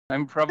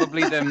I'm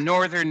probably the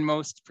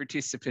northernmost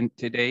participant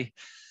today.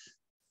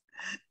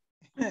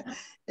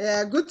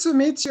 Yeah, good to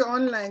meet you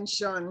online,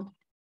 Sean.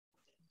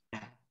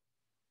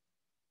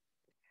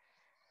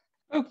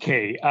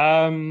 Okay,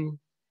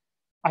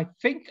 I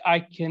think I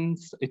can.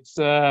 It's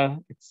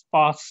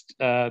past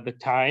the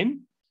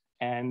time,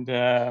 and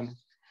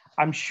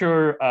I'm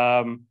sure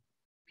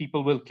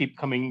people will keep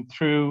coming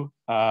through.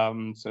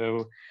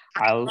 So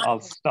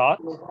I'll start.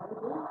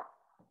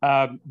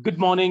 Good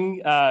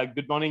morning,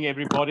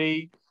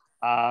 everybody.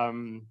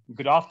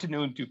 Good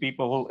afternoon to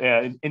people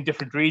in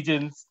different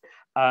regions.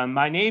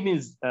 My name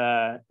is.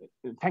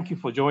 Thank you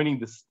for joining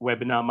this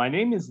webinar. My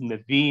name is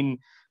Naveen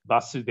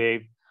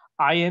Vasudev.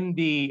 I am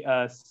the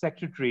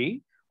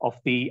secretary of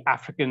the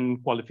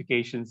African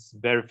Qualifications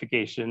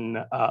Verification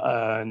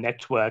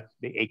Network,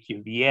 the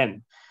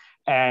AQVN.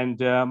 And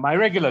my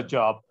regular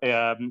job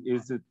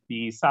is at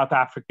the South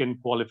African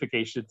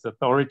Qualifications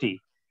Authority,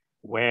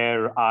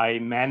 where I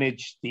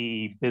manage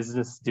the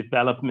business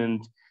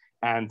development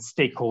and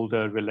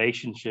stakeholder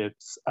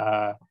relationships,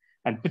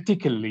 and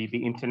particularly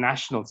the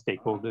international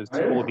stakeholders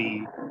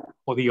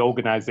for the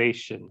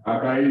organization.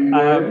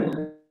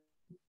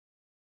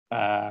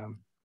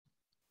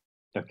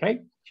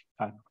 Okay,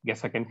 I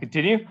guess I can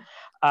continue.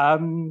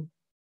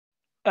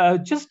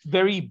 Just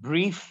very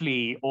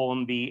briefly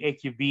on the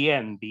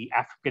AQVN, the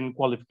African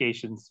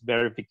Qualifications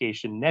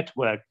Verification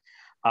Network.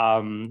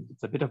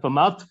 It's a bit of a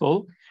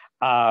mouthful.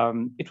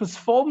 It was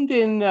formed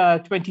in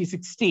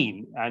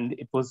 2016, and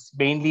it was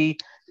mainly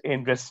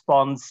in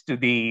response to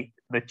the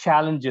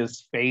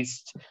challenges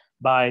faced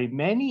by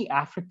many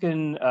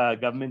African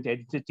government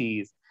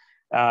entities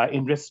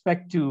in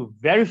respect to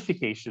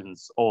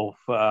verifications of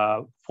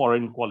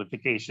foreign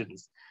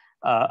qualifications.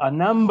 A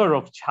number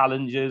of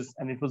challenges,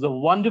 and it was a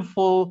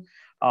wonderful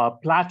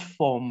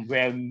platform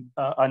where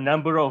a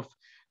number of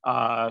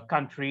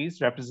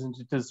countries,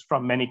 representatives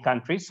from many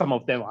countries, some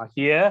of them are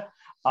here,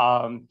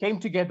 came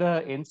together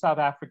in South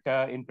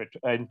Africa,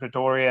 in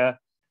Pretoria,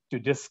 to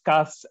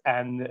discuss,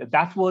 and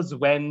that was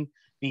when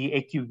the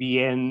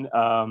AQVN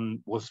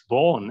was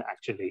born,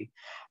 actually.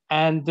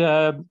 And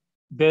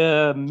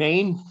the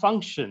main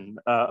function,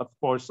 of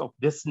course, of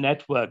this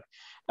network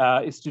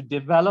is to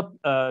develop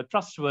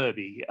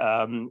trustworthy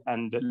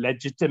and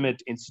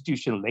legitimate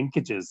institutional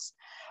linkages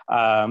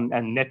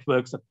and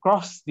networks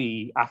across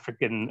the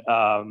African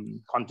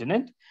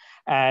continent,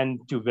 and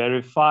to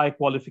verify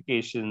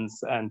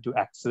qualifications and to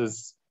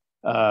access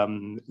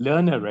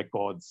learner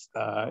records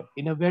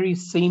in a very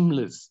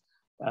seamless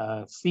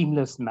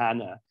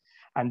manner.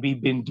 And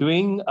we've been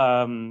doing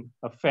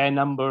a fair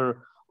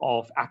number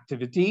of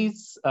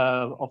activities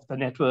of the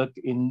network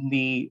in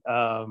the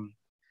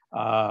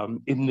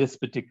in this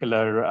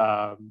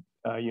particular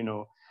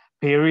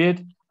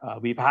period.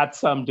 We've had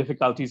some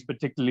difficulties,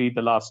 particularly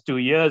the last 2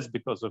 years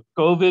because of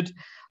COVID.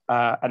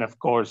 And of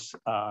course,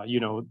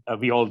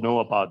 we all know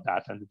about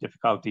that and the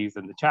difficulties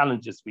and the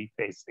challenges we're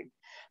facing.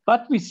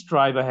 But we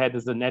strive ahead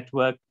as a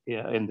network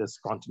in this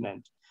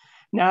continent.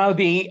 Now,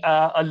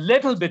 a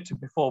little bit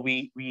before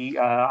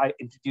I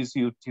introduce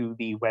you to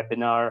the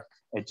webinar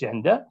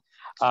agenda,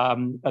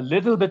 a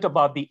little bit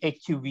about the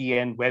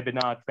AQVN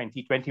webinar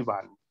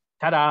 2021.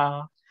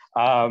 Ta-da!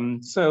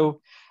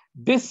 So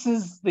this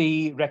is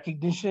the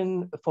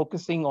recognition,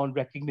 focusing on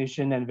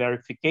recognition and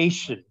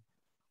verification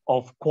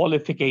of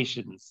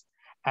qualifications.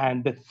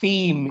 And the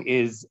theme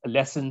is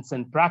lessons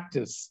and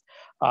practice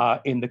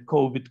in the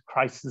COVID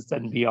crisis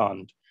and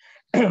beyond.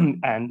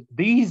 And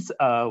these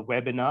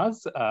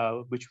webinars,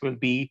 which will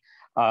be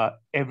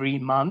every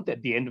month,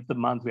 at the end of the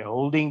month, we're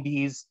holding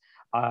these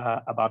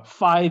about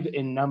 5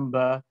 in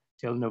number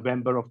till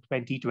November of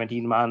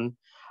 2021,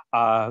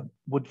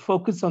 would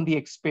focus on the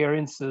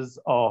experiences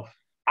of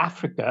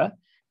Africa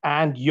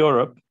and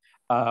Europe.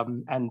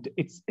 And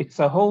it's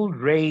a whole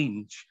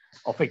range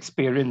of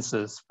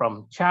experiences,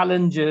 from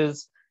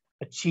challenges,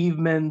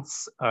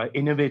 achievements,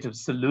 innovative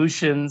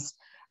solutions.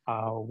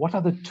 What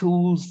are the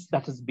tools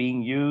that is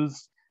being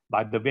used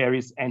by the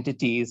various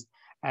entities?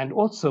 And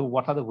also,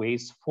 what are the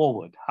ways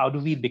forward? How do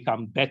we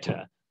become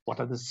better? What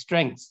are the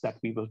strengths that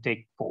we will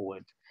take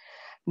forward?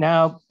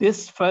 Now,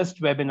 this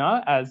first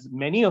webinar, as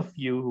many of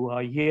you who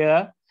are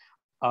here,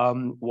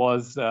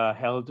 was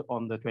held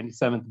on the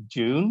 27th of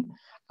June,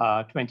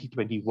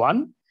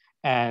 2021.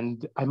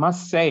 And I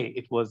must say,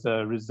 it was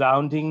a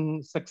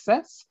resounding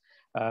success.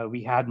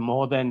 We had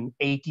more than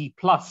 80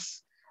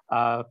 plus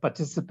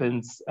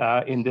participants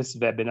in this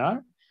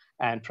webinar,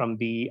 and from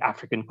the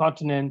African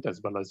continent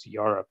as well as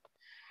Europe.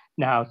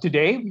 Now,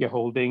 today we are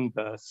holding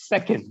the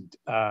second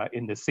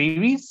in the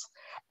series,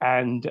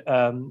 and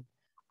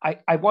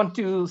I want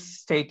to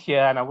state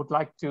here, and I would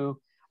like to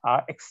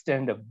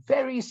extend a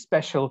very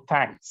special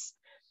thanks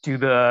to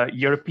the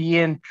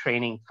European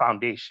Training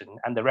Foundation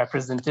and the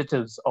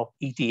representatives of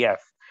ETF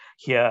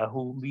here,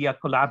 whom we are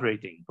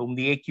collaborating, whom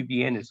the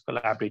AQVN is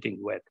collaborating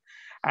with,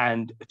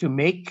 and to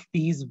make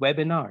these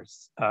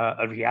webinars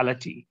a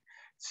reality.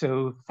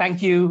 So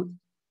thank you,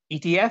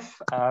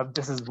 ETF.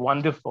 This is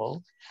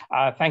wonderful.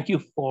 Thank you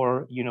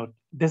for,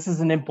 this is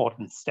an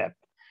important step.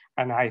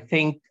 And I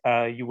think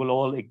you will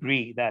all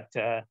agree that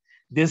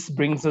this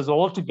brings us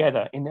all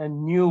together in a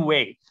new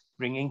way,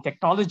 bringing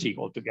technology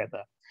all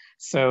together.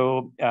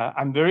 So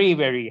I'm very,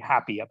 very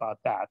happy about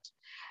that.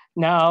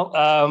 Now,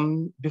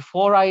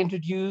 before I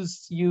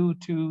introduce you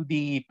to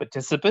the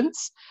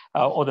participants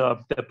or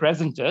the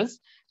presenters,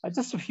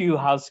 just a few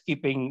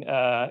housekeeping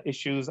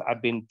issues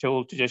I've been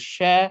told to just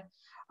share.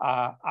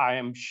 I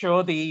am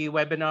sure the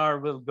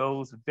webinar will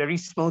go very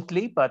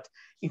smoothly, but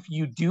if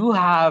you do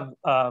have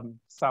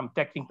some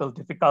technical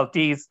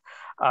difficulties,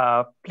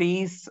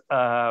 please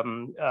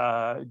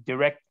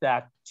direct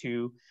that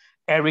to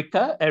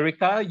Erica.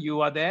 Erica,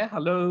 you are there.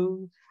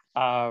 Hello.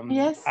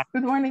 Yes,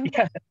 good morning.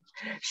 Yeah,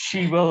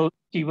 she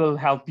will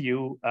help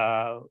you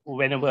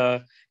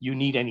whenever you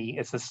need any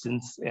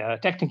assistance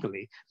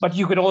technically. But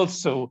you could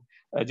also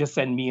just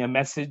send me a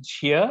message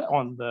here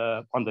on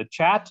the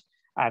chat,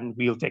 and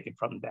we'll take it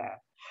from there.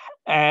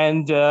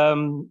 And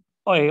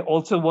I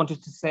also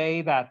wanted to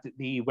say that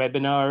the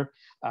webinar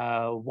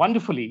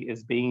wonderfully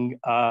is being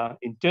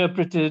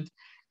interpreted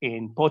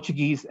in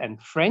Portuguese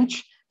and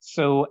French.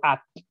 So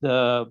at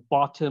the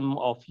bottom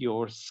of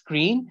your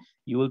screen,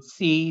 you will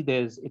see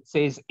it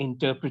says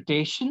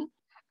interpretation,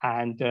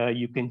 and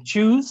you can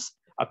choose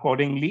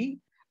accordingly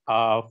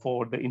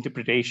for the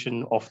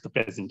interpretation of the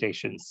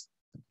presentations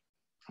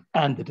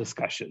and the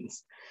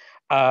discussions.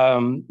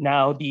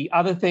 Now, the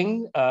other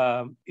thing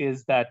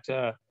is that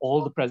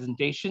all the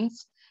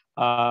presentations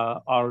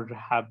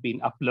have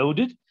been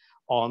uploaded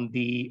on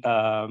the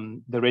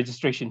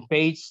registration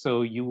page.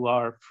 So you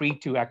are free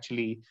to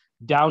actually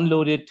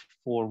download it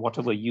for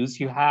whatever use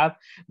you have.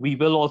 We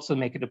will also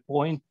make it a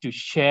point to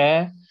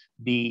share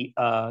the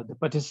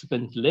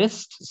participant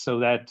list so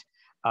that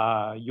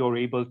you're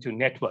able to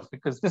network,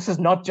 because this is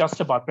not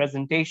just about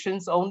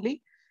presentations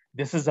only.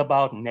 This is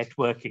about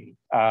networking.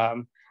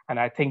 And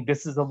I think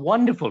this is a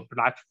wonderful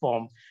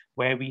platform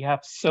where we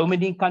have so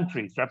many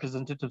countries,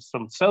 representatives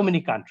from so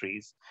many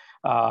countries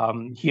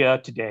here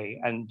today.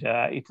 And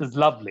it is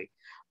lovely.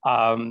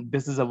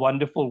 This is a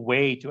wonderful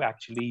way to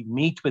actually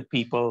meet with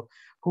people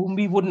whom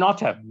we would not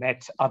have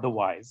met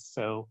otherwise.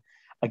 So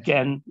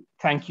again,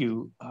 thank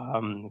you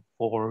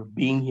for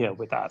being here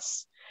with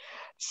us.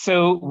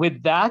 So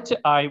with that,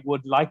 I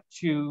would like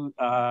to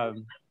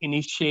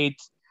initiate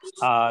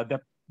the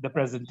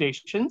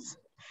presentations.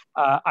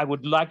 I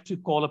would like to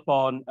call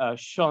upon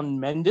Sean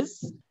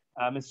Mendes,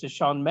 Mr.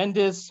 Sean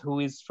Mendes,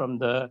 who is from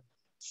the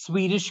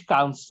Swedish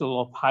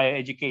Council of Higher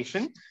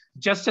Education.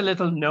 Just a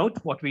little note,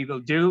 what we will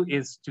do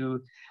is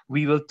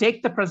we will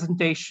take the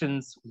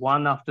presentations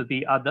one after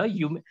the other.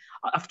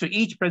 After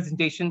each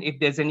presentation, if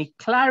there's any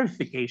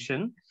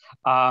clarification,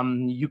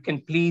 you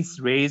can please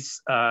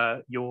raise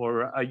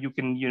you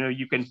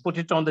can put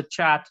it on the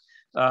chat.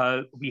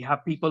 We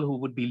have people who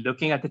would be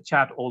looking at the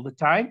chat all the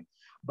time,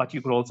 but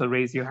you could also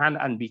raise your hand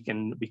and we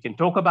can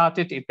talk about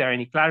it if there are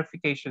any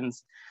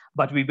clarifications,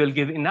 but we will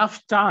give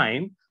enough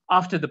time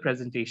after the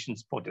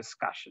presentations for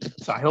discussion.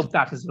 So I hope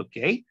that is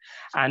okay.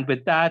 And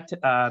with that,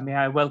 may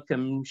I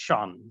welcome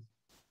Sean.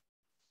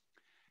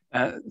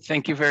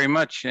 Thank you very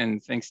much,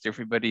 and thanks to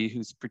everybody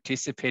who's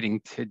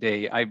participating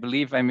today. I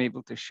believe I'm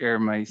able to share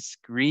my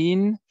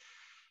screen,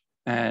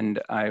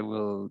 and I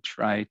will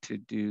try to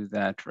do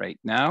that right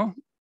now.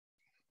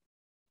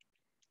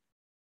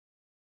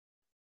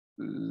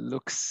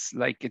 Looks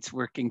like it's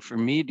working for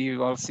me. Do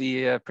you all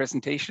see a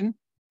presentation?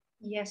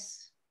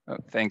 Yes. Oh,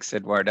 thanks,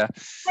 Eduarda.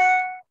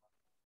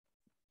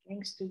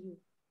 Thanks to you.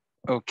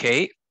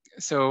 Okay,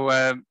 so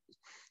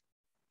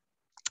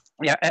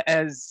yeah,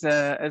 as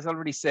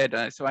already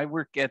said, so I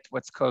work at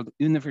what's called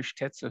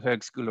Universitets- och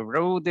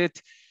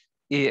Högskolerådet,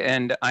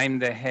 and I'm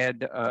the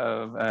head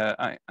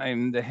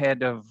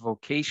of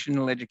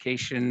vocational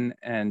education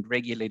and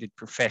regulated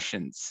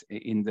professions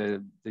in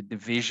the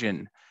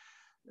division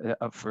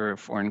for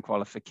foreign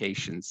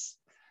qualifications.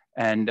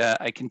 And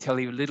I can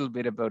tell you a little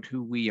bit about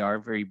who we are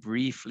very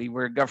briefly.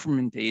 We're a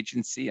government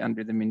agency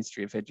under the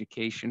Ministry of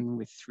Education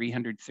with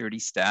 330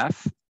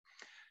 staff.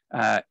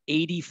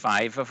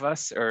 85 of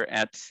us are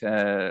at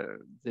the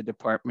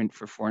Department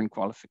for Foreign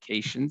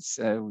Qualifications.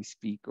 We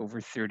speak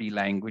over 30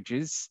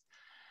 languages.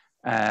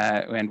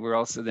 And we're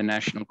also the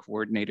national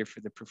coordinator for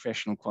the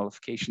Professional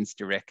Qualifications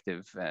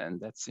Directive, and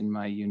that's in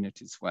my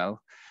unit as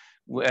well.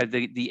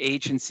 The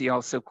agency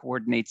also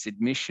coordinates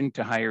admission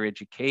to higher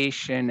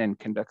education and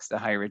conducts the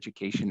higher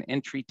education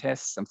entry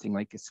test, something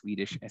like a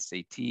Swedish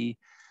SAT.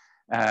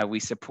 We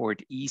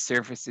support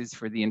e-services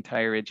for the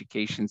entire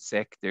education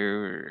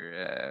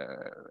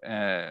sector.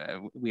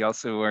 We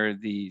also are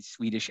the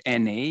Swedish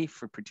NA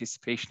for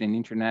participation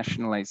in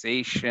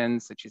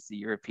internationalization, such as the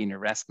European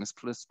Erasmus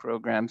Plus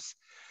programs.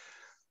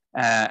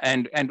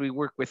 And we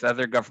work with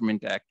other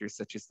government actors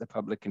such as the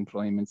Public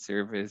Employment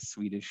Service,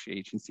 Swedish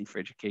Agency for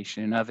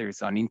Education, and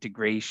others on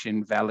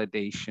integration,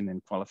 validation,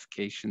 and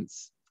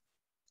qualifications.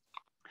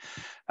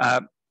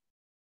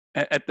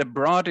 At the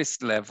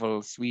broadest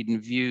level, Sweden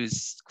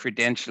views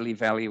credential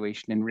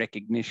evaluation and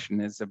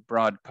recognition as a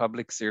broad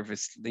public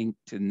service linked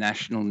to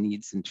national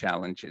needs and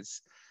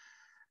challenges.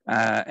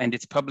 and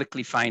it's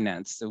publicly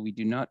financed, so we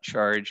do not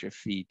charge a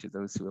fee to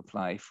those who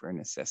apply for an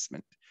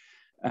assessment.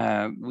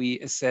 We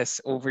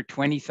assess over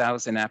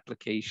 20,000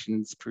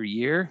 applications per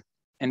year,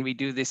 and we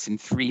do this in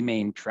 3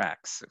 main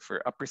tracks: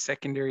 for upper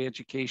secondary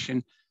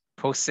education,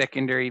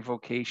 post-secondary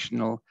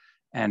vocational,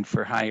 and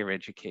for higher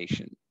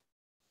education.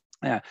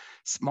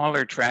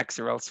 Smaller tracks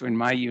are also in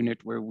my unit,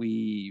 where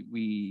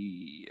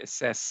we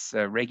assess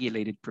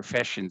regulated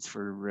professions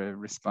for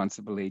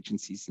responsible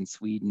agencies in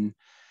Sweden.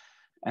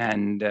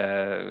 And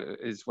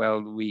as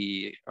well,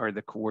 we are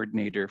the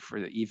coordinator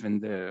for even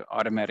the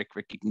automatic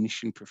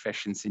recognition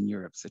professions in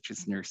Europe, such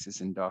as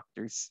nurses and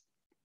doctors.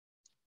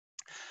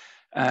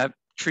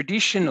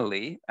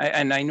 Traditionally,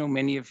 and I know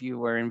many of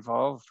you are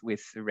involved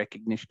with the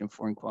recognition of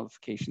foreign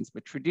qualifications,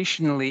 but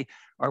traditionally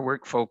our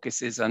work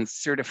focuses on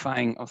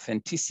certifying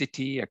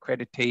authenticity,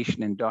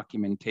 accreditation, and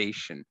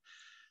documentation.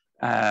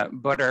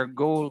 But our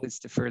goal is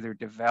to further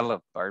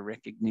develop our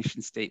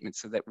recognition statement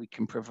so that we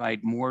can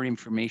provide more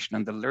information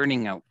on the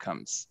learning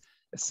outcomes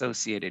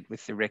associated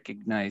with the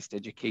recognized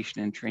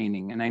education and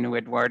training. And I know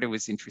Eduardo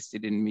was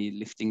interested in me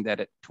lifting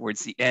that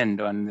towards the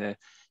end on the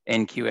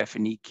NQF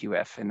and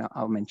EQF, and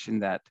I'll mention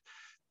that.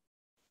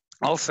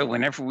 Also,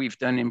 whenever we've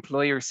done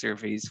employer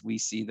surveys, we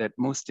see that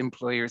most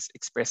employers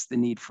express the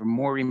need for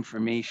more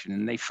information,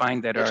 and they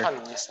find that our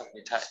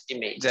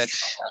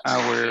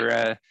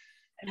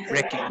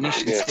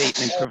recognition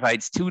statement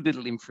provides too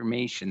little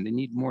information. They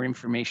need more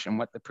information on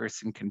what the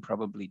person can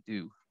probably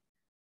do.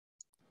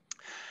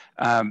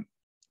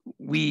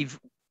 We've,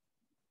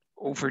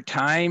 over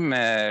time,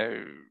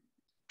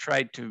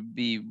 tried to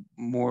be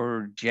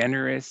more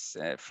generous,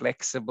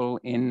 flexible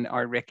in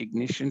our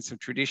recognition. So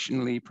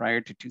traditionally, prior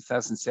to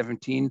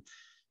 2017,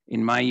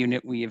 in my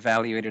unit, we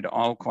evaluated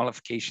all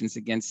qualifications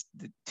against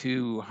the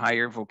 2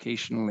 higher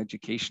vocational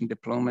education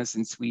diplomas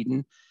in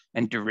Sweden,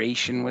 and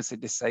duration was a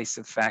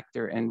decisive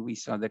factor, and we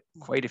saw that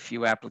quite a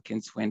few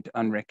applicants went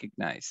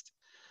unrecognized.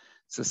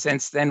 So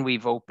since then,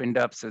 we've opened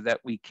up so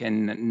that we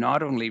can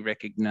not only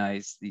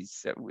recognize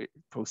these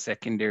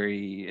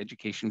post-secondary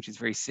education, which is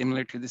very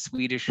similar to the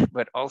Swedish,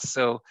 but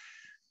also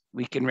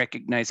we can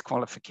recognize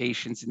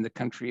qualifications in the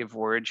country of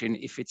origin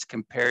if it's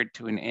compared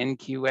to an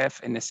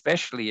NQF, and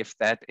especially if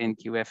that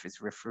NQF is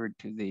referred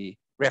to the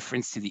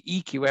reference to the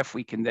EQF,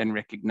 we can then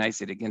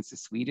recognize it against the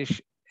Swedish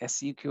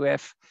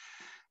SEQF.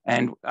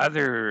 And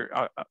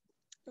other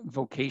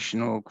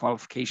vocational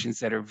qualifications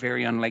that are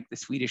very unlike the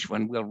Swedish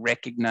one will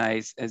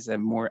recognize as a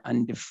more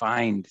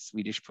undefined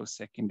Swedish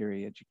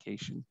post-secondary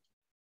education.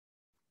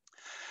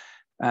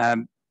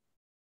 I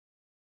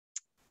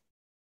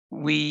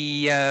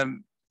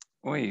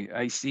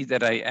see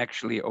that I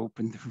actually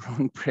opened the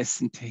wrong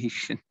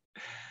presentation.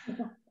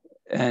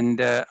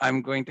 And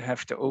I'm going to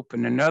have to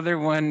open another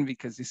one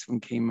because this one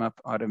came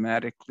up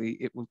automatically.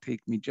 It will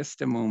take me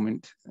just a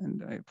moment,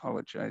 and I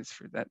apologize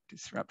for that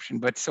disruption.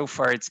 But so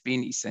far, it's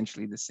been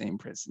essentially the same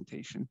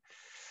presentation.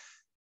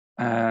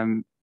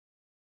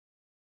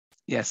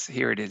 Yes,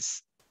 here it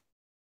is.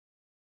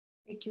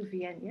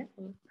 AQVN, yeah.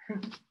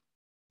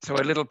 So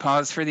a little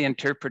pause for the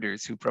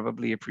interpreters who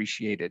probably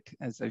appreciate it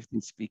as I've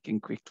been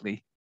speaking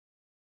quickly.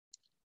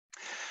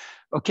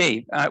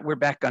 Okay, we're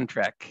back on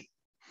track.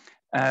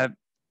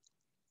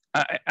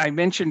 I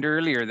mentioned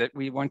earlier that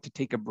we want to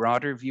take a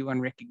broader view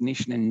on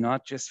recognition and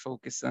not just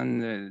focus on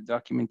the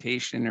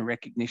documentation or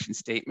recognition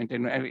statement.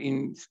 And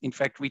in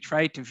fact, we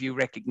try to view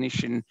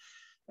recognition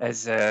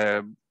as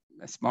a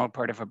small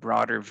part of a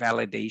broader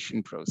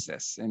validation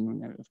process.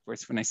 And of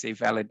course, when I say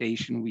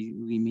validation,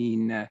 we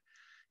mean in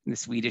the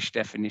Swedish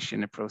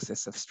definition, a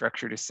process of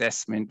structured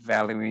assessment,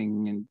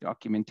 valuing and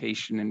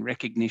documentation and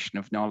recognition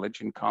of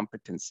knowledge and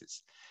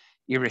competences,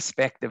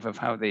 irrespective of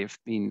how they have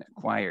been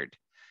acquired.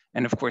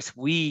 And of course,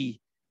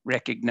 we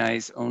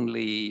recognize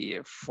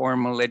only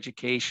formal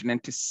education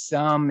and to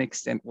some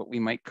extent what we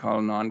might call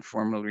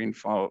non-formal or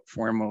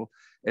informal,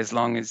 as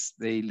long as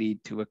they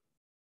lead to a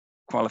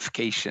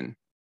qualification.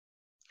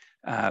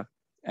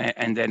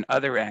 And then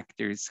other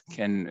actors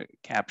can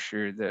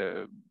capture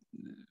the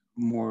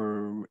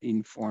more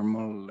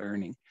informal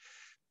learning.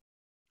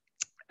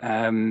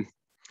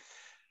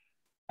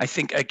 I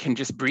think I can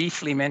just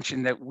briefly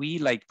mention that we,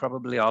 like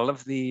probably all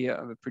of the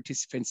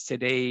participants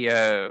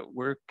today,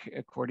 work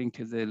according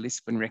to the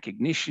Lisbon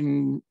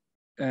Recognition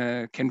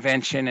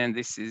Convention, and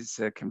this is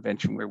a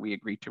convention where we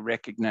agree to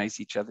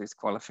recognize each other's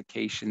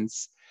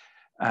qualifications,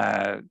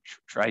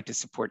 try to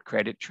support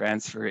credit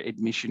transfer,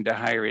 admission to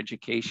higher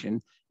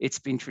education. It's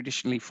been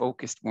traditionally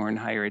focused more on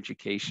higher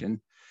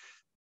education.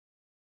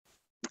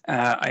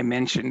 I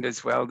mentioned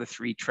as well the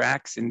 3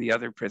 tracks in the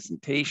other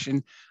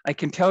presentation. I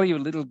can tell you a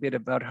little bit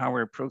about how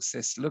our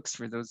process looks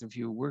for those of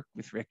you who work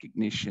with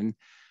recognition.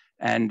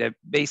 And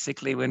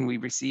basically, when we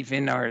receive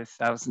in our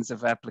thousands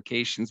of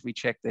applications, we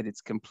check that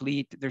it's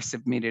complete. They're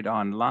submitted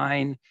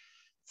online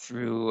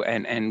through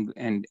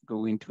and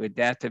go into a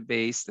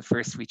database. The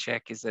first we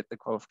check is that the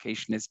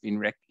qualification has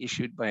been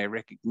issued by a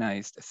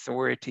recognized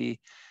authority.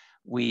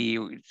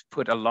 We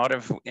put a lot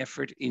of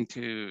effort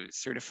into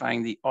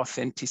certifying the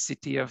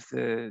authenticity of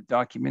the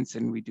documents,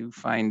 and we do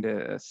find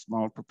a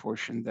small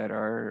proportion that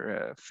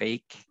are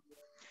fake.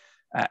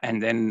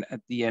 And then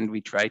at the end,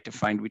 we try to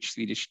find which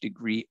Swedish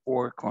degree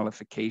or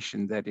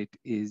qualification that it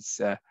is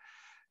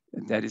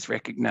that is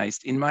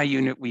recognized. In my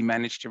unit, we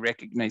managed to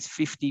recognize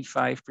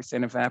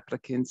 55% of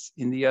applicants.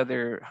 In the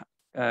other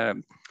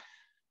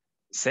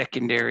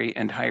secondary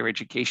and higher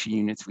education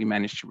units, we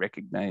managed to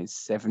recognize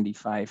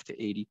 75 to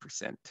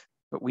 80%.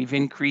 But we've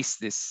increased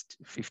this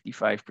to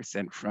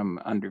 55% from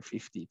under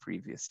 50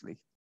 previously.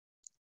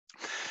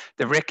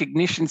 The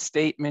recognition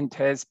statement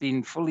has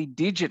been fully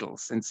digital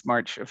since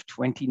March of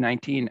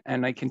 2019.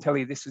 And I can tell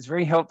you this was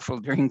very helpful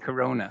during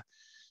Corona,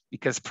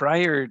 because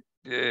prior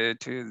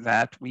to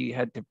that, we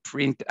had to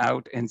print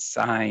out and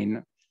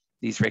sign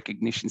these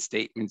recognition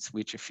statements,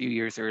 which a few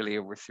years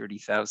earlier were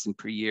 30,000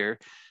 per year.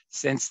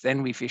 Since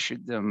then, we've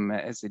issued them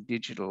as a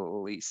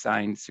digitally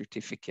signed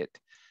certificate.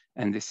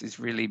 And this has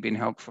really been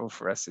helpful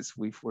for us as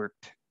we've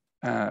worked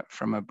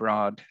from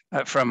abroad,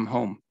 from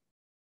home.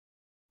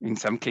 In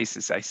some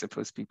cases, I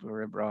suppose people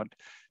are abroad.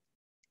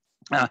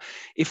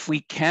 If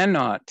we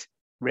cannot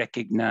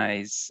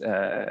recognize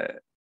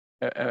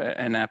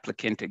an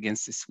applicant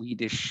against a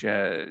Swedish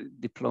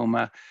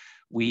diploma,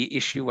 we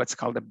issue what's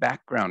called a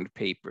background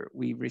paper.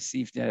 We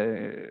received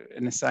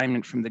an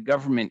assignment from the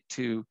government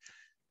to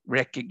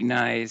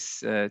recognize,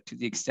 to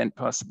the extent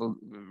possible,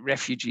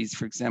 refugees,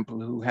 for example,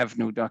 who have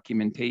no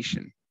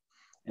documentation.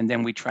 And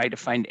then we try to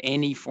find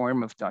any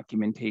form of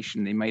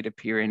documentation. They might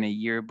appear in a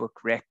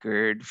yearbook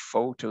record,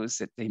 photos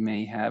that they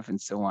may have,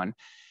 and so on.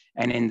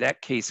 And in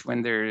that case,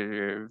 when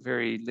there's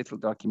very little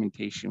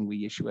documentation,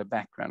 we issue a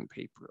background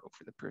paper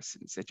over the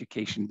person's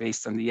education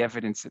based on the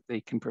evidence that they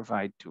can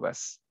provide to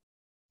us.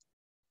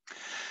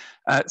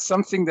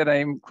 Something that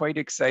I'm quite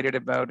excited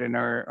about in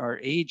our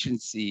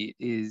agency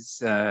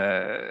is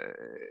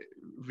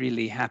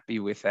really happy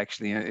with,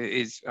 actually,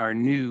 is our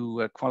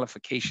new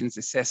qualifications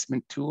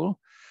assessment tool.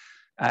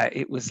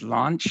 It was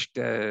launched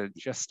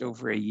just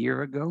over a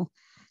year ago,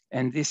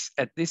 and this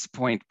at this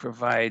point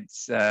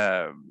provides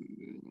a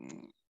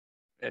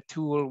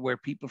tool where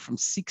people from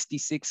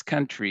 66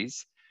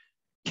 countries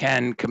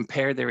can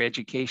compare their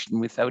education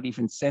without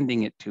even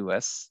sending it to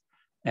us,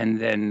 and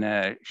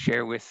then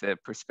share with a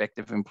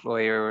prospective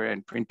employer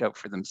and print out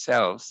for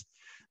themselves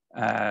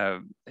a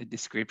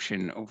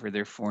description over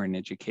their foreign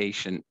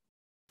education.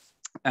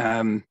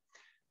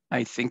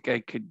 I think I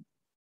could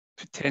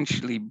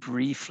potentially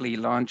briefly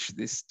launch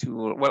this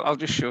tool. Well, I'll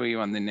just show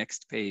you on the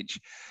next page.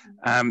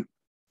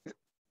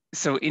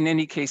 So in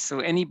any case,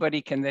 so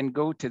anybody can then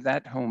go to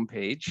that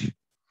homepage.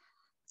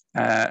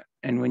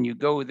 And when you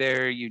go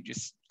there, you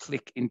just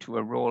click into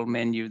a role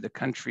menu, the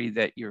country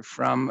that you're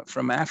from.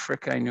 From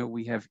Africa, I know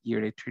we have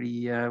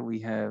Eritrea, we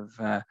have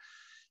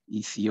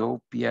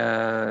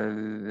Ethiopia,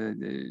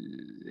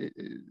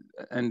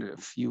 and a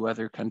few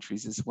other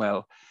countries as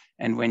well.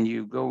 And when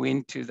you go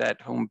into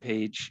that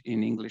homepage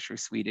in English or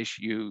Swedish,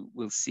 you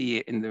will see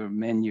in the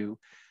menu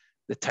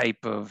the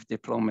type of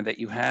diploma that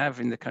you have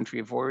in the country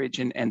of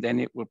origin, and then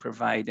it will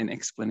provide an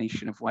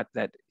explanation of what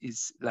that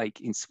is like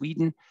in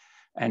Sweden.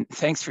 And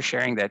thanks for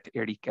sharing that,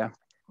 Erika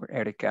or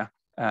Erika.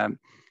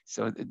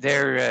 So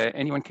there,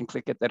 anyone can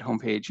click at that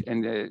homepage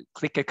and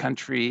click a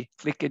country,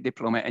 click a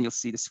diploma, and you'll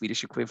see the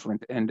Swedish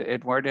equivalent. And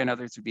Eduardo and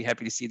others would be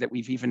happy to see that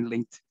we've even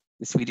linked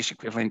the Swedish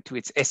equivalent to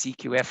its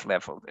SEQF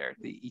level there,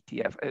 the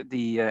ETF,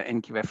 the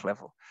NQF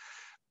level.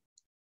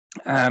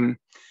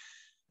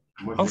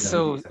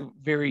 Also,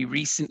 very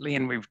recently,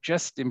 and we've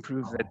just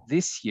improved that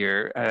this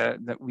year,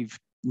 that we've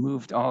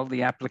moved all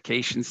the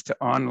applications to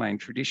online.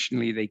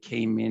 Traditionally, they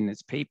came in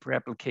as paper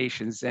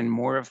applications, and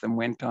more of them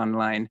went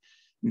online.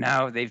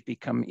 Now they've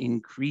become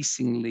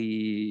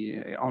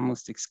increasingly,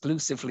 almost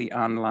exclusively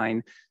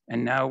online.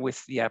 And now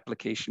with the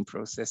application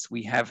process,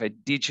 we have a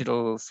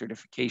digital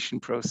certification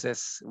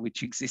process,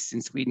 which exists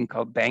in Sweden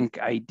called Bank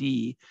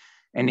ID.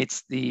 And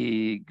it's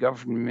the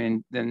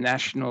government, the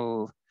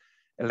national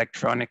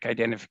electronic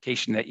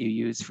identification that you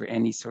use for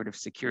any sort of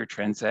secure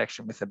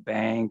transaction with a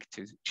bank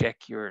to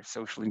check your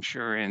social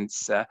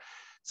insurance.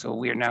 So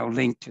we are now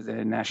linked to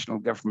the national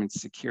government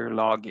secure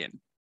login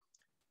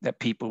that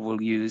people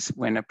will use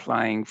when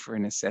applying for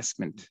an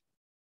assessment.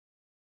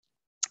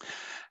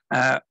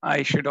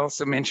 I should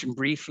also mention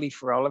briefly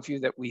for all of you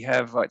that we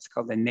have what's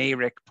called the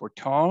NAREC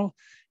portal.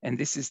 And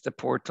this is the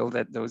portal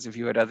that those of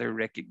you at other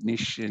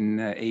recognition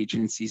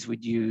agencies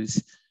would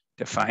use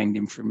to find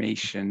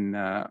information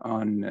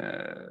on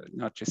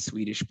not just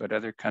Swedish, but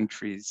other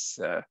countries'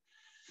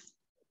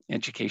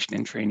 education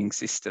and training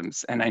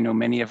systems. And I know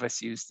many of us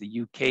use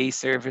the UK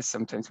service.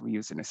 Sometimes we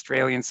use an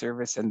Australian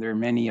service, and there are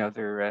many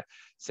other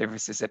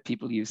services that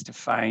people use to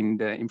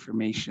find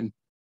information.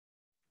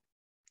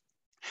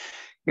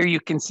 Here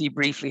you can see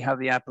briefly how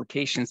the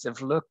applications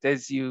have looked.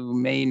 As you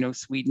may know,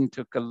 Sweden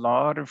took a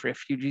lot of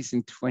refugees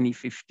in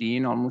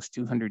 2015, almost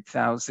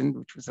 200,000,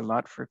 which was a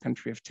lot for a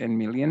country of 10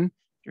 million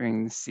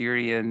during the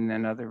Syrian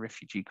and other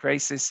refugee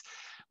crisis.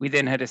 We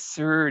then had a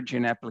surge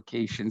in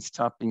applications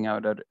topping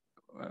out at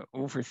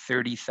over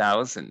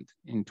 30,000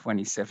 in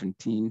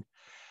 2017.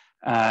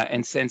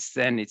 And since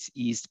then, it's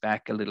eased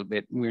back a little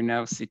bit. We're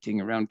now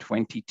sitting around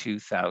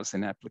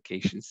 22,000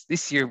 applications.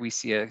 This year, we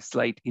see a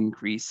slight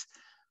increase.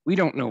 We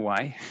don't know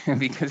why,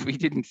 because we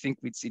didn't think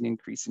we'd see an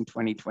increase in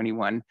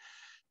 2021.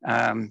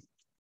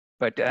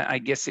 But I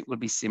guess it will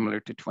be similar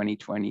to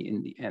 2020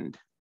 in the end.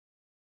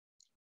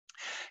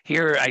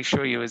 Here I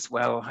show you as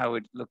well how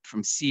it looked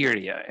from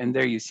Syria. And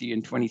there you see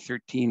in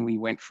 2013, we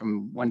went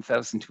from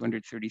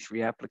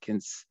 1,233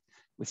 applicants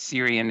with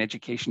Syrian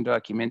education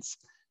documents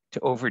to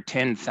over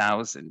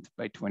 10,000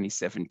 by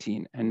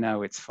 2017. And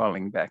now it's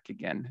falling back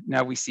again.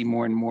 Now we see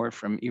more and more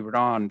from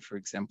Iran, for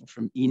example,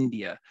 from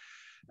India,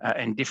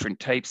 and different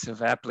types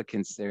of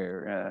applicants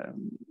there.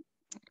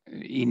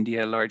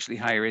 India, largely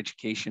higher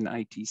education,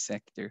 IT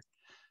sector.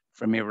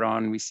 From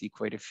Iran, we see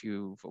quite a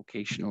few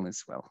vocational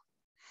as well.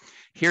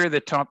 Here are the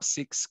top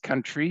 6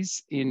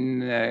 countries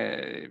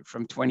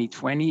from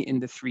 2020 in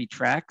the 3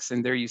 tracks.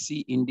 And there you see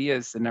India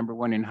is the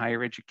 #1 in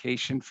higher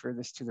education,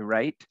 furthest to the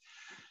right.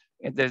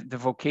 The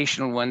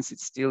vocational ones,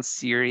 it's still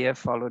Syria,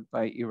 followed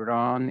by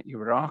Iran,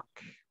 Iraq,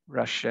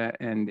 Russia,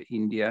 and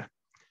India.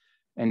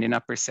 And in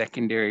upper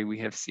secondary, we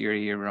have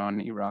Syria,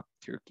 Iran, Iraq,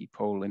 Turkey,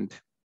 Poland.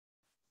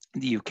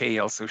 The UK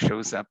also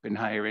shows up in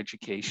higher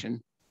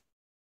education.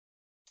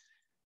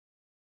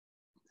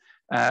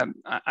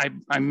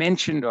 I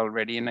mentioned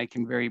already, and I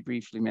can very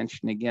briefly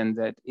mention again,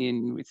 that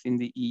within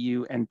the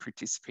EU and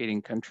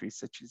participating countries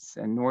such as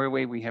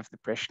Norway, we have the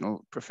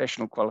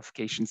professional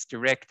qualifications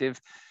directive,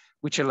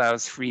 which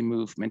allows free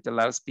movement,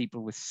 allows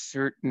people with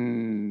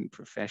certain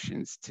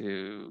professions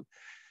to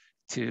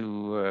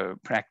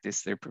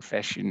practice their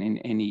profession in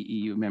any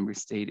EU member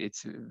state.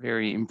 It's a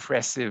very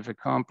impressive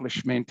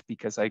accomplishment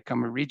because I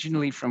come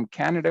originally from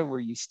Canada, where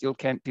you still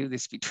can't do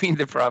this between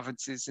the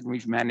provinces, and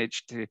we've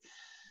managed to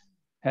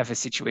have a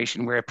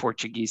situation where a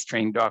Portuguese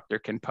trained doctor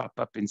can pop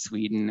up in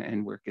Sweden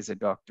and work as a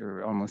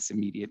doctor almost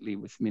immediately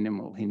with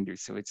minimal hinder.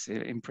 So it's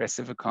an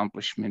impressive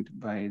accomplishment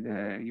by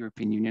the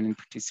European Union and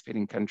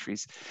participating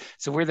countries.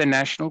 So we're the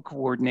national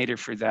coordinator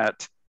for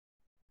that.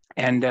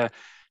 And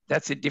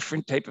that's a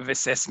different type of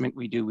assessment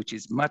we do, which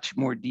is much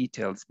more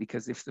detailed,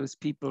 because if those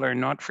people are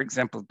not, for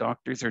example,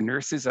 doctors or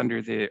nurses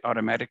under the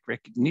automatic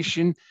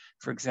recognition,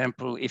 for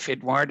example, if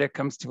Eduarda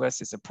comes to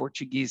us as a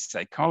Portuguese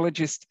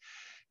psychologist,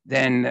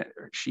 then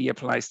she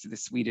applies to the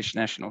Swedish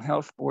National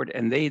Health Board,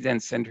 and they then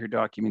send her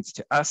documents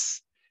to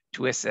us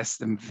to assess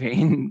them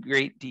in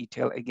great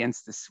detail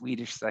against the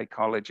Swedish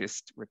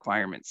psychologist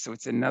requirements. So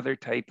it's another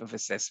type of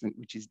assessment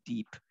which is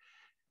deep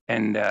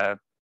and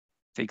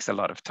takes a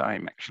lot of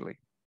time, actually.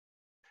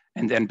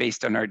 And then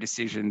based on our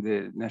decision,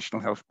 the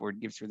National Health Board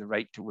gives her the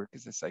right to work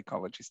as a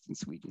psychologist in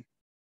Sweden.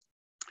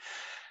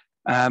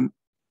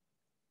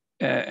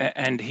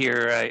 And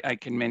here I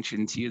can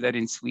mention to you that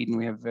in Sweden,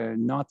 we have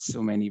not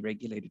so many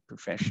regulated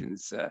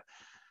professions.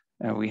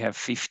 We have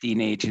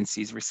 15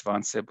 agencies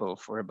responsible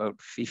for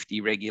about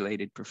 50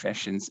 regulated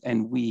professions,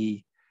 and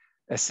we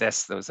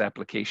assess those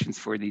applications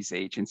for these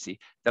agencies.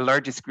 The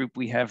largest group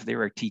we have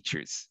there are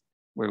teachers,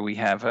 where we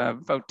have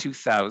about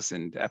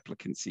 2,000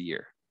 applicants a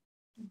year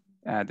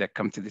that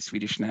come to the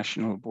Swedish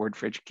National Board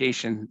for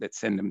Education, that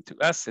send them to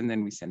us, and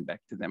then we send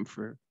back to them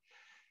for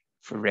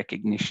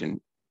recognition.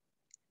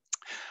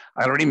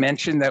 I already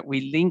mentioned that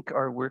we link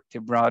our work to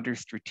broader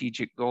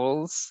strategic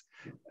goals,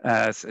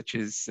 such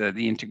as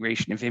the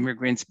integration of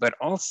immigrants, but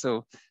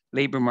also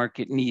labor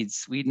market needs.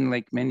 Sweden,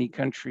 like many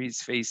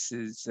countries,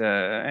 faces,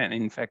 and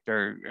in fact,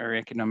 our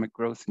economic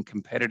growth and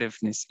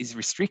competitiveness is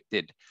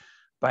restricted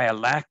by a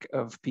lack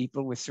of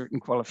people with certain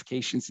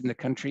qualifications in the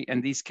country.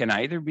 And these can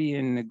either be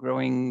in the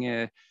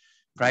growing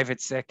private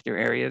sector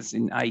areas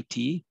in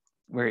IT,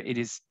 where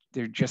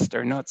there just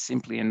are not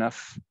simply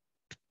enough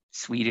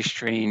Swedish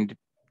trained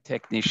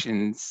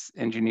technicians,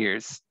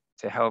 engineers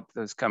to help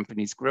those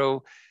companies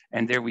grow.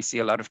 And there we see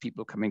a lot of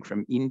people coming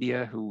from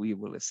India who we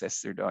will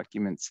assess their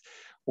documents.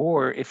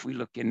 Or if we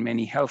look in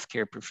many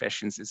healthcare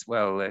professions as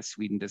well,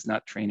 Sweden does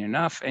not train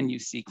enough. And you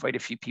see quite a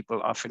few people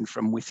often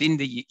from within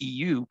the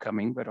EU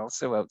coming, but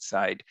also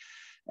outside.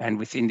 And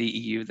within the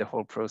EU, the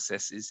whole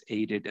process is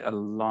aided a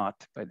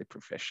lot by the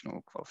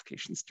Professional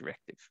Qualifications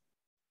Directive.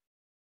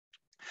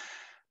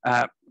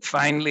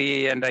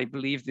 Finally, and I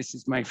believe this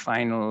is my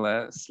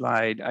final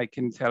slide, I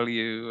can tell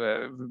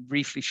you,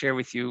 briefly share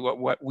with you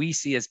what we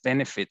see as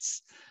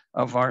benefits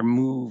of our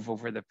move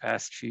over the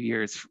past few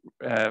years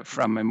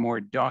from a more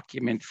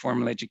document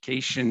formal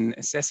education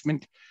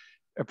assessment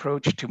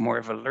approach to more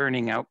of a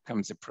learning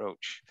outcomes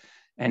approach.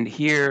 And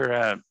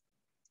here,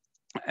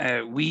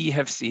 we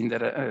have seen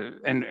that,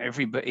 and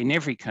in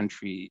every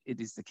country, it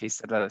is the case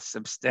that a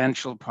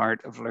substantial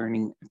part of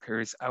learning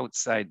occurs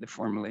outside the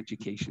formal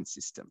education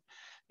system.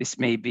 This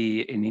may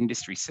be in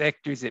industry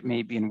sectors, it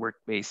may be in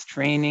work-based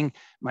training,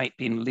 might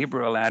be in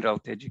liberal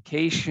adult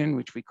education,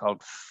 which we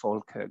call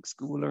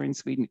folkhögskolor in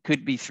Sweden. It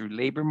could be through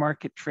labor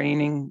market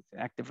training,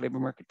 active labor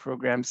market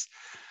programs.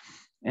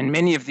 And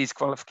many of these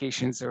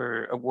qualifications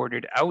are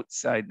awarded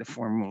outside the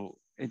formal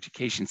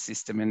education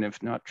system and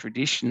have not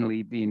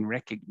traditionally been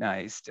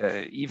recognized,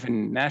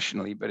 even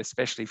nationally, but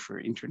especially for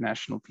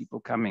international people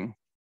coming.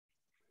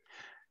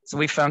 So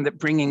we found that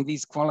bringing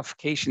these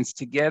qualifications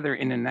together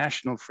in a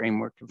national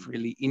framework have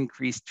really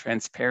increased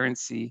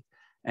transparency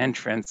and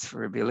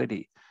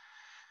transferability.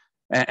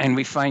 And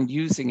we find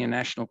using a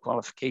national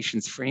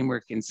qualifications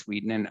framework in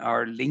Sweden and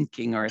our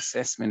linking our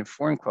assessment of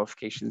foreign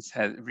qualifications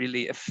has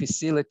really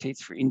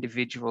facilitates for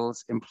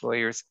individuals,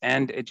 employers,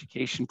 and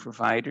education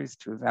providers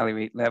to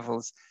evaluate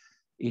levels.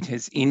 It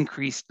has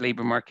increased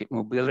labor market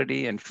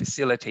mobility and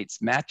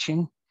facilitates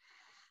matching.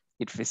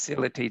 It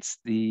facilitates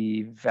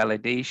the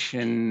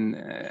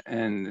validation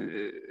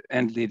and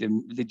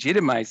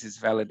legitimizes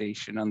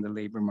validation on the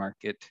labor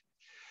market.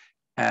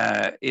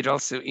 It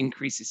also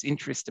increases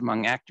interest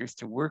among actors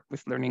to work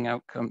with learning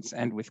outcomes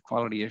and with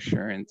quality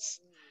assurance.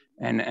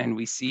 And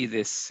we see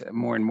this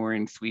more and more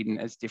in Sweden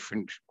as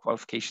different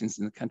qualifications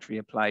in the country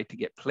apply to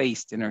get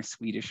placed in our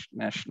Swedish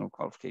national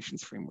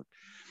qualifications framework.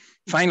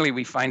 Finally,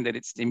 we find that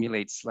it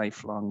stimulates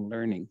lifelong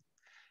learning.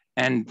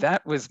 And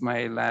that was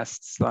my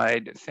last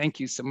slide. Thank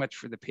you so much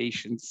for the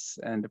patience,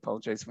 and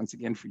apologize once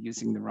again for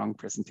using the wrong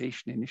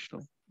presentation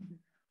initially.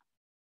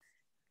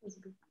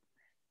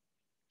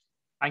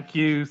 Thank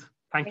you.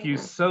 Thank you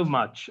so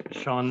much,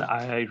 Sean.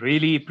 I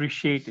really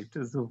appreciate it.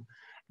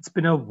 It's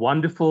been a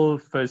wonderful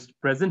first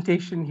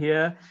presentation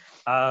here.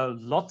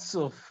 Lots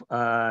of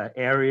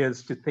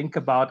areas to think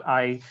about.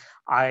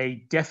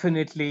 I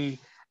definitely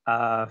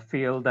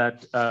feel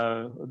that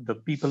the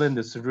people in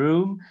this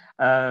room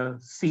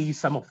see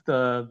some of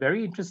the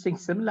very interesting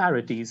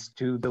similarities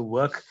to the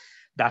work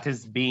that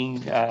is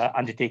being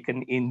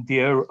undertaken in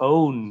their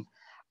own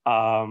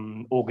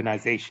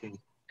organization.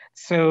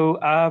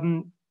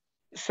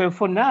 So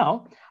for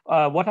now,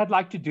 what I'd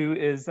like to do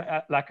is,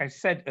 like I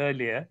said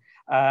earlier,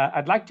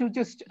 I'd like to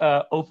just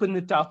open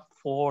it up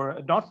for,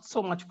 not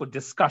so much for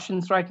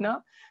discussions right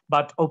now,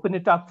 but open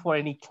it up for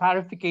any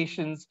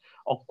clarifications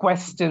or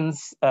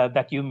questions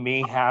that you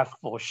may have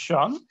for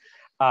Sean.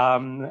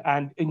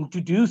 And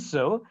to do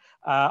so,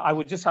 I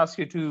would just ask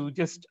you to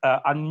just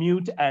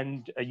unmute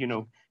and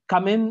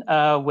come in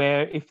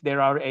where if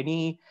there are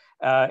any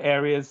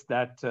areas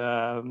that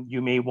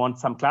you may want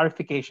some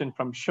clarification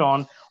from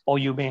Sean, or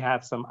you may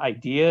have some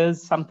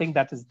ideas, something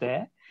that is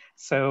there.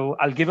 So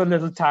I'll give a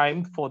little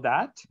time for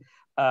that.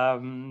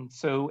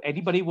 So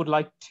anybody would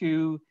like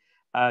to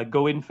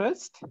go in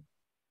first?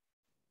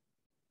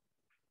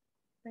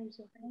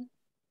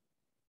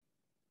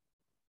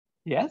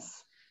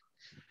 Yes.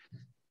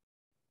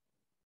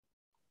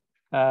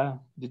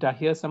 Did I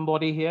hear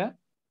somebody here?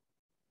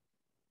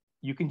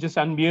 You can just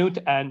unmute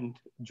and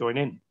join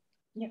in.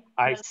 Yeah.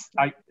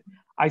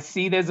 I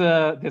see there's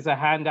a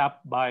hand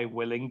up by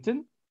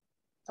Wellington.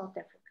 South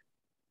Africa.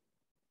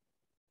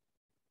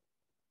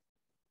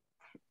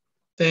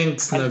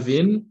 Thanks,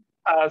 Naveen.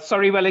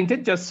 Sorry,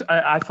 Wellington, just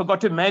I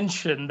forgot to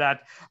mention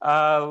that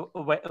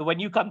when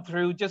you come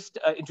through, just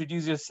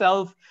introduce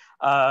yourself,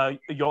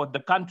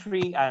 the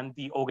country and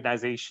the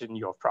organization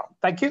you're from.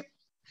 Thank you.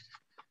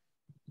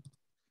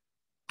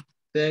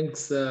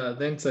 Thanks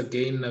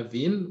again,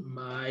 Naveen.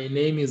 My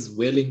name is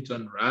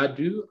Wellington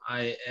Radu.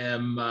 I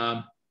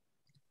am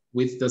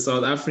with the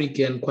South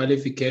African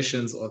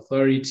Qualifications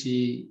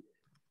Authority,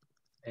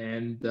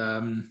 and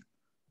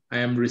I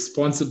am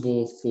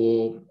responsible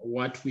for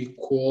what we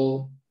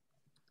call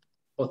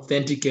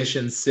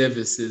authentication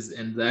services,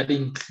 and that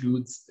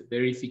includes the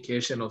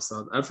verification of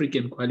South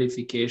African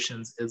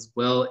qualifications as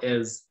well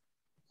as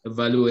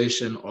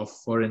evaluation of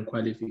foreign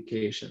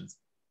qualifications.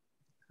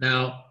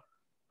 Now,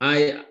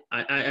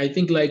 I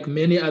think like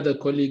many other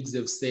colleagues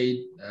have said,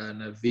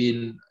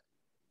 Naveen,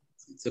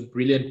 it's a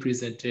brilliant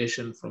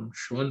presentation from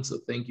Sean, so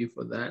thank you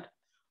for that.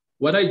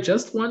 What I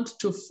just want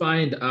to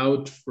find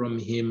out from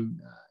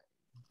him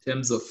in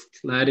terms of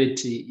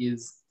clarity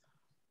is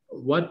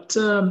what,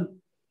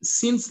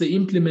 since the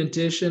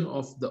implementation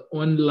of the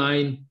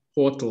online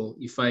portal,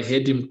 if I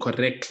heard him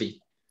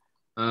correctly,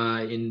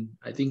 I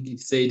think he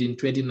said in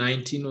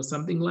 2019 or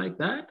something like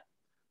that,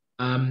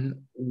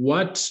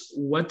 what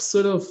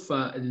sort of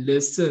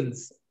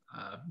lessons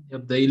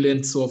have they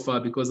learned so far?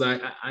 Because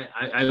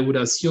I would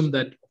assume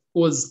that, of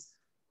course,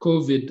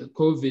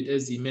 COVID,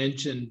 as he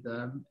mentioned,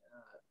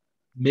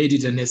 made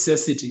it a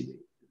necessity.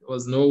 There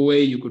was no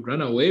way you could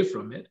run away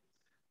from it.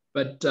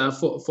 But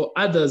for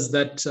others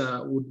that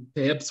would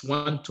perhaps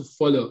want to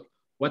follow,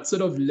 what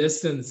sort of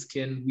lessons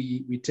can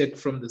we take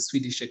from the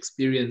Swedish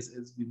experience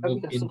as we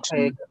move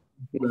into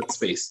that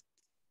space?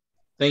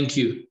 Thank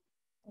you.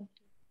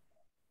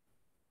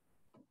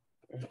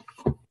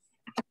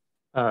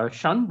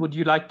 Sean, would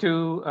you like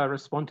to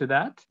respond to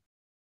that?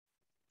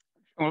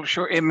 Well,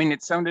 sure. I mean,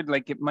 it sounded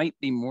like it might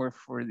be more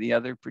for the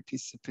other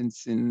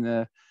participants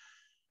in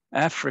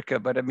Africa,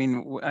 but I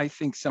mean, I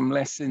think some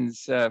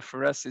lessons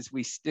for us is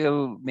we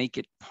still make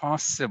it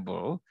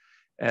possible,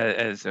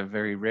 as a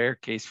very rare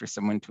case, for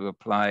someone to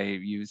apply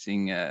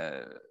using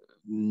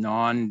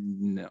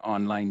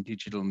non-online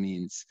digital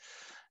means.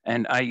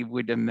 And I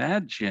would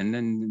imagine,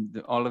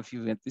 and all of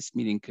you at this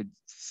meeting could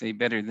say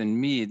better than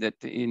me,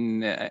 that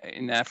in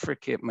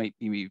Africa, it might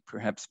be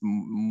perhaps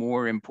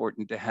more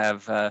important to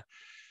have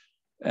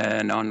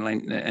an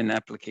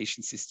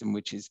application system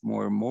which is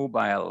more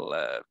mobile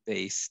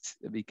based,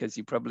 because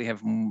you probably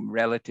have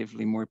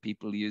relatively more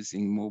people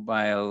using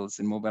mobiles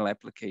and mobile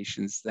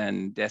applications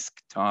than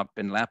desktop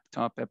and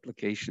laptop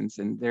applications.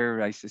 And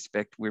there, I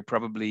suspect we're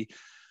probably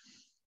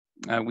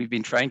we've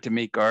been trying to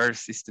make our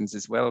systems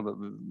as well but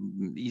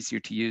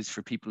easier to use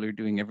for people who are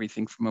doing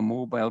everything from a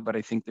mobile, but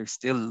I think they're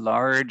still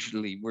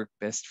largely work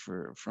best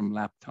from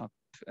laptop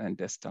and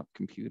desktop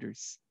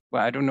computers.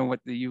 Well, I don't know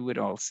what you would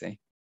all say.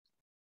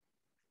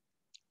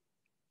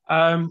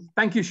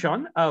 Thank you,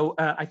 Sean.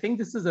 I think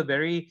this is a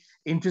very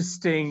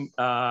interesting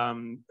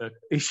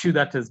issue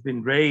that has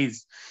been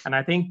raised. And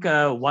I think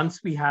once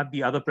we have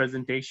the other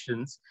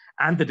presentations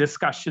and the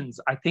discussions,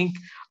 I think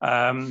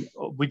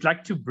we'd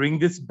like to bring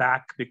this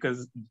back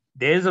because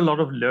there's a lot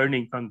of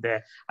learning from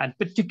there. And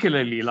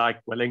particularly, like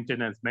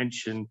Wellington has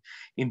mentioned,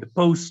 in the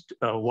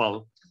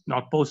well,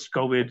 not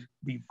post-COVID,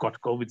 we've got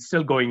COVID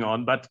still going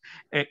on, but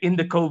in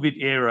the COVID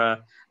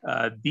era,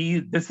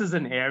 this is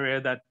an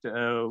area that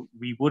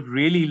we would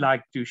really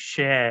like to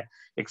share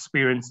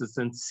experiences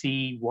and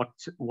see what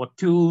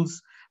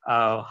tools,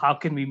 how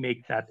can we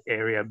make that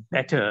area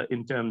better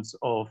in terms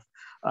of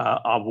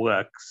our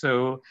work.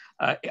 So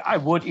I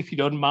would, if you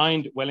don't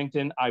mind,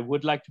 Wellington, I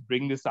would like to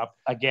bring this up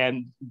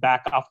again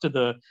back after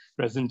the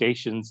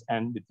presentations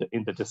and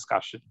in the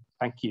discussion.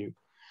 Thank you.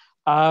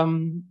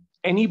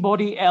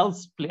 Anybody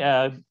else,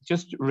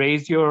 just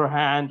raise your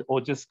hand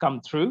or just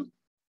come through.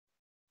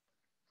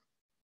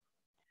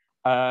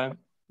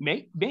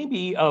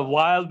 Maybe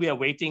while we are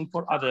waiting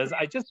for others,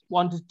 I just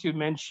wanted to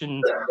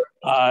mention,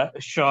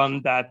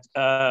 Sean, that,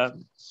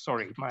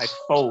 sorry, my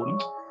phone,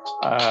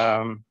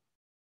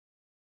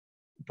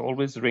 it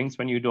always rings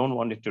when you don't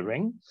want it to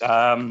ring.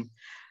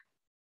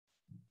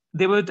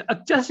 There were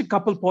just a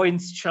couple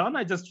points, Sean.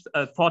 I just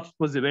thought it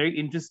was very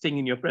interesting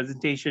in your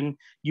presentation.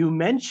 You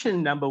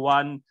mentioned, number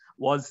one,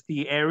 was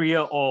the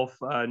area of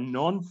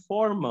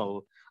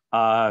non-formal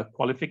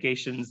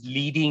qualifications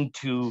leading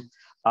to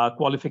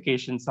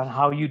qualifications and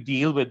how you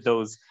deal with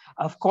those.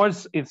 Of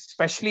course,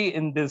 especially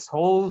in this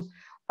whole,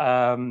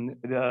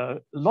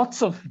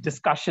 lots of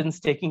discussions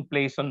taking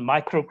place on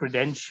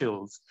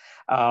micro-credentials,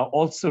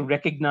 also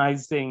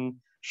recognizing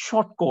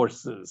short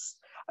courses.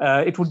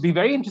 It would be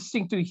very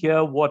interesting to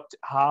hear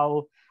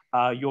how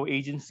your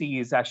agency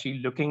is actually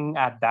looking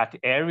at that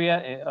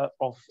area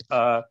of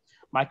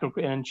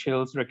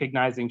micro-credentials,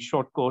 recognizing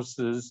short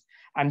courses.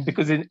 And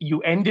because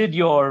you ended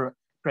your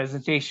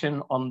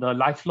presentation on the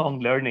lifelong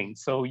learning.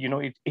 So, you know,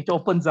 it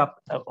opens up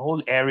a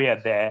whole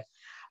area there.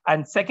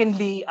 And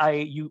secondly,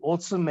 you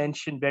also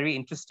mentioned very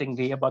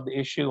interestingly about the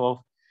issue of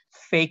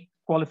fake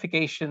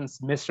qualifications,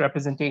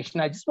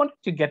 misrepresentation. I just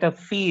wanted to get a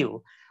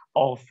feel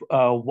of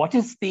what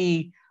is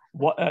the,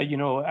 you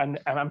know, and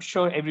I'm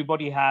sure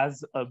everybody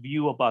has a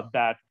view about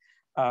that.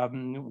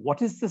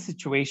 What is the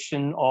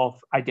situation of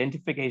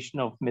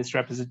identification of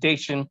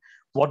misrepresentation?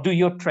 What do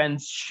your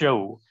trends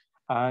show?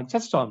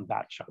 Just on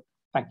that, Sean.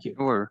 Thank you.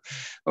 Sure.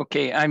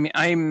 Okay,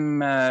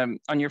 I'm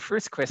on your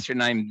first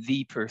question, I'm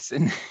the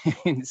person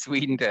in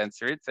Sweden to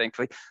answer it,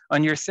 thankfully.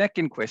 On your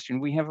second question,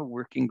 we have a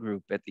working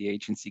group at the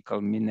agency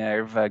called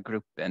Minerva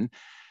Gruppen.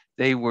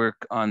 They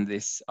work on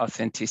this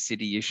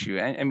authenticity issue.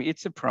 I mean,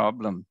 it's a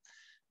problem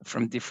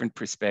from different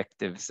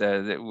perspectives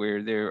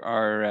where there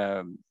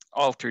are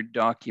altered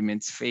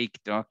documents, fake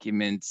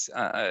documents,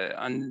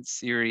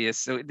 unserious.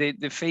 So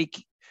the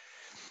fake,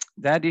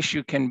 that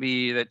issue can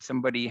be that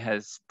somebody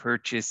has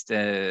purchased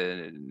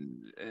some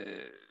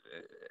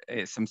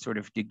sort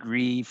of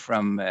degree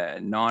from a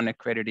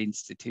non-accredited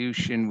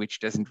institution, which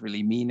doesn't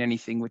really mean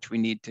anything, which we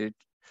need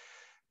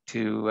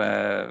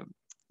to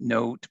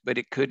note, but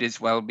it could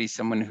as well be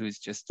someone who's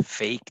just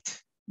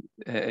faked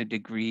a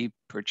degree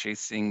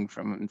purchasing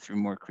through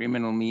more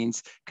criminal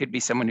means. Could be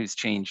someone who's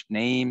changed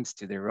names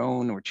to their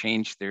own or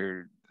changed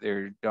their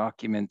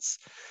documents.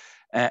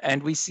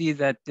 And we see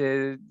that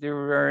there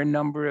are a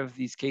number of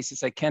these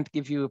cases. I can't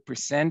give you a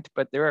percent,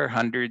 but there are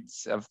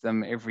hundreds of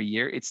them every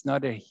year. It's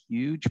not a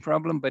huge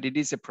problem, but it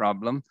is a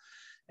problem.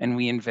 And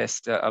we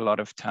invest a lot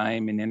of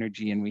time and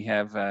energy, and we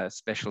have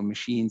special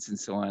machines and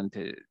so on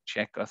to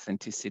check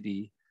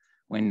authenticity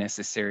when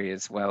necessary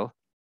as well.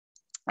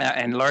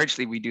 And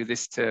largely we do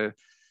this to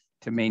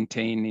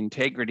maintain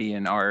integrity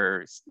in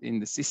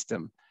the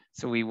system.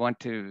 So we want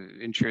to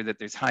ensure that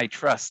there's high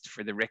trust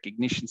for the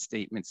recognition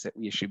statements that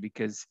we issue,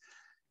 because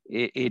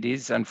it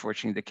is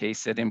unfortunately the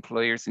case that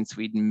employers in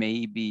Sweden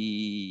may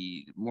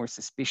be more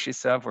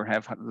suspicious of or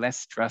have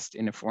less trust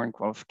in a foreign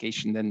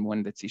qualification than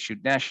one that's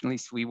issued nationally.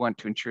 So we want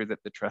to ensure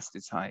that the trust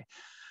is high.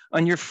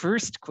 On your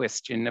first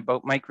question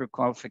about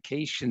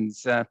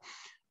micro-qualifications,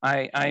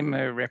 I'm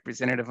a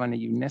representative on a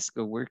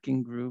UNESCO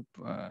working group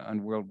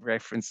on world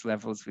reference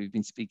levels. We've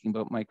been speaking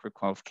about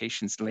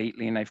micro-qualifications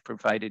lately, and I've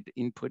provided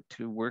input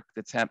to work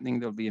that's happening.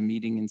 There'll be a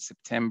meeting in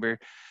September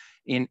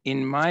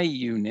In my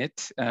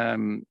unit,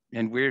 and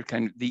we're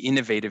kind of the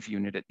innovative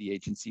unit at the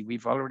agency,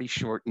 we've already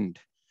shortened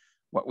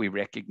what we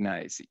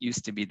recognize. It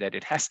used to be that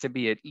it has to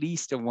be at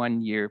least a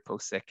 1-year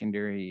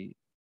post-secondary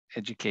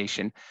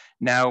education.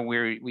 Now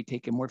we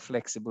take a more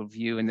flexible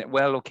view, and that,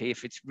 well, okay,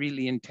 if it's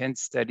really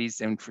intense studies,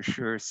 then for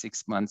sure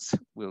 6 months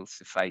will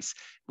suffice.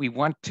 We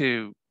want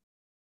to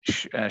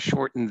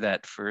shorten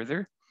that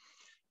further.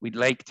 We'd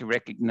like to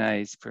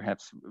recognize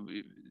perhaps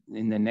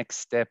in the next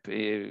step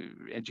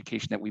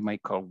education that we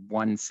might call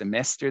 1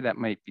 semester. That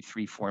might be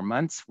 3-4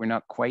 months. We're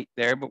not quite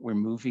there, but we're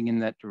moving in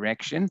that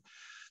direction.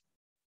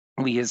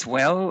 We as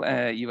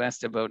well, you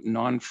asked about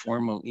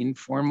non-formal,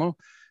 informal.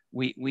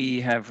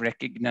 We have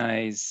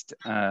recognized,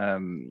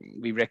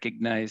 we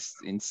recognized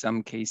in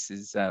some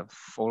cases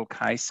folk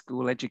high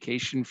school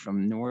education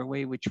from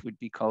Norway, which would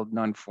be called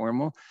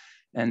non-formal.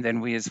 And then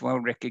we as well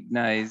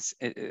recognize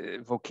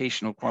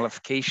vocational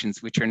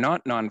qualifications, which are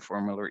not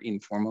non-formal or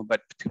informal,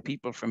 but to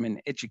people from an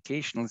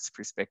educationalist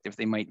perspective,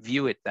 they might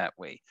view it that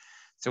way.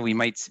 So we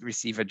might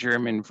receive a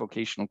German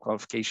vocational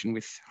qualification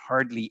with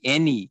hardly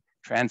any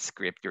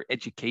transcript or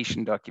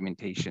education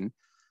documentation,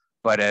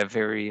 but a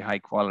very high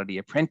quality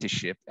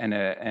apprenticeship and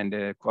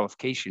a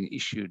qualification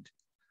issued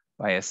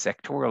by a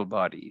sectoral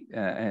body.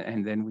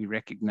 And then we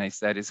recognize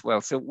that as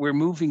well. So we're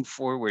moving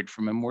forward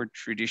from a more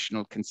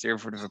traditional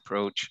conservative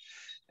approach,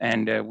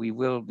 and we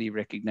will be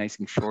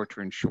recognizing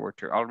shorter and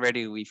shorter.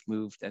 Already we've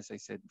moved, as I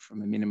said,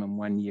 from a minimum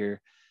 1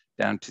 year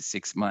down to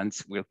 6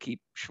 months. We'll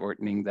keep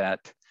shortening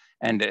that.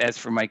 And as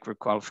for micro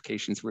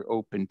qualifications, we're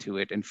open to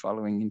it and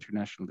following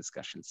international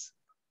discussions.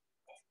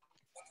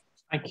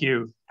 Thank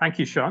you,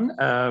 Sean.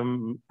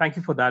 Thank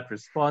you for that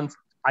response.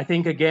 I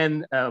think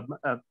again,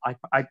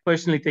 I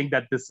personally think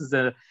that this is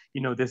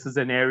this is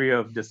an area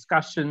of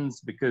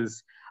discussions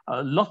because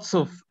lots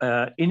of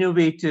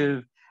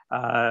innovative,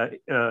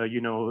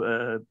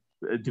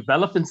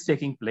 developments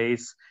taking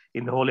place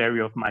in the whole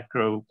area of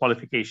micro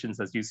qualifications,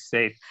 as you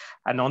said,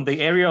 and on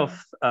the area of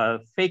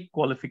fake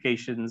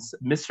qualifications,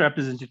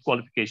 misrepresented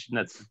qualification,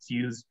 as it's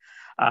used,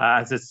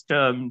 as it's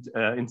termed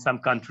in some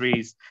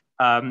countries.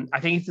 I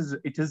think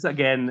it is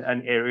again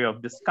an area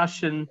of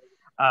discussion.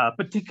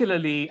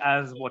 Particularly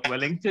as what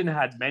Wellington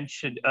had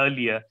mentioned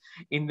earlier,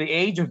 in the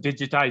age of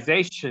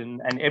digitization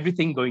and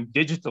everything going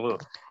digital,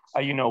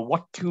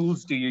 what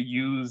tools do you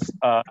use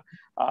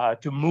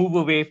to move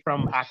away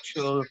from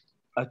actual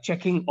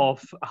checking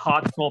of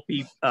hard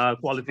copy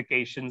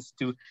qualifications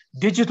to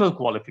digital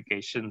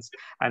qualifications,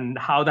 and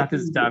how that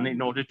is done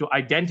in order to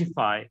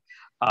identify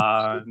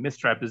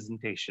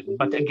misrepresentation.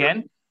 But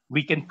again,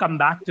 we can come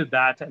back to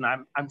that, and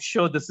I'm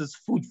sure this is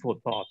food for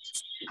thought.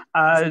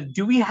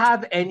 Do we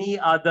have any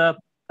other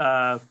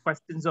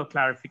questions or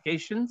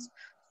clarifications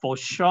for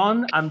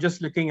Sean? I'm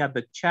just looking at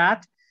the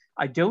chat.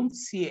 I don't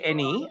see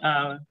any,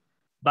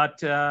 but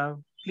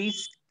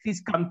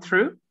please come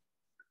through.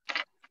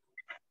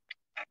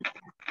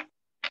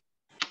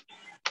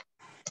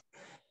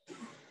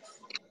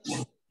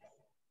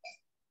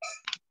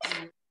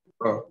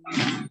 Oh.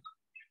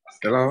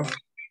 Hello.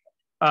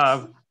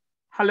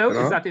 Hello,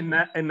 is that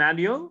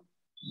Emmanuel?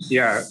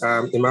 Yeah,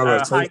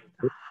 Emmanuel.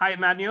 Hi,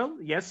 Emmanuel.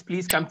 Yes,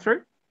 please come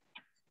through.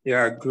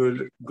 Yeah,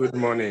 good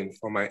morning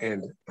from my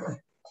end.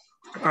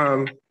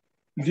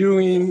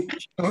 During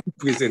the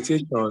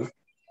presentation,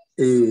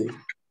 he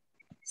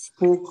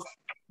spoke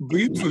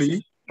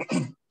briefly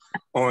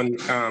on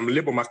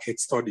labor market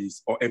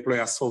studies or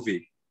employer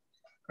survey.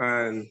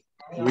 And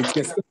with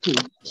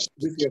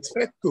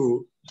respect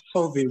to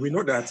survey, we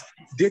know that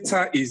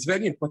data is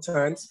very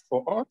important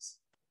for us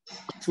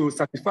to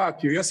satisfy our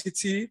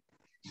curiosity,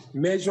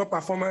 measure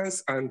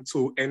performance, and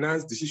to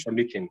enhance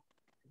decision-making.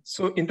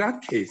 So in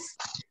that case,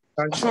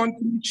 can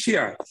Sean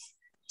share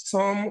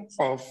some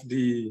of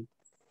the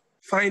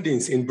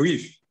findings in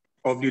brief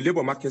of the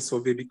labor market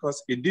survey,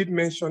 because it did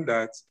mention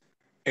that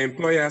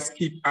employers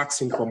keep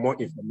asking for more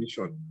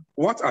information.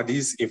 What are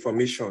these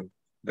information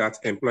that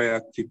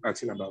employers keep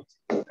asking about?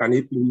 Can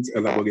you please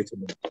elaborate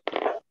on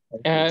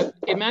that?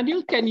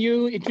 Emmanuel, can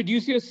you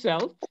introduce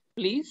yourself,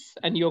 please,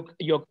 and your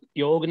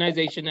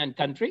organization and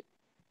country?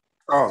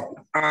 Oh,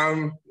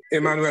 I'm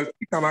Emmanuel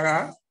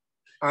Kamara.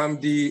 I'm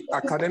the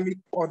Academic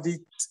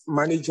Audit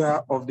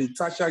Manager of the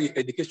Tertiary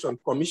Education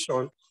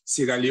Commission,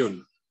 Sierra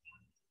Leone.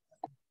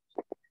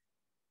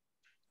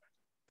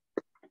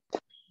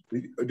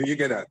 Do you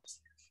get that?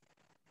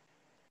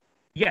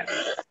 Yes,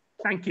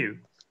 thank you.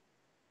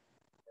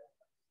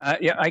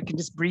 Yeah, I can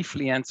just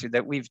briefly answer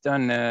that. We've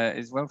done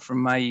as well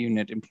from my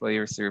unit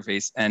employer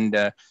surveys,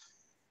 and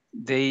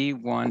they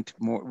want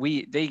more.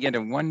 They get a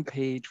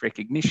 1-page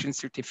recognition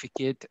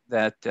certificate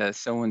that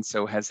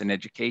so-and-so has an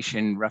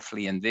education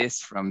roughly in this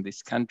from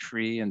this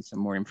country and some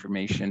more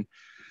information.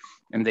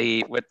 And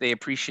what they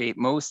appreciate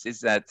most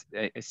is that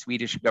a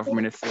Swedish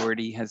government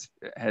authority has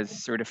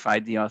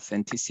certified the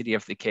authenticity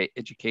of the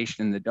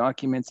education in the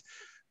documents,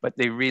 but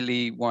they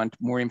really want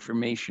more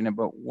information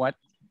about what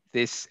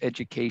this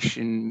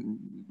education,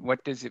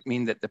 what does it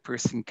mean that the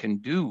person can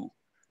do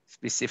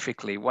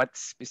specifically? What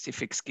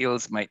specific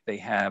skills might they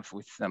have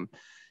with them?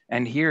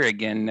 And here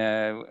again,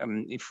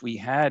 if we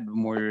had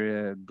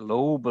more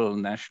global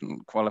national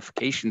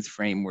qualifications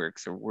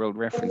frameworks or world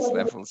reference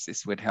levels,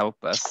 this would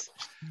help us.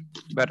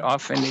 But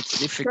often it's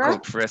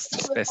difficult for us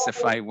to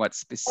specify what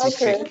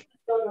specific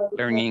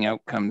learning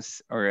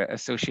outcomes are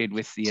associated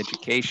with the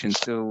education.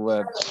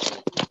 So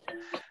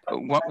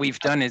what we've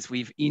done is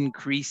we've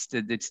increased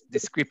the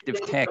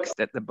descriptive text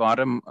at the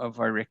bottom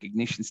of our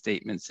recognition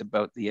statements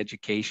about the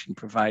education,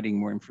 providing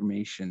more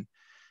information.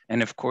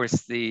 And of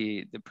course,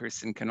 the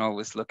person can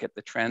always look at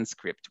the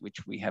transcript,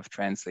 which we have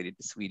translated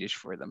to Swedish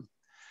for them.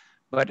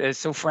 But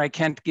so far, I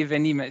can't give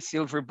any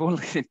silver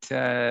bullet,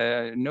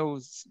 no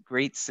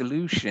great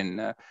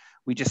solution.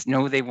 We just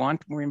know they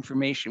want more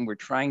information. We're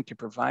trying to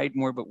provide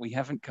more, but we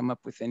haven't come up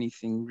with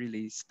anything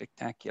really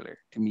spectacular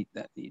to meet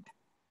that need.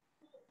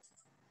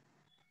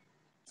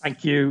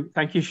 Thank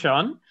you,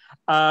 Sean.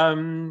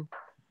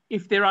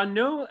 If there are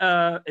no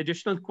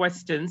additional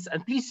questions,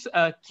 and please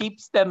keep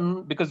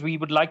them because we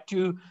would like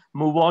to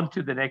move on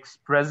to the next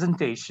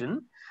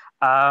presentation.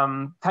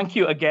 Thank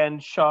you again,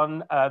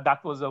 Sean.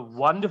 That was a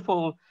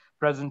wonderful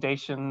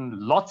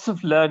presentation, lots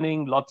of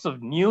learning, lots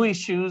of new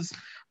issues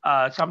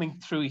coming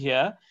through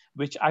here,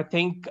 which I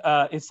think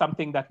is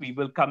something that we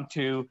will come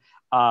to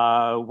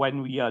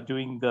when we are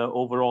doing the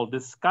overall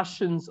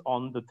discussions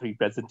on the 3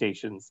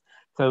 presentations.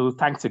 So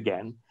thanks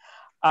again.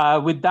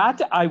 With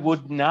that, I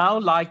would now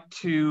like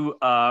to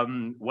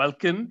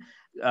welcome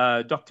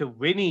Dr.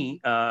 Winnie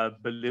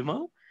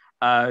Bilimo.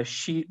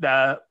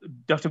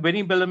 Dr.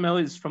 Winnie Bilimo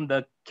is from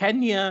the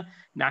Kenya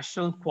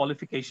National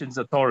Qualifications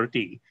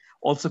Authority,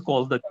 also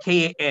called the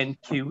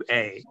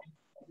KNQA.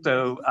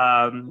 So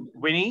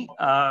Winnie,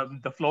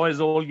 the floor is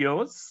all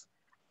yours.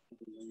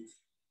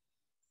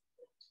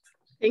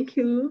 Thank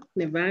you,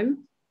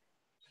 Nevan.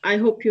 I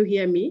hope you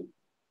hear me.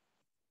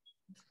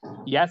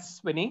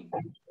 Yes, Winnie.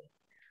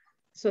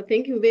 So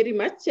thank you very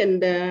much.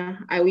 And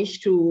I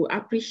wish to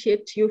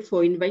appreciate you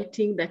for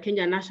inviting the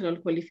Kenya National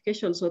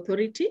Qualifications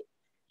Authority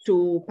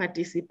to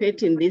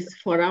participate in this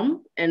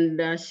forum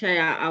and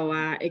share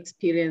our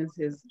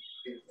experiences.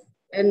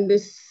 And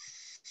this,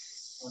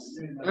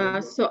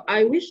 so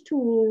I wish to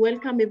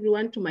welcome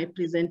everyone to my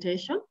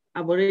presentation.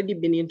 I've already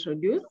been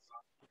introduced.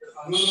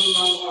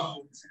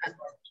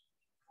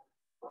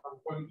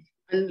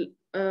 And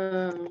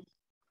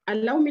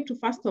allow me to,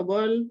 first of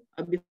all,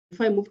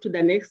 before I move to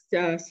the next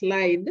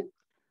slide,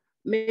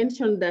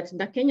 mention that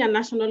the Kenya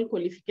National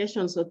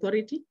Qualifications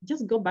Authority,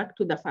 just go back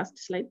to the first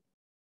slide,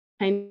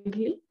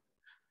 kindly.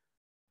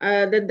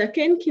 That the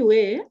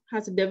KNQA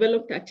has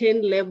developed a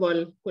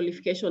 10-level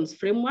qualifications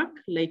framework,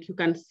 like you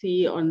can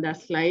see on the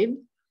slide,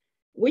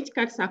 which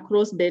cuts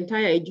across the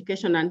entire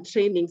education and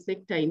training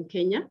sector in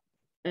Kenya.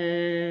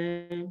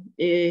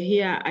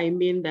 Here, I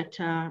mean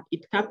that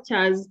it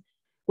captures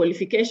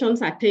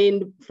qualifications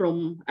attained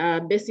from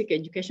basic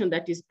education,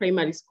 that is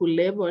primary school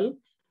level,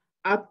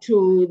 up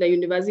to the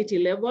university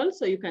level.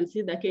 So you can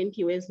see the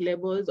KNQA's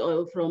levels,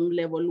 or from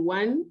level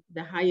 1,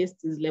 the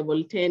highest is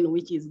level 10,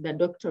 which is the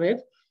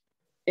doctorate.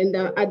 And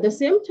at the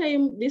same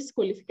time, this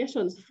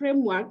qualifications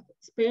framework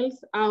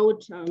spells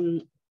out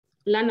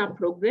learner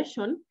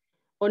progression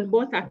on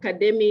both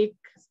academic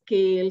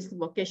skills,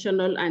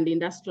 vocational and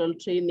industrial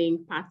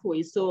training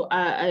pathways. So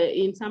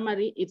in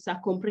summary, it's a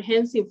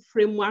comprehensive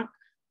framework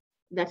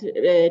that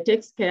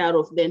takes care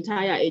of the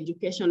entire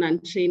education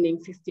and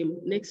training system.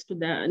 Next to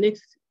the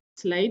next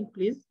slide,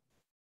 please.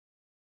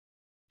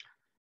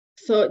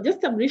 So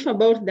just a brief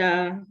about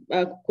the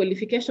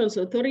Qualifications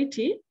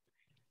Authority.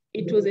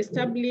 It was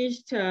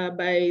established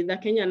by the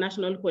Kenya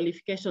National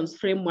Qualifications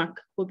Framework,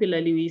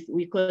 popularly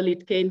we call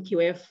it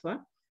KNQF,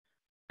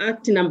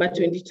 Act number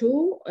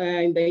 22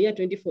 in the year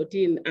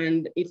 2014,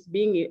 and it's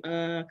being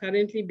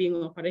currently being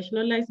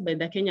operationalized by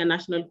the Kenya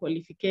National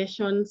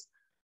Qualifications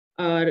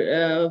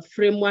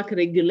Framework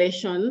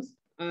Regulations,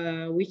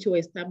 which were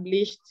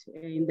established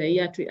in the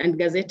year and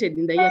gazetted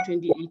in the year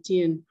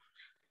 2018.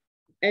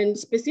 And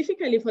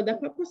specifically for the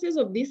purposes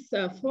of this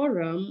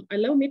forum,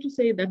 allow me to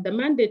say that the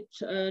mandate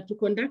to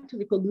conduct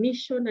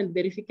recognition and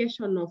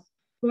verification of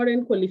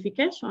foreign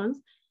qualifications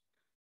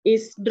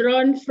is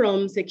drawn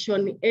from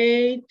section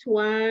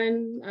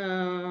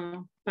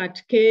 8(1),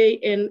 part K,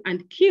 N,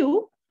 and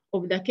Q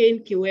of the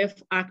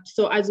KNQF Act.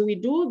 So as we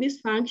do this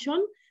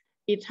function,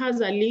 it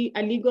has a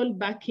legal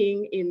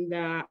backing in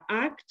the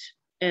Act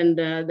and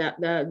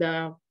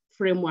the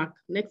framework.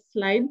 Next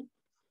slide.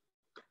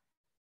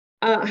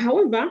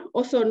 However,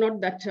 also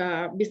note that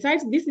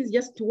besides this is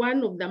just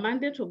one of the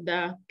mandates of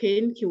the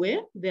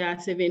KNQA, there are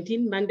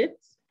 17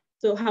 mandates.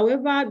 So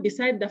however,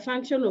 beside the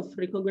function of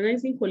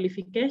recognizing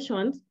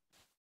qualifications,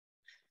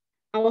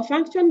 our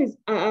function is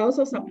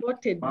also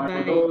supported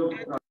by,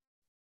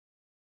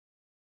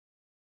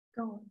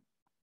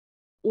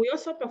 we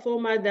also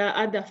perform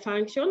other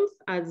functions,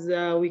 as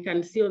we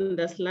can see on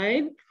the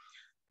slide,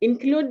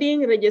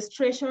 including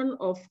registration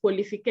of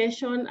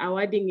qualification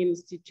awarding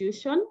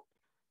institution,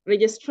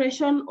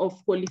 registration of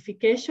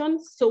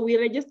qualifications. So we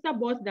register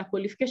both the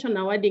qualification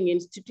awarding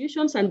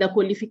institutions and the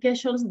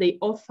qualifications they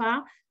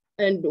offer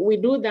And we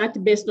do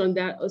that based on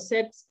the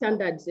set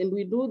standards. And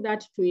we do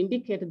that to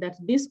indicate that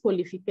these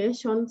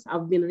qualifications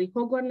have been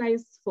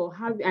recognized for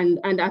having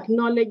and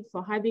acknowledged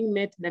for having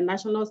met the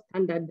national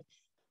standard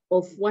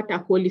of what a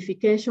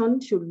qualification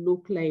should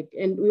look like.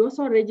 And we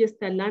also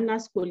register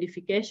learners'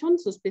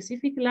 qualifications, so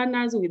specific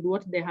learners with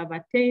what they have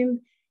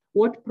attained,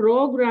 what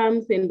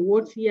programs and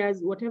what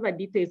years, whatever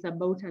details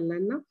about a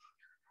learner.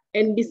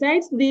 And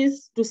besides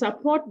this, to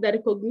support the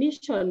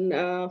recognition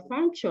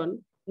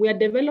function, we have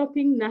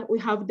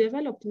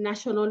developed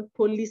national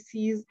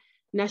policies,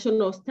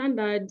 national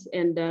standards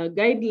and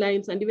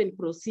guidelines and even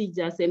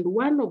procedures. And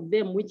one of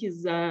them, which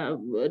is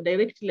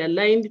directly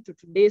aligned to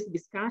today's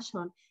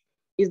discussion,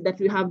 is that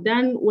we have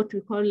done what we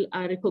call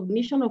a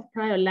recognition of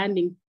prior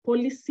learning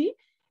policy.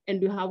 And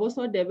we have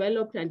also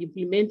developed and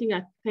implementing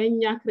a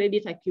Kenya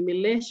credit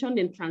accumulation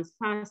and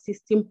transfer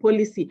system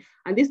policy.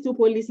 And these two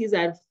policies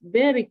are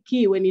very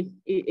key when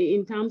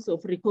in terms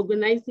of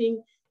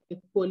recognizing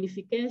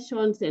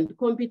qualifications and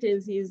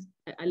competencies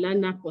a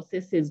learner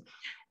possesses.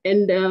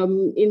 And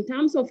in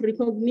terms of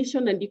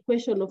recognition and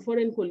equation of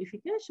foreign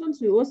qualifications,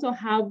 we also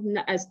have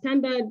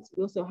standards,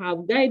 we also have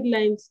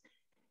guidelines,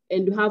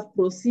 and we have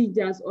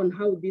procedures on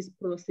how this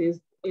process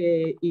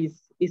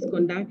is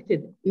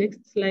conducted.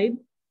 Next slide.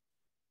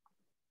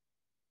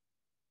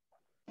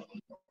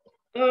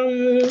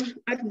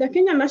 At the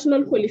Kenya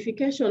National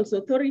Qualifications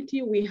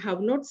Authority, we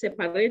have not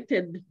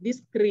separated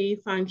these three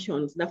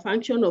functions: the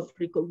function of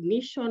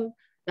recognition,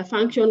 the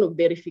function of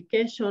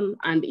verification,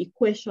 and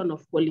equation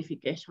of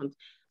qualifications.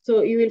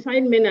 So you will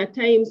find many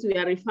times we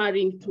are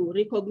referring to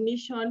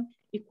recognition,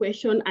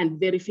 equation, and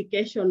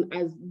verification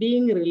as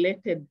being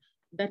related,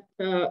 that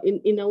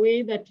in a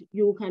way that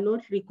you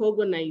cannot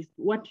recognize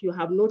what you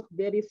have not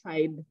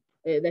verified,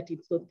 that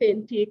it's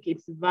authentic,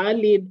 it's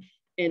valid,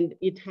 and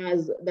it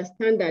has the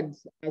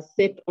standards as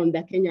set on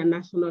the Kenya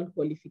National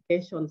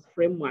Qualifications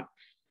Framework.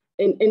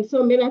 And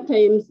so many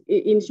times,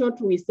 in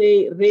short, we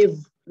say REV,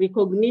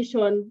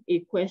 recognition,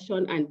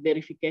 equation, and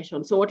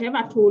verification. So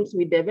whatever tools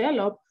we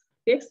develop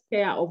takes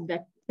care of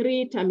the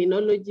three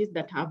terminologies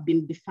that have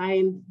been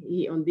defined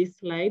here on this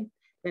slide.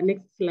 The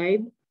next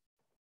slide.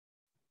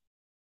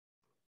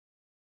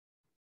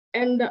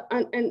 And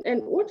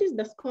what is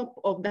the scope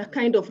of the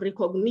kind of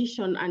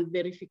recognition and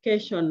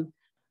verification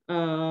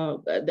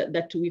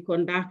that we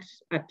conduct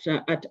at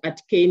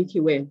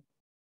KNQA?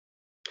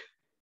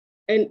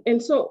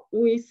 And so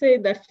we say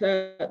that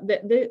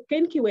the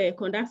KNQA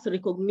conducts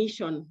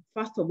recognition,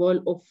 first of all,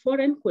 of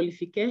foreign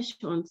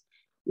qualifications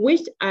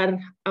which are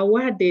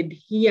awarded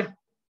here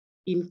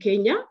in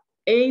Kenya,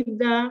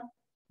 either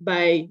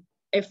by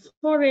a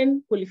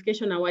foreign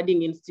qualification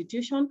awarding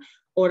institution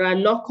or a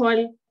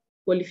local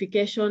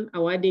qualification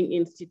awarding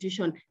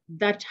institution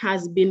that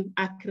has been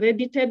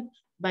accredited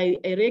by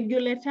a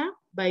regulator,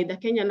 by the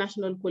Kenya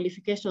National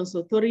Qualifications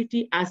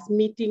Authority as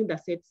meeting the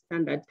set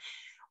standards.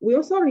 We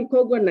also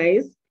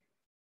recognize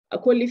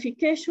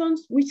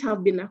qualifications which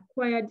have been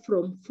acquired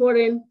from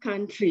foreign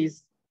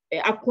countries,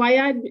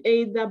 acquired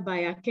either by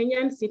a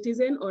Kenyan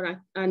citizen or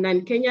a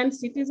non-Kenyan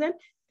citizen,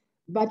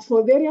 but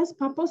for various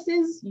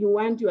purposes, you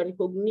want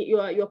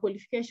your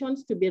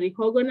qualifications to be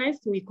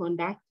recognized, we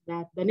conduct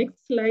that. The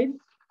next slide.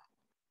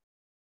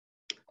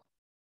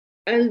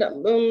 And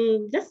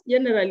just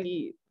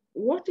generally,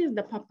 what is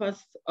the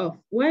purpose of,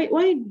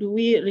 why do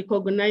we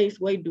recognize,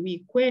 why do we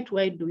equate,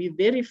 why do we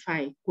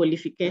verify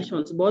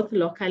qualifications, both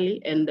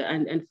locally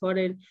and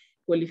foreign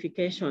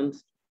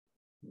qualifications?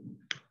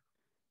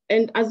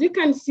 And as you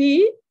can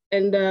see,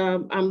 and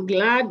I'm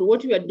glad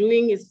what we are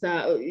doing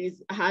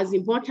has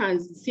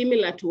importance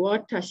similar to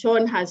what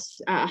Sean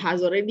has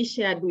already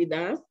shared with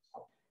us,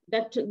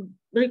 that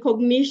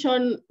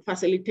recognition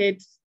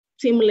facilitates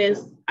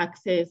seamless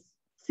access,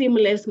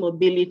 seamless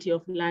mobility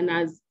of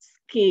learners'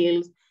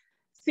 skills,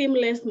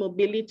 seamless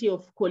mobility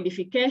of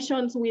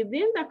qualifications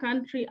within the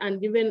country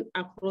and even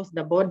across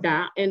the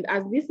border. And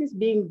as this is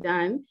being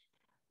done,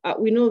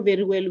 we know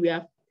very well we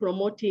are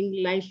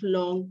promoting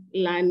lifelong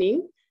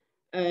learning.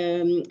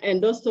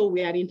 And also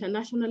we are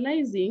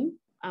internationalizing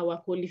our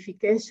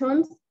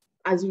qualifications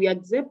as we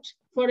accept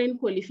foreign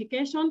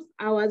qualifications.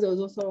 Ours is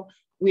also,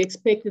 we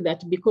expect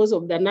that because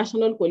of the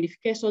national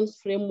qualifications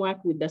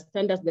framework with the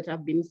standards that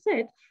have been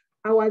set,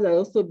 ours are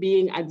also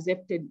being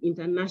accepted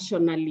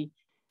internationally.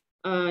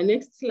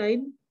 Next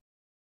slide.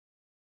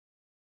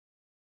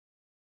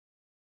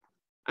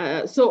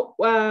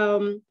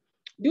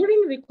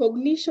 During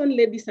recognition,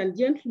 ladies and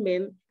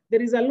gentlemen,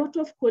 there is a lot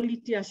of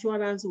quality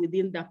assurance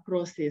within the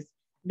process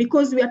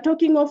because we are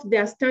talking of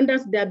their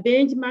standards, their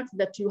benchmarks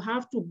that you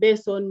have to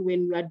base on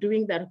when you are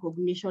doing the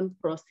recognition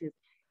process.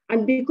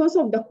 And because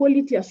of the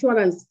quality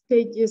assurance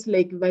stages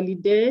like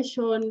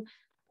validation,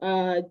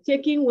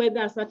 checking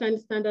whether a certain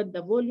standard,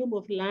 the volume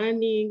of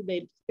learning,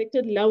 the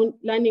expected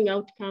learning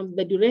outcomes,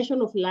 the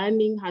duration of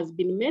learning has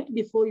been met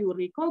before you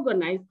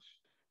recognize.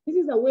 This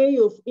is a way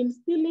of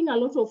instilling a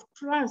lot of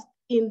trust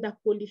in the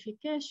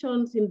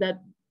qualifications, in the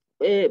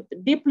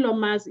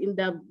diplomas, in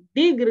the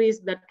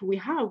degrees that we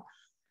have.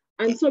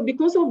 And so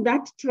because of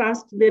that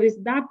trust, there is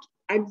that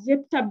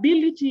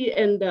acceptability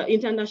and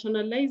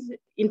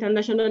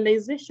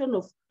internationalization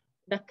of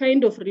the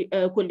kind of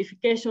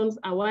qualifications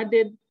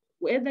awarded,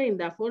 whether in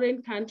the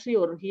foreign country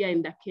or here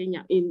in the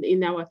Kenya,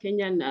 in our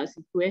Kenyan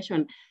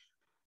situation.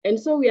 And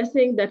so we are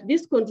saying that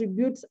this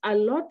contributes a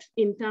lot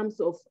in terms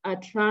of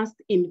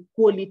trust in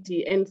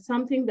quality, and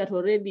something that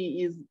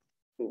already is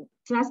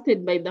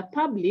trusted by the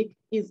public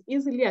is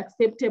easily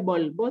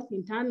acceptable, both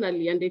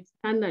internally and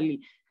externally.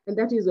 And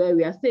that is why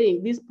we are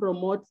saying this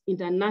promotes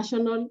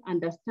international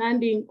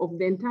understanding of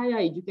the entire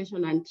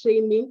education and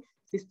training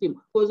system,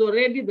 because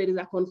already there is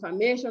a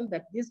confirmation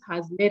that this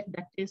has met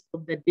the test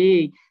of the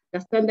day. The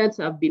standards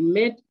have been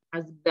met,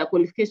 as the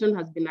qualification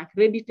has been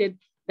accredited,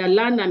 the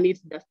learner meets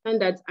the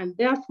standards, and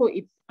therefore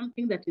it's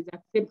something that is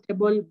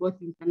acceptable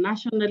both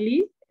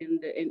internationally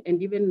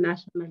and even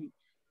nationally.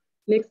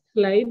 Next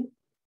slide.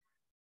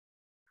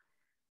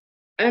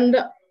 And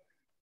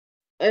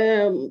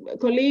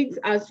colleagues,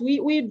 as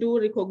we do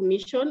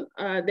recognition,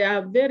 there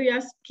are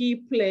various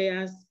key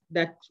players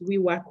that we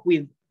work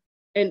with.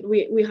 And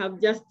we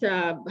have just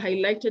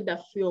highlighted a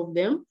few of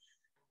them.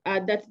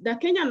 That the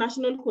Kenya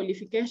National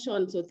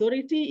Qualifications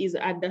Authority is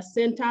at the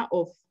center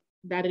of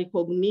the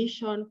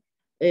recognition,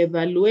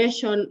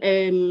 evaluation,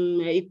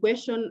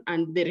 equation,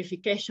 and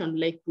verification.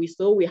 Like we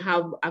saw, we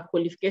have a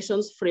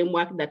qualifications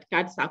framework that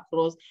cuts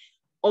across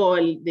all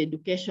the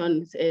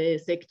education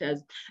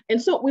sectors.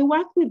 And so we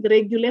work with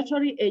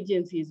regulatory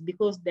agencies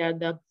because they're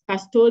the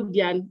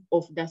custodian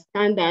of the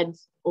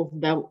standards of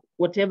the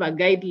whatever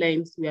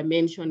guidelines we are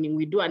mentioning.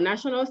 We do a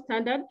national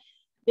standard,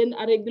 then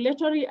a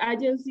regulatory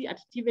agency at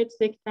TVET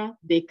sector,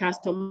 they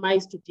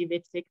customize to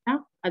TVET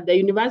sector. At the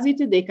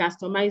university, they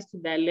customize to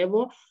their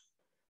level.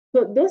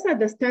 So those are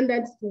the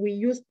standards we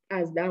use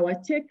as our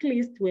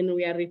checklist when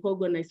we are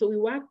recognized. So we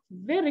work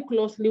very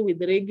closely with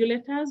the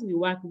regulators. We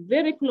work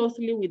very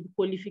closely with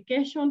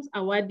qualifications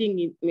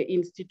awarding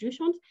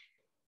institutions,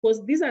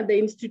 because these are the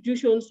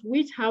institutions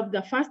which have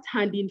the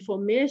first-hand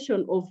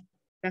information of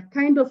the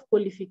kind of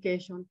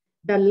qualification,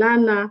 the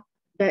learner,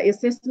 the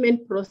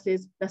assessment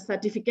process, the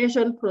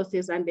certification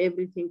process, and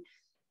everything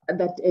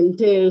that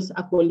entails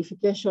a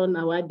qualification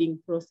awarding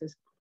process.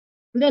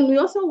 And then we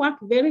also work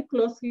very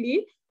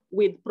closely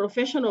with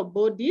professional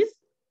bodies.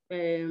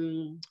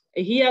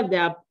 Here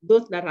there are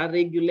those that are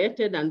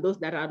regulated and those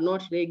that are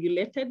not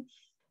regulated.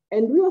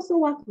 And we also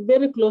work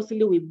very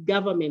closely with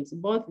governments,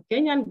 both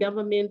Kenyan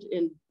government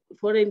and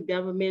foreign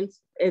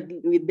governments,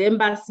 with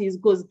embassies,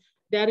 because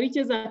there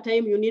reaches a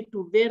time you need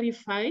to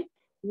verify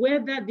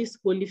whether this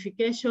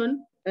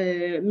qualification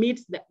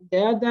meets the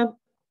other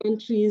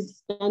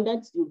countries'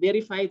 standards. You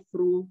verify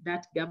through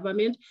that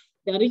government.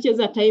 There reaches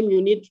a time you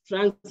need to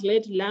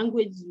translate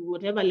language,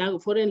 whatever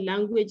language, foreign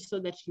language, so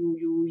that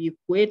you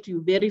equate,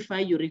 you verify,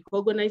 you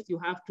recognize, you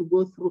have to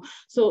go through.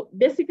 So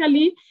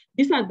basically,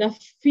 these are the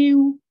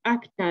few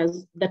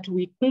actors that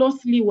we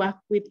closely work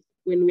with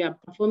when we are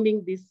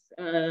performing this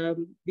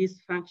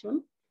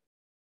function.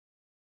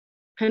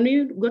 Can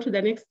we go to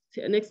the next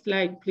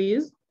slide,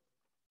 please?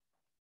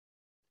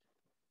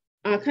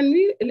 Can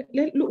we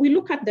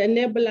look at the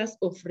enablers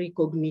of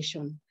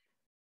recognition?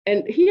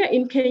 And here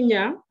in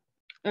Kenya,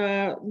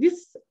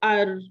 these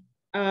are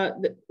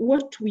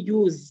what we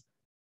use,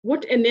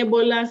 what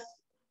enable us,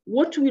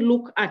 what we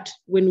look at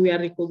when we are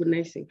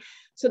recognizing.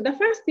 So the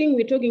first thing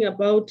we're talking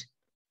about,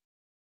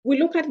 we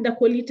look at the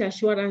quality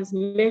assurance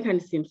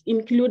mechanisms,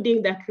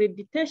 including the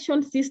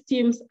accreditation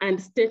systems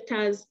and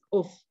status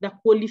of the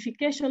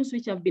qualifications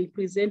which have been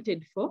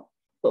presented for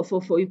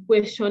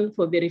equation,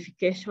 for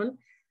verification,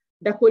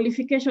 the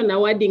qualification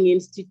awarding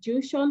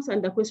institutions,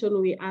 and the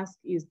question we ask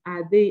is,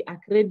 are they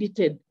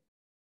accredited?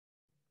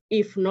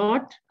 If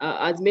not,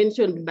 as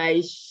mentioned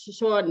by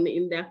Sean,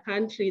 in their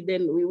country,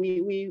 then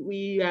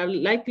we are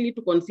likely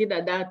to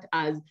consider that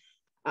as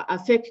a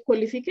fake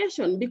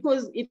qualification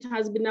because it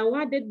has been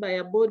awarded by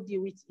a body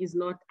which is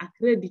not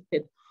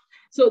accredited.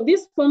 So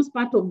this forms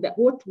part of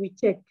what we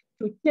check.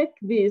 To check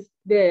this,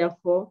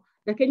 therefore,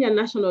 the Kenya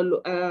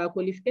National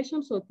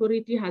Qualifications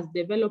Authority has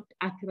developed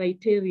a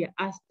criteria,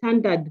 a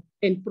standard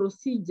and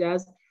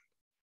procedures.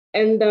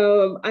 And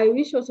I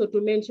wish also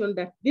to mention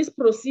that these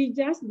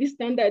procedures, these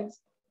standards,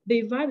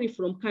 they vary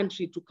from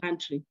country to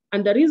country.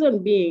 And the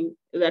reason being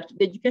that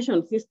the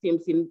education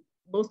systems in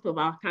most of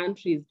our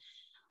countries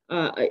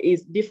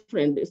is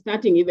different,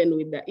 starting even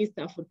with the East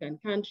African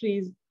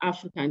countries,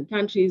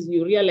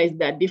 you realize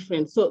they're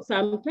different. So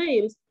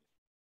sometimes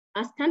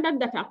a standard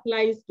that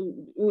applies to,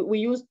 we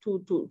use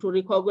to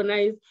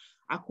recognize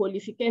a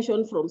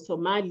qualification from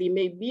Somali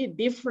may be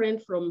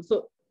different from,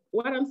 so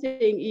what I'm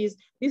saying is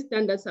these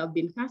standards have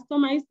been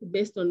customized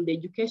based on the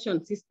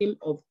education system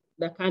of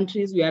the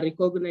countries we are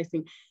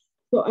recognizing.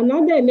 So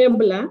another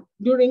enabler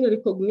during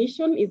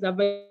recognition is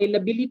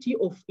availability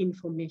of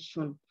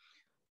information.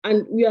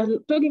 And we are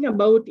talking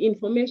about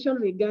information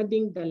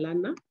regarding the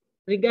learner,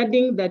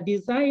 regarding the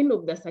design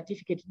of the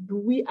certificate.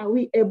 Are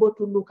we able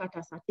to look at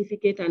a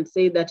certificate and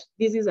say that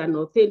this is an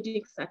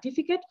authentic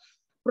certificate?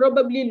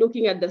 probably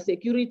looking at the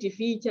security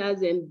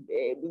features and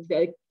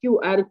the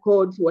QR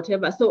codes,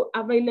 whatever. So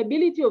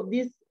availability of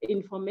this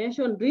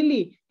information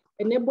really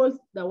enables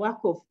the work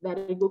of the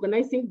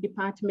recognizing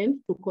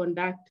department to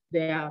conduct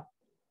their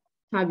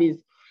service.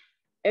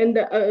 And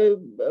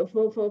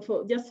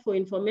just for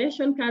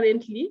information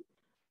currently,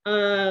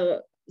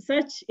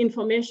 such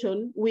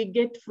information we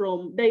get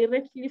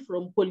directly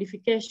from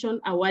qualification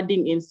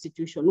awarding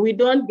institution. We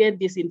don't get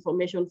this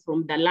information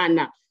from the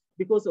learner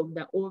because of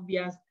the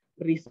obvious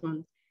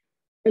reasons.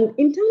 And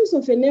in terms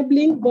of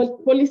enabling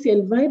policy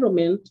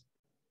environment,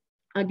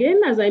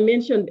 again, as I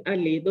mentioned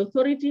earlier, the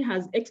authority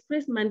has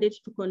express mandate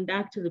to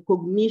conduct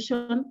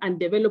recognition and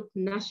develop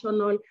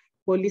national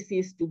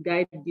policies to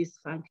guide this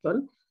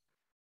function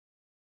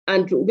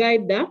and to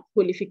guide the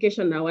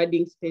qualification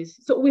awarding space.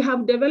 So we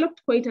have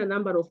developed quite a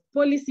number of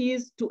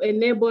policies to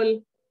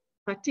enable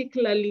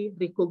particularly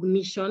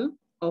recognition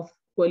of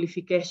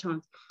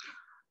qualifications.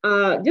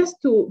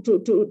 Just to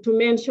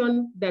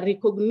mention the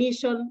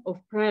recognition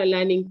of prior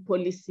learning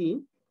policy,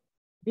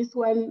 this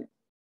one,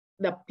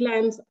 the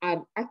plans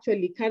are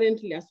actually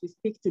currently, as we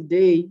speak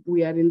today,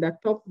 we are in the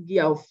top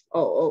gear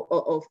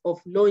of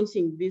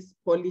launching this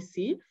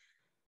policy.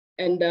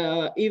 And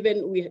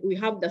even we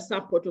have the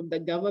support of the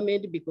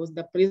government because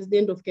the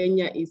president of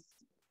Kenya is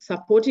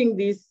supporting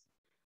this.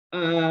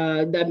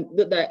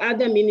 The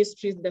other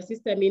ministries, the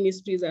sister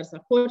ministries are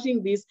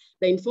supporting this.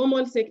 The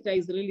informal sector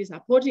is really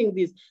supporting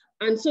this.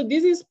 And so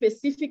this is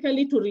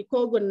specifically to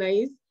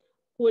recognize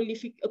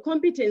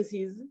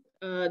competencies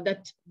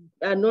that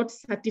are not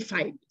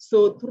certified.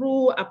 So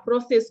through a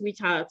process which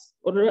has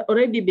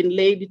already been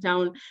laid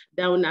down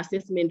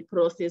assessment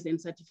process and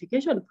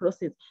certification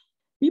process,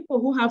 people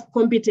who have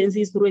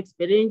competencies through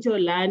experiential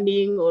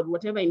learning or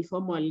whatever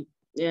informal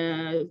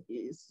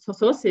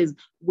sources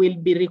will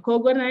be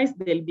recognized,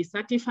 they'll be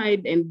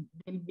certified, and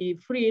they'll be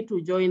free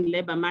to join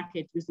labor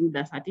market using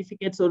the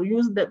certificates or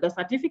use the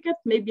certificates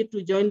maybe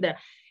to join the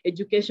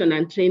education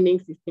and training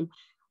system.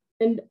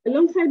 And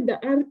alongside the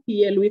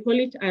RPL, we call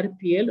it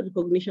RPL,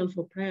 Recognition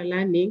for Prior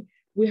Learning,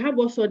 we have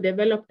also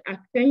developed a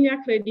Kenya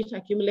Credit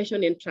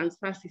Accumulation and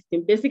Transfer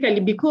System,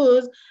 basically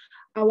because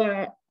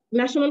our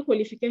national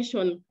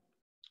qualification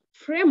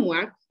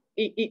framework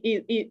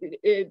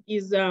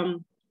is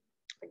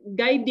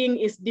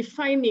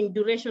defining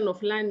duration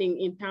of learning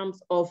in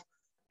terms of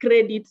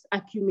credits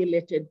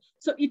accumulated.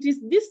 So it is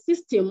this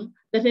system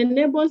that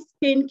enables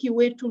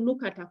KNQA to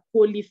look at a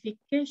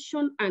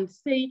qualification and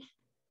say,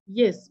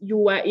 yes,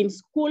 you are in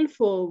school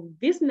for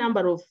this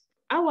number of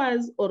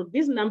hours or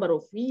this number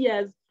of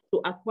years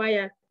to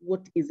acquire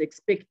what is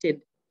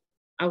expected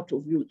out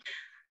of you.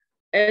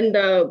 And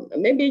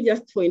maybe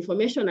just for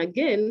information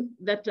again,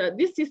 that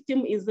this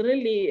system is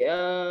really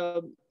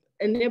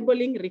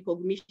enabling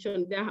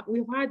recognition.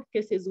 We've had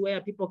cases where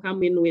people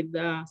come in with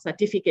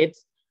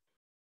certificates.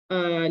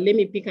 Let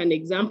me pick an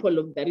example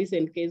of the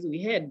recent case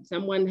we had.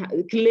 Someone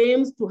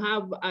claims to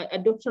have a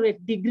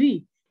doctorate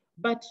degree,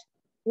 but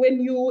when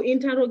you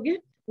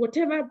interrogate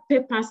whatever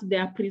papers they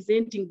are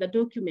presenting, the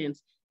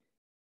documents,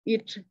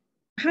 it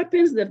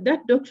happens that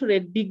that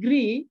doctorate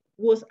degree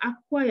was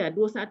acquired,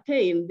 was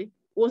attained,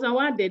 was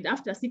awarded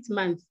after 6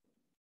 months.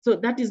 So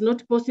that is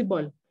not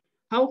possible.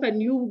 How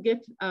can you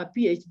get a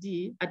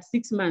PhD at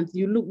 6 months?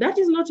 That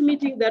is not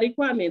meeting the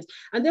requirements.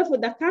 And therefore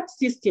the CAT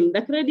system,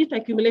 the Credit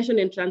Accumulation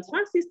and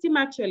Transfer System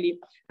actually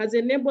has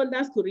enabled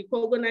us to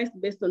recognize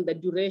based on the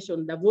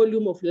duration, the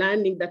volume of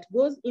learning that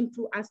goes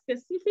into a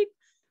specific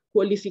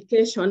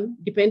qualification,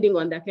 depending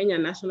on the Kenya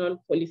National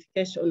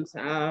Qualifications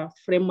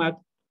Framework.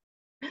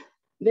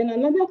 Then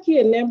another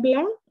key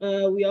enabler,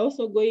 we are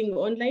also going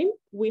online.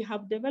 We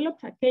have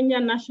developed a Kenya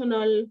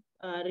National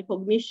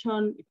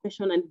Recognition,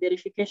 Equation and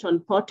Verification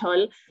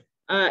Portal.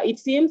 It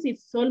seems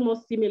it's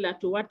almost similar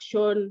to what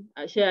Sean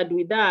shared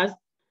with us,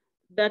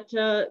 that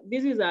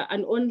this is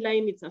an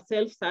online, it's a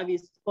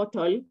self-service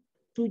portal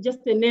to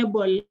just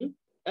enable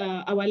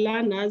our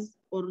learners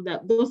or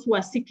those who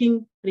are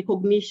seeking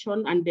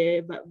recognition and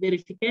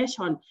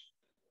verification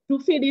to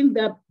feed in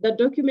the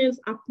documents,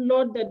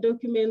 upload the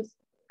documents,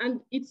 and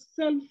it's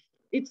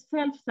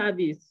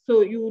self-service.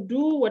 So you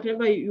do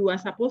whatever you are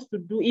supposed to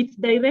do. It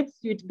directs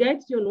you, it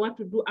guides you on what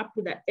to do up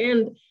to the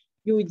end.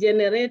 You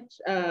generate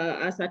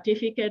a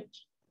certificate,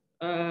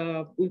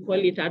 we call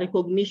it a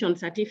recognition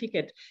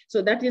certificate.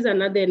 So that is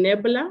another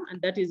enabler,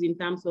 and that is in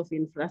terms of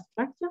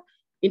infrastructure.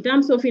 In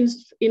terms of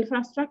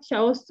infrastructure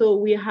also,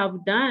 we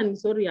have done,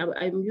 sorry,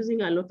 I'm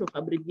using a lot of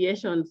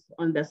abbreviations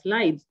on the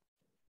slides.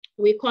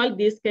 We call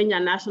this Kenya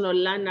National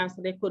Learners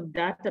Record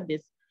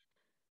Database.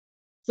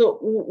 So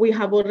we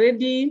have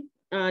already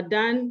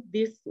done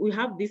this, we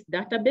have this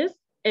database,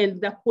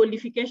 and the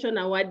qualification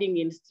awarding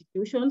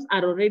institutions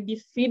are already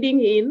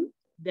feeding in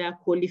their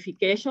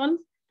qualifications.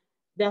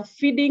 They're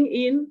feeding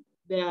in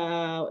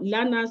the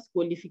learners'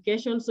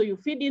 qualifications. So you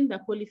feed in the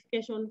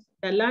qualifications,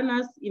 the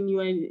learners in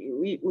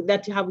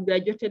that have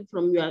graduated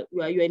from your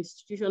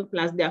institution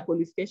plus their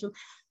qualifications.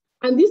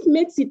 And this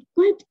makes it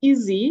quite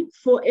easy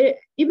for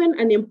even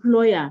an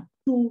employer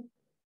to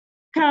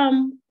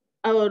come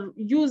or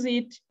use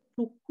it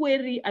to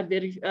query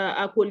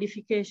a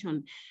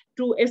qualification,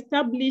 to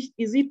establish,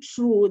 is it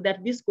true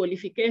that this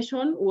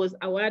qualification was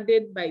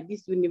awarded by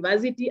this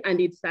university and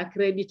it's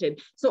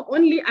accredited? So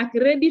only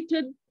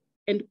accredited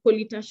and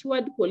quality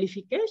assured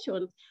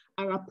qualifications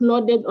are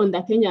uploaded on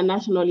the Kenya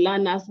National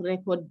Learners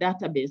Record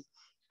Database.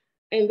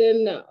 And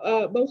then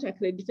about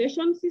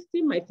accreditation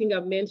system, I think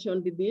I've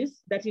mentioned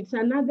this, that it's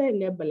another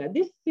enabler.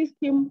 This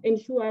system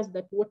ensures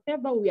that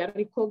whatever we are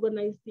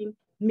recognizing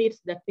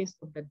meets the test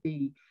of the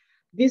day.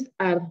 These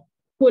are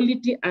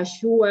quality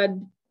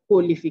assured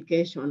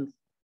qualifications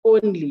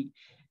only.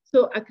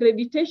 So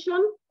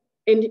accreditation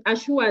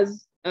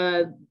assures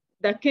the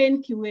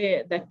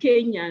KNQA, the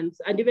Kenyans,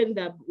 and even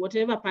the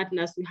whatever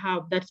partners we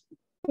have, that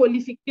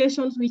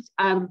qualifications which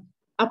are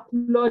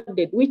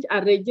uploaded, which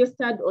are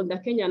registered on the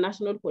Kenya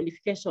National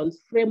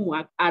Qualifications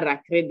Framework are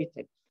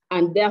accredited,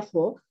 and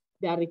therefore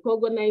they are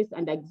recognized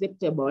and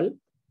acceptable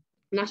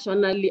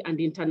nationally and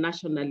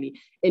internationally.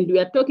 And we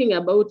are talking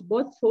about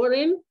both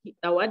foreign,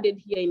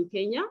 awarded here in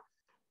Kenya,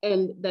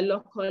 and the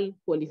local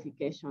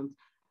qualifications.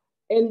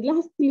 And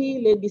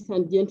lastly, ladies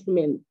and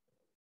gentlemen,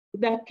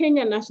 the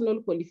Kenya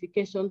National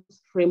Qualifications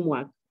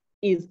Framework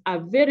is a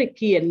very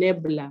key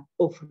enabler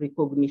of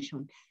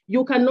recognition.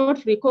 You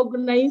cannot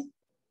recognize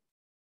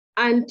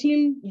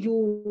until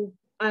you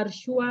are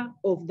sure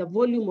of the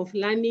volume of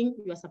learning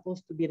you are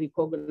supposed to be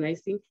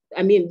recognizing.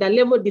 I mean, the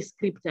level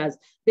descriptors,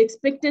 the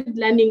expected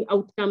learning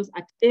outcomes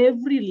at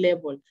every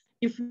level.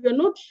 If you're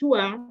not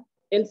sure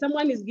and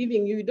someone is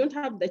giving you, you don't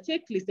have the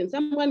checklist, and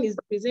someone is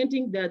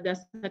presenting the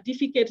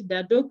certificate,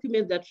 the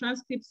document, the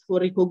transcripts for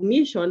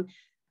recognition,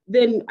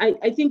 then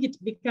I think it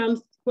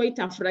becomes quite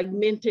a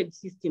fragmented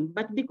system.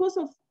 But because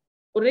of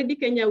already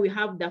Kenya, we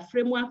have the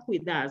framework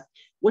with us.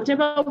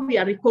 Whatever we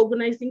are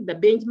recognizing, the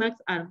benchmarks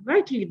are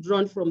rightly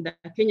drawn from the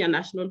Kenya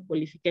National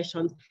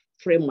Qualifications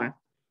Framework.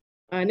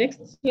 Next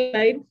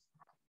slide.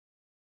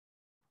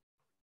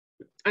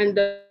 And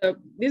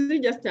this is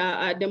just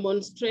a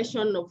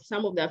demonstration of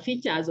some of the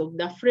features of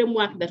the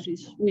framework that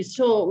we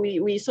saw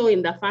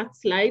in the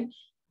first slide.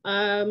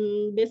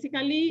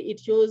 Basically, it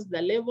shows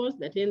the levels,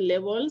 the 10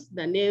 levels,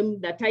 the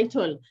name, the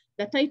title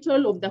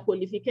of the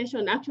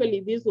qualification. Actually,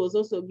 this was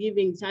also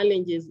giving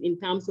challenges in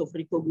terms of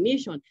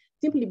recognition,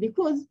 simply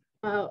because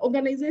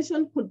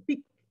organizations could pick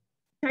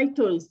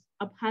titles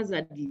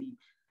haphazardly.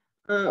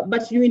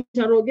 But you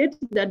interrogate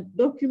the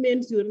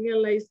documents, you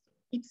realize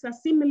it's a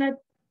similar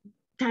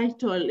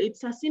title,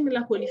 it's a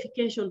similar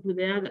qualification to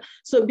the other.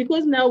 So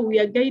because now we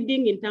are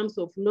guiding in terms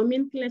of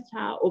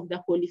nomenclature of the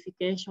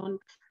qualification,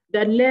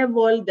 the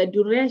level, the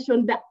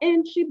duration, the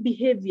entry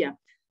behavior.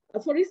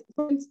 For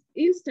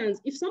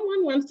instance, if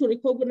someone wants to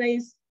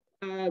recognize,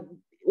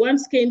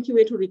 wants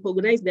KNQA to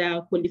recognize their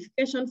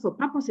qualification for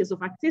purposes of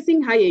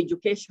accessing higher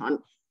education,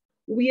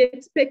 we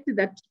expect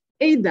that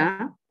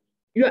either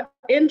your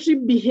entry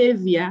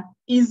behavior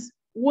is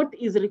what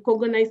is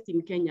recognized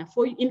in Kenya.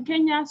 In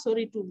Kenya,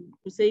 sorry to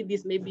say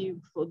this, maybe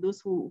for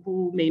those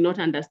who may not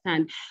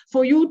understand,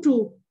 for you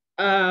to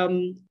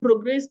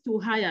progress to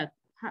higher,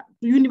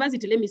 to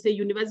university, let me say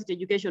university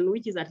education,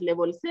 which is at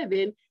level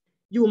 7,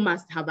 you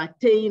must have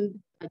attained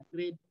a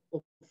grade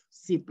of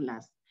C+.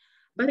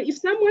 But if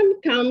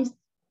someone comes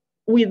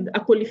with a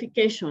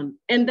qualification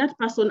and that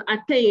person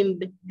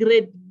attained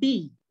grade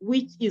B,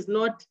 which is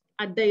not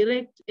a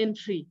direct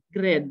entry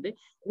grade,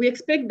 we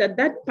expect that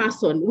that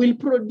person will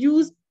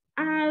produce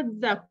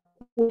other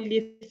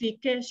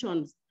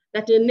qualifications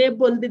that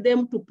enable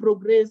them to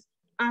progress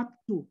up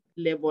to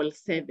level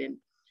 7.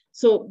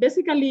 So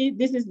basically,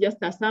 this is just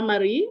a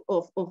summary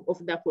of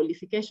the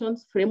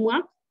qualifications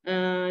framework.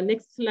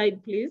 Next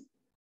slide, please.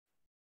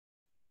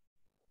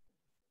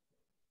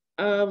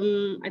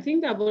 I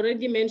think I've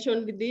already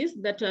mentioned this,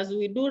 that as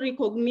we do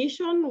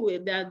recognition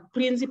with the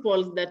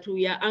principles that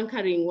we are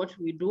anchoring what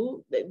we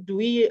do,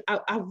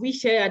 have we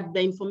shared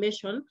the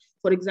information?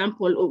 For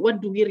example,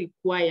 what do we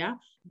require?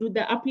 Do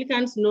the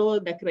applicants know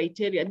the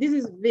criteria? This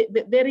is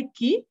very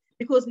key,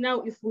 because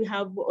now if we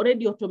have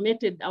already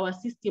automated our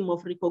system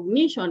of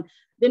recognition,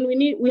 then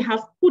we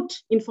have put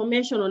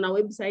information on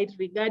our website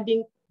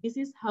regarding this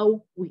is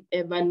how we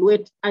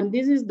evaluate, and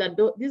these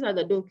are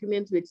the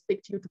documents we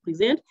expect you to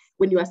present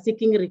when you are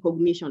seeking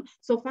recognition.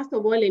 So first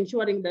of all,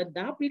 ensuring that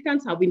the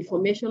applicants have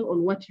information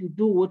on what you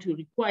do, what you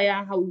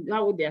require,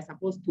 how they are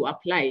supposed to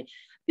apply.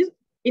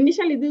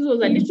 Initially, this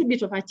was a little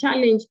bit of a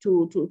challenge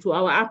to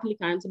our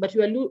applicants, but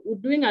we are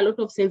doing a lot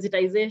of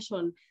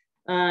sensitization,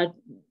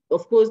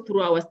 of course,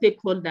 through our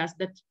stakeholders,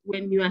 that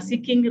when you are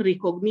seeking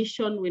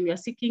recognition, when you are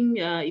seeking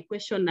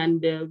equation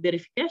and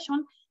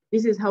verification,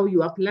 this is how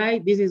you apply,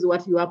 this is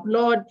what you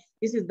upload,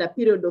 this is the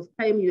period of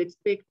time you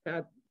expect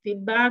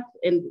feedback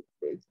and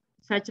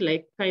such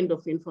like kind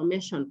of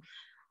information.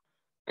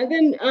 And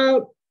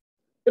then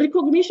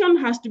recognition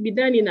has to be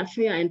done in a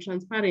fair and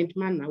transparent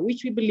manner,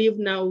 which we believe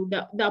now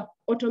the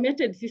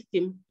automated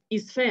system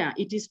is fair,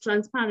 it is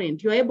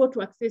transparent, you're able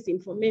to access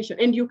information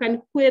and you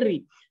can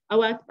query.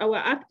 Our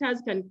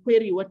actors can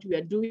query what we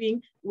are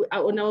doing.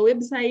 On our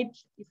website,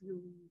 if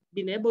you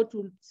been able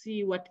to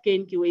see what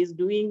KNQA is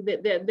doing.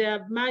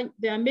 There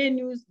are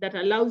menus that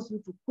allows you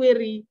to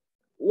query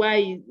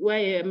why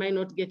am I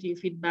not getting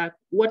feedback?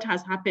 What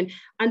has happened?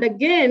 And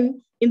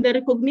again, in the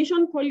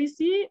recognition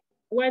policy,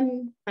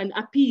 one can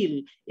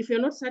appeal. If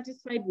you're not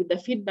satisfied with the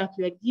feedback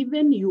you are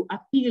given, you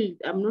appeal.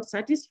 I'm not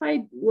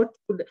satisfied. What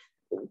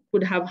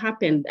could have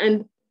happened?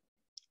 And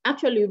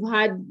actually, we've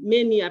had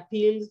many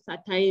appeals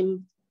at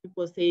times,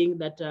 people saying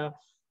that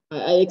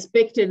I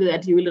expected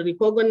that you will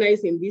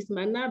recognize in this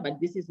manner, but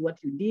this is what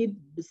you did.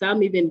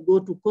 Some even go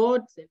to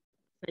court and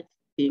such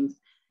things.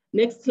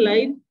 Next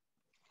slide.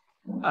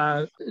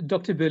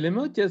 Dr.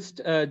 Bulimo,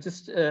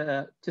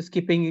 just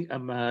keeping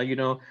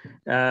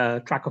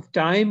track of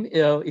time.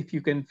 If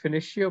you can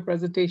finish your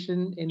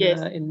presentation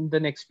in the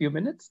next few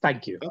minutes,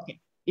 thank you. Okay,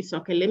 it's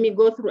okay. Let me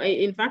go through.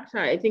 In fact,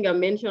 I think I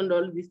mentioned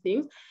all these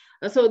things.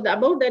 So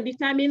about the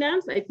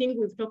determinants, I think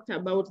we've talked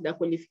about the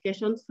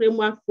qualifications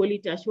framework,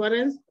 quality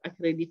assurance,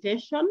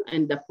 accreditation,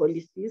 and the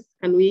policies.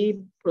 Can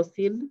we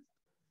proceed?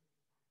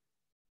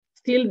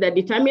 Still the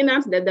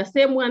determinants, they're the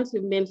same ones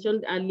we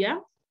mentioned earlier.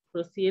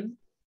 Proceed.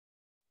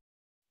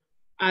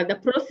 The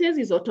process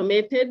is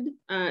automated,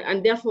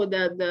 and therefore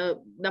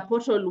the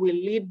portal will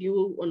lead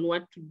you on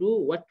what to do,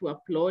 what to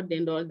upload,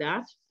 and all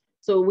that.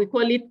 So we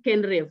call it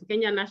KENREV,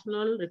 Kenya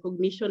National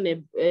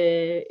Recognition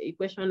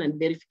Equation and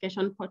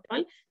Verification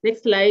Portal.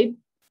 Next slide.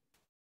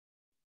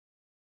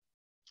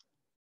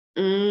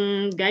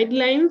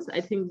 Guidelines,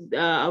 I think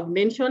I've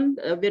mentioned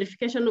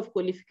verification of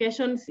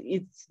qualifications.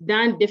 It's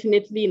done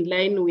definitely in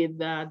line with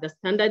the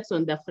standards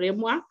on the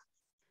framework.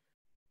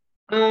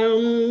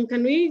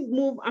 Can we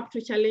move up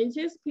to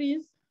challenges,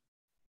 please?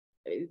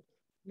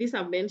 These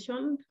are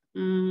mentioned.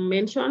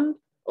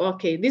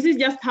 Okay, this is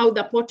just how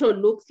the portal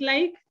looks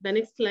like. The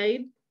next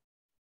slide.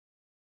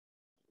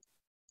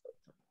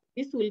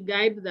 This will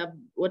guide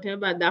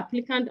whatever the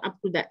applicant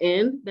up to the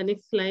end. The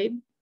next slide.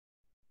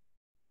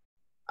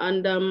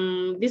 And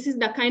this is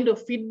the kind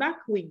of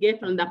feedback we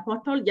get on the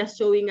portal, just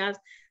showing us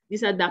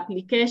these are the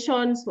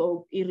applications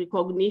for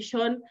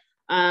recognition.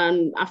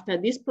 And after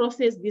this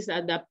process, these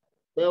are the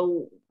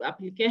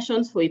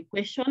applications for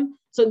equation.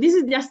 So this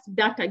is just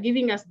data,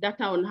 giving us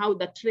data on how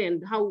the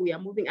trend, how we are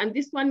moving. And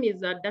this one is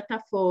data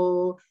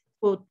for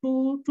about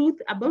 2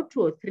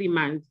 or 3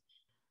 months.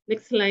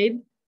 Next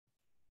slide.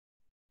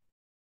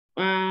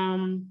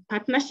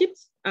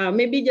 Partnerships,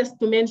 maybe just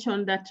to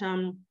mention that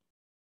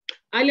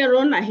earlier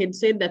on, I had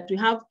said that we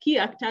have key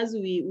actors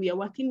we are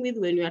working with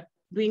when we are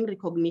doing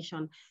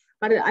recognition.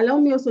 But allow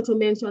me also to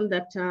mention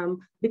that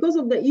because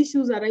of the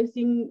issues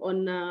arising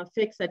on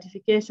fake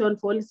certification,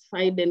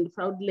 falsified and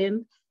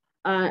fraudulent,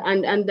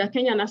 and the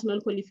Kenya National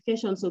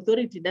Qualifications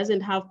Authority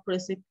doesn't have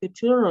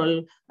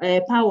prosecutorial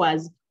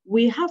powers,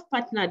 we have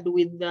partnered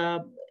with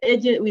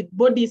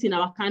bodies in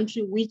our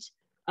country which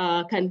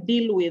can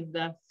deal with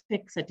the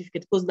fake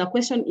certificate. Because the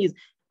question is,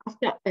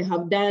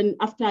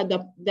 after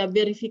the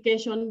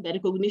verification, the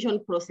recognition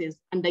process,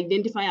 and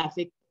identify a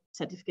fake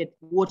certificate,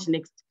 what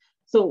next?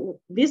 So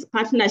this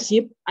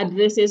partnership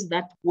addresses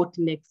that what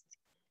next.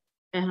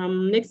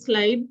 Next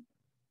slide.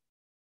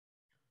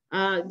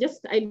 I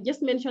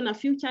just mentioned a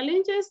few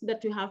challenges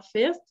that we have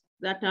faced.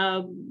 That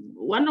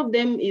one of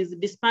them is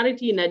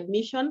disparity in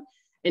admission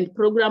and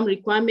program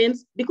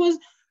requirements, because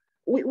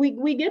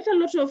we get a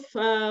lot of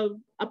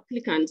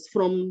applicants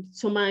from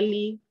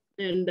Somali,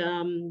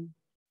 and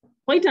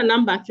quite a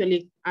number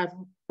actually are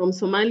from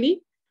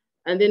Somali.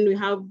 And then we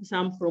have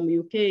some from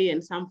UK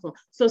and some from,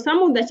 so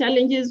some of the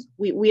challenges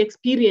we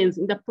experience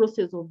in the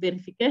process of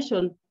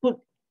verification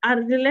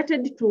are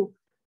related to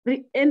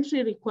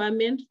entry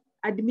requirement,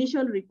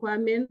 admission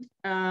requirement,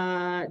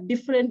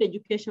 different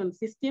education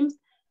systems.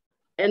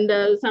 And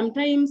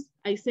sometimes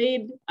I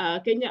said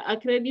Kenya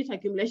Accredit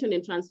Accumulation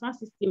and Transfer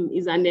System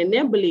is an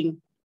enabling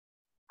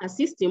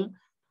system,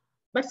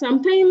 but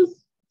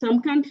sometimes some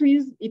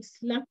countries it's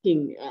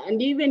lacking.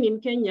 And even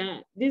in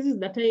Kenya, this is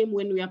the time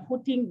when we are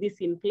putting this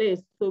in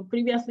place. So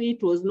previously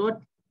it was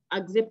not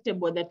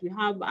acceptable that we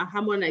have a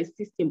harmonized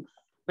system.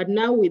 But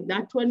now with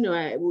that one,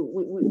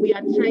 we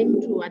are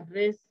trying to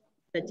address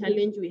the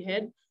challenge we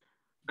had.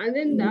 And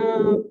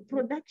then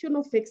production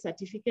of fake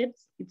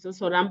certificates, it's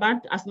also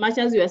rampant. As much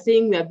as we are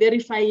saying we are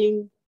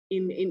verifying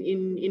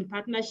in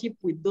partnership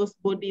with those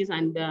bodies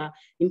and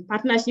in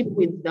partnership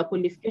with the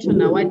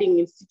qualification awarding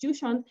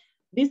institutions,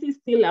 this is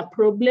still a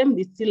problem,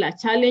 it's still a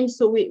challenge.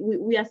 So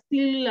we are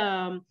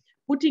still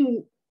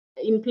putting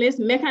in place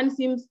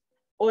mechanisms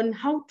on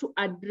how to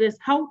address,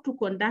 how to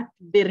conduct,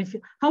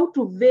 how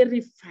to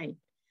verify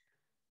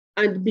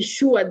and be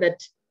sure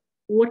that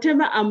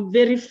whatever I'm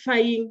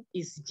verifying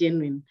is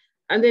genuine.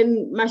 And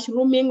then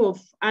mushrooming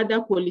of other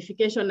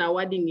qualification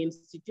awarding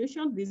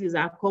institutions. This is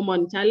a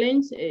common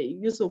challenge,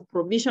 use of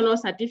provisional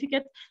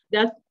certificates.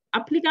 That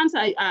applicants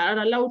are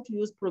allowed to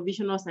use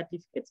provisional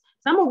certificates.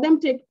 Some of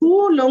them take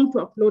too long to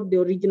upload the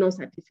original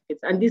certificates,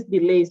 and this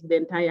delays the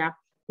entire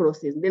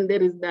process. Then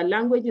there is the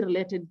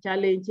language-related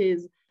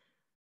challenges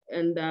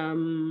and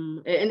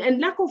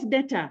lack of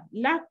data,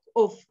 lack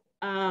of,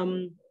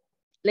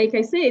 like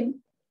I said,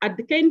 at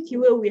the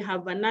KNQA, we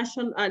have a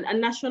national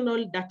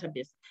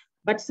database,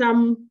 but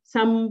some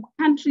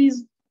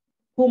countries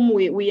whom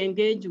we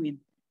engage with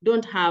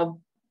don't have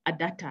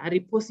a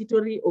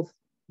repository of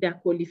their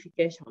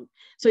qualification.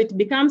 So it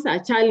becomes a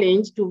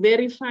challenge to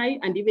verify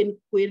and even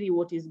query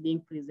what is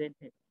being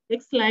presented.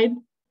 Next slide.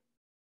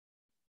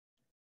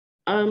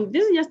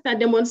 This is just a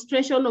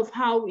demonstration of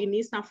how in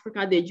East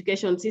Africa, the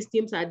education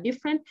systems are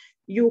different.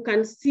 You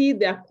can see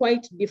they're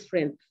quite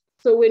different.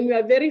 So when you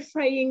are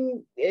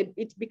verifying,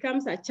 it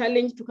becomes a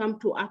challenge to come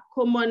to a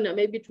common,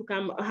 maybe to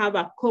come have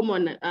a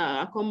common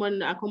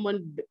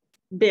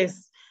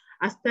base,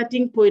 a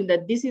starting point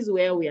that this is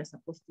where we are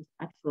supposed to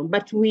start from.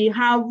 But we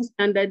have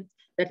standards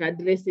that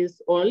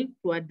addresses all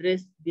to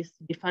address these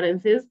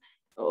differences,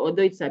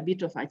 although it's a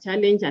bit of a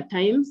challenge at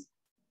times.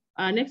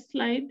 Next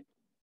slide.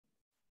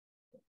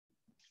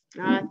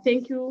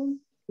 Thank you,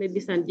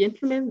 ladies and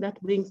gentlemen.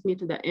 That brings me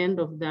to the end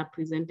of the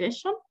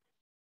presentation.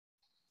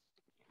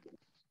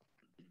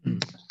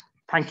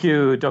 Thank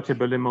you, Dr.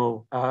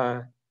 Bulimo.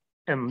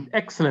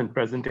 Excellent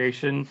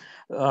presentation.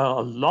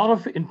 A lot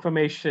of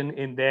information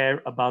in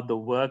there about the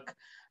work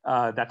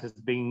that is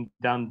being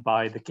done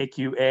by the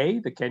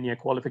KQA, the Kenya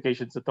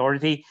Qualifications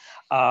Authority.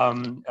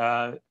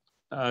 The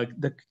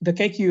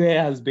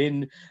KQA has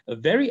been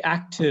very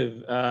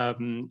active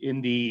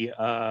in the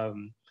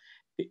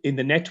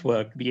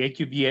network, the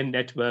AQVN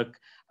network.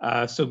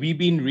 So we've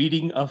been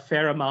reading a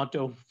fair amount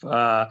of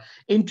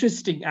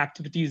interesting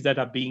activities that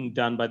are being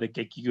done by the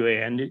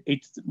KQA, and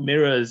it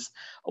mirrors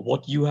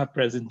what you have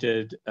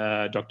presented,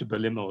 Dr.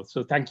 Bulimo.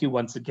 So thank you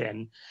once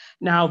again.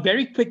 Now,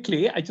 very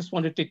quickly, I just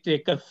wanted to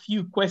take a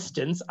few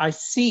questions. I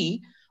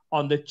see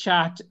on the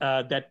chat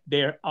that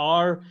there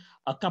are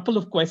a couple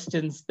of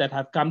questions that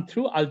have come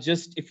through. I'll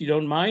just, if you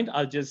don't mind,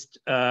 I'll just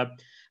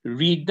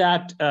read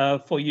that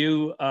for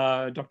you,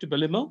 Dr.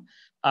 Bulimo.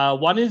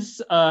 One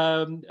is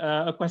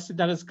a question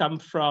that has come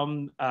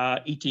from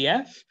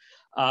ETF,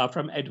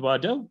 from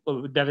Eduardo.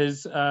 That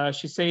is,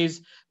 she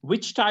says,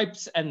 which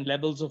types and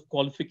levels of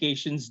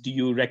qualifications do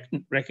you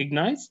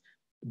recognize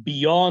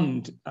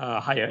beyond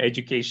higher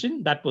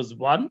education? That was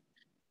one.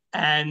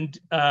 And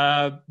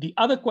the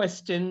other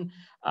question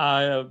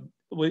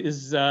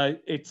is,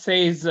 it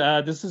says,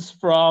 this is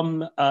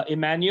from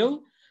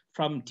Emmanuel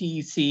from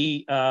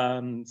TEC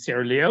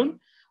Sierra Leone.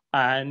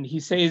 And he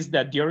says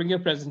that during your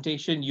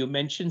presentation, you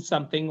mentioned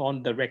something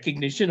on the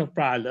recognition of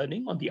prior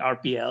learning on the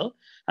RPL.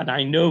 And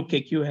I know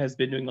KQ has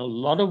been doing a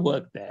lot of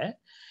work there.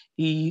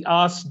 He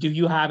asked, do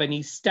you have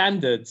any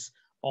standards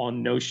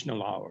on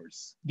notional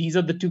hours? These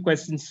are the two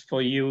questions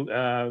for you,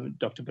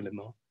 Dr.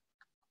 Bulimo.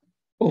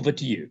 Over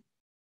to you.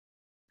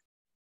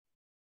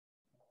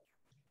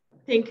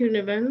 Thank you,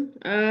 Nevan.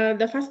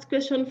 The first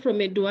question from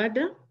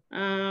Eduardo,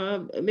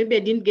 maybe I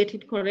didn't get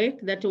it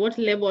correct, that what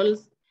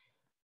levels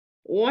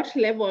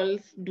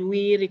do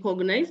we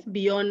recognize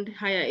beyond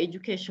higher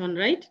education,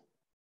 right?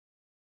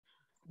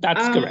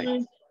 That's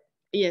correct.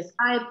 Yes.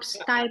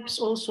 Types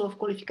also of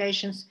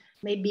qualifications,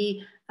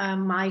 maybe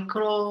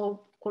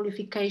micro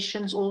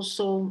qualifications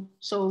also.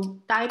 So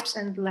types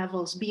and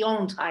levels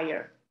beyond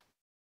higher.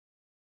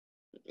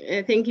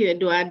 Thank you,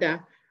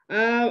 Eduardo.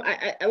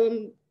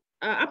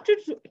 Up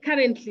to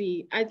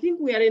currently, I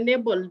think we are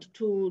enabled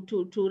to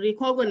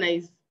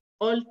recognize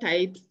all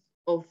types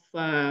of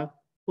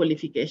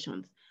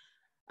qualifications.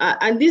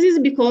 And this is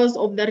because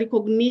of the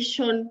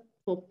recognition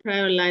for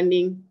prior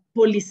learning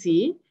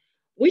policy,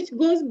 which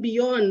goes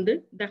beyond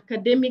the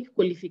academic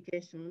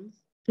qualifications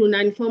to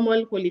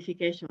non-formal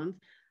qualifications.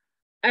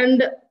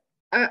 And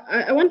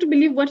I want to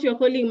believe what you're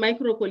calling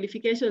micro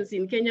qualifications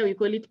in Kenya, we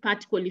call it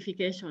part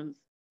qualifications,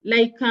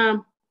 like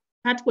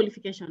part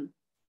qualification.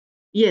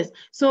 Yes,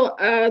 so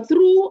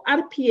through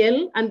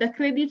RPL and the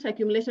credit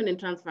accumulation and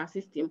transfer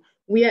system,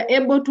 we are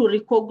able to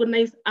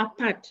recognize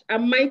a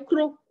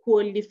micro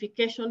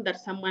qualification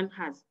that someone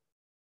has.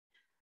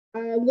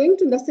 Going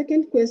to the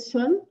second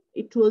question,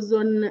 it was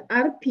on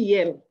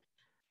RPL.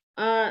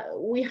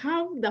 We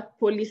have the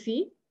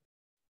policy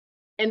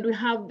and we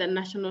have the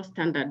national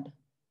standard.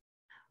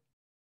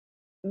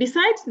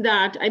 Besides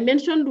that, I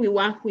mentioned we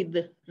work with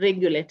the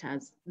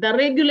regulators. The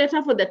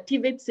regulator for the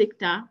TVET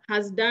sector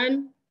has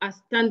done a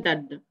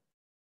standard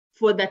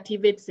for the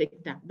TVET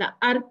sector, the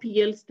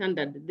RPL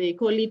standard. They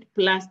call it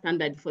PLUS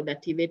standard for the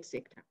TVET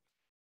sector.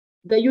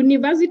 The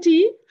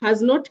university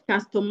has not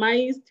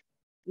customized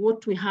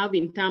what we have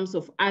in terms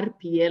of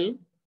RPL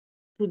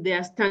to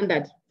their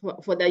standard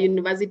for the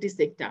university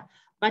sector,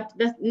 but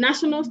the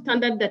national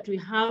standard that we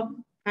have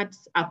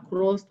cuts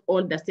across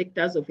all the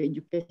sectors of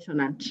education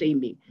and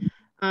training.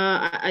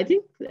 I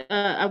think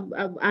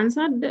I've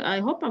answered, I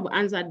hope I've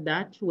answered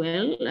that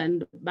well,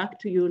 and back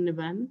to you,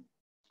 Nevan.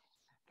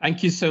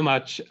 Thank you so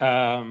much,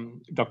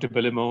 Dr.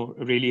 Bulimo,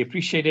 really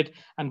appreciate it.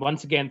 And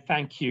once again,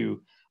 thank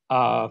you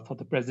for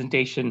the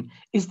presentation.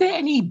 Is there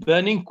any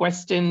burning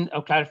question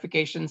or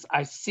clarifications?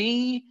 I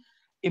see,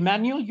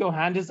 Emmanuel, your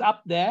hand is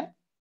up there.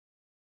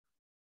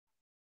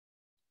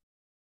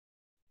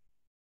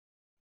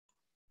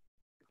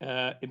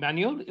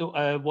 Emmanuel,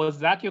 was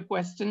that your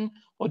question,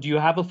 or do you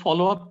have a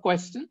follow-up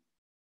question?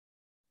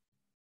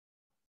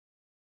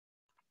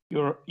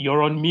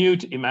 You're on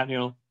mute,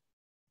 Emmanuel.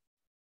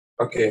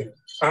 Okay.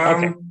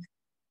 Okay.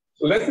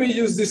 Let me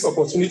use this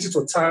opportunity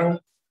to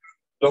thank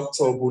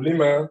Dr.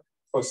 Bulima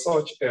for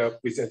such a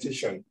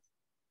presentation.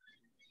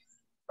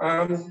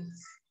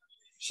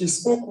 She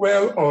spoke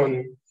well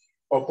on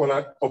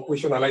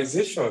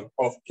operationalization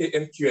of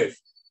KNQF,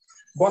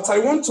 but I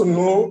want to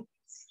know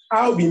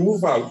how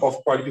removal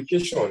of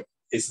qualification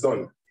is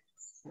done.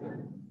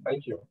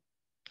 Thank you.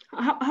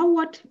 How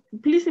what?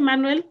 Please,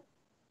 Emmanuel.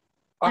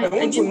 I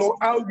want to know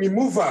how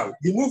removal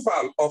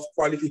of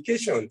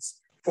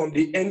qualifications from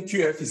the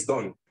NQF is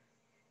done.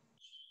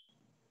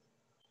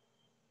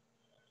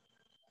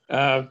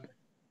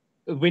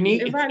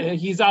 Winnie,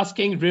 he's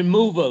asking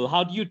removal.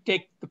 How do you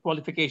take the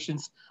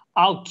qualifications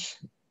out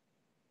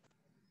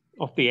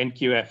of the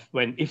NQF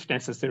when, if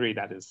necessary,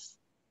 that is?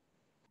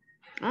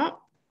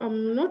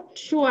 I'm not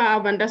sure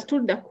I've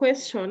understood the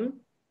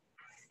question.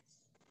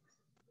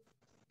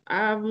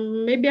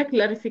 Maybe a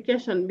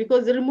clarification,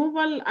 because the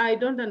removal, I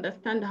don't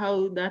understand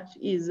how that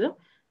is.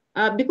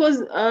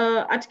 Because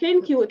at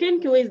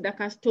KNQA is the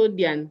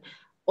custodian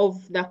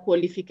of the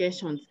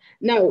qualifications.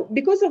 Now,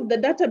 because of the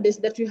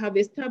database that we have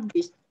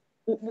established,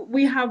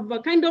 we have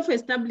kind of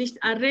established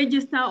a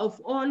register of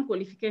all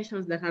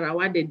qualifications that are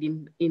awarded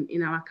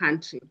in our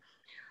country.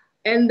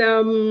 And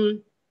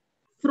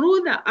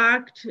through the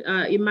Act,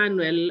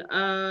 Emmanuel,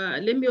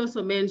 let me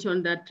also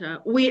mention that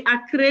we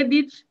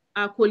accredit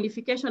a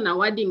qualification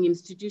awarding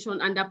institution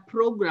and a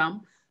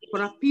program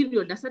for a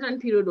period, a certain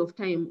period of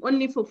time,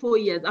 only for 4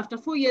 years. After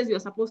 4 years, you are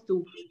supposed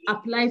to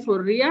apply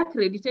for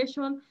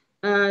reaccreditation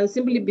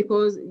simply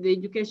because the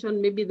education,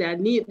 maybe there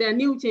are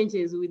new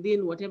changes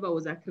within whatever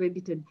was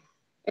accredited.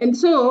 And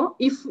so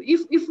if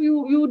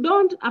you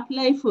don't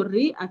apply for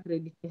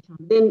reaccreditation,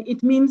 then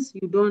it means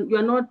you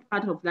are not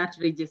part of that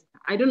register.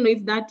 I don't know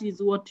if that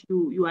is what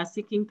you are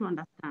seeking to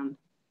understand.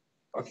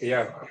 Okay,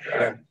 yeah.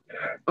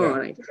 All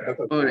right.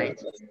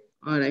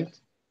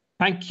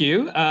 Thank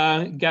you.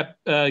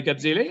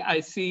 Gabzile, I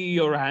see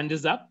your hand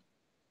is up.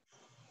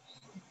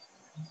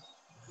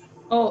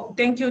 Oh,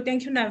 thank you,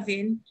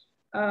 Naveen.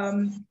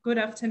 Good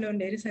afternoon,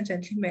 ladies and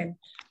gentlemen.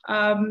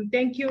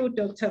 Thank you,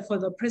 Doctor, for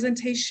the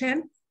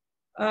presentation.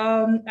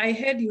 I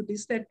heard you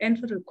listed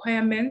entry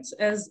requirements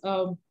as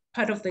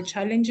part of the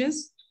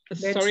challenges.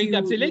 Sorry,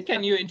 Gabzile,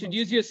 can you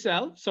introduce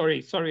yourself?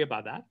 Sorry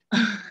about that.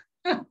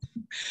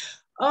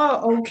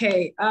 Oh,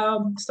 okay.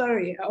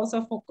 Sorry, I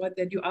also forgot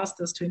that you asked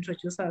us to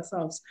introduce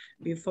ourselves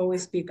before we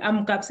speak.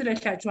 I'm Gabzile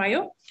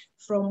Tlhatshwayo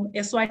from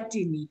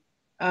Eswatini.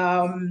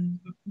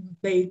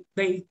 They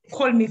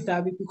call me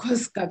Gabi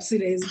because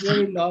Gabzile is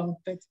very long,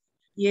 but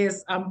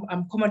yes,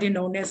 I'm commonly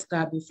known as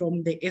Gabi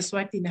from the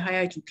Eswatini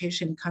Higher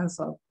Education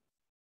Council.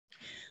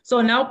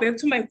 So now back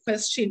to my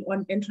question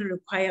on entry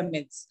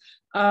requirements.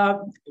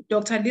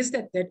 Doctor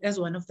listed that as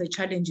one of the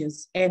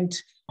challenges, and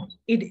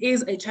it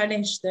is a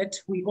challenge that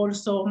we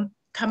also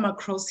come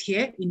across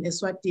here in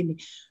Eswatini,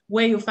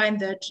 where you find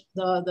that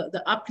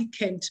the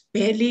applicant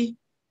barely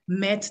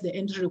met the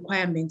entry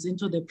requirements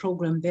into the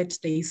program that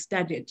they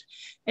studied.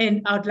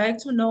 And I'd like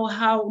to know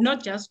how,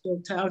 not just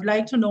doctor, I would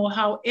like to know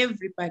how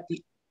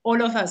everybody, all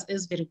of us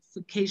as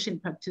verification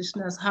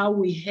practitioners, how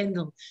we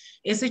handle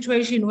a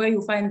situation where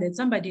you find that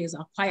somebody has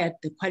acquired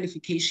the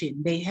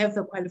qualification, they have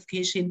the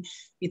qualification,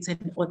 it's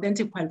an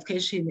authentic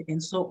qualification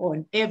and so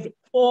on,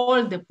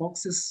 all the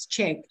boxes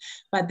checked,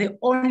 but the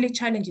only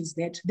challenge is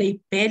that they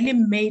barely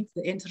made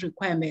the entry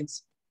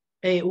requirements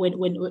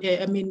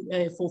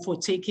for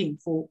taking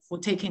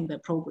the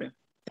program.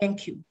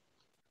 Thank you.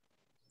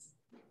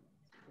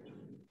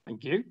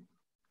 Thank you.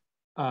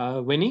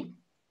 Winnie?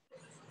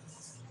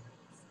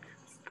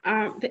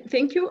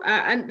 Thank you.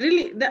 And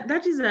really,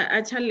 that is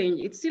a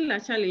challenge. It's still a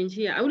challenge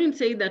here. I wouldn't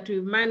say that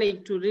we've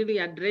managed to really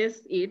address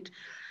it,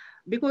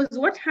 because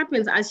what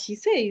happens, as she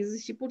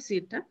says, she puts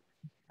it,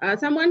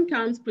 someone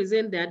comes,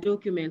 present their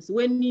documents.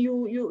 When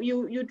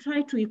you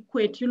try to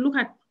equate, you look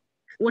at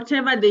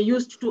whatever they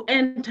used to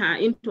enter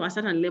into a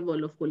certain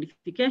level of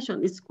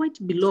qualification, it's quite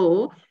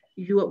below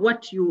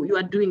what you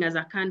are doing as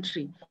a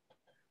country.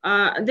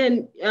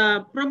 Then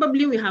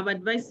probably we have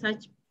advised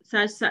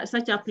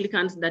such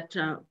applicants that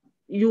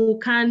we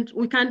can't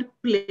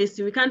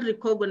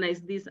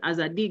recognize this as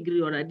a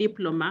degree or a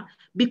diploma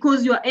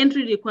because your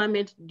entry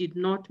requirement did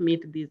not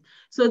meet this.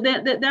 So there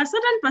are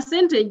certain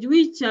percentage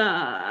which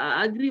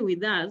agree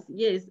with us.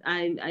 Yes,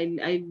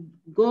 I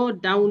go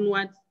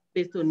downwards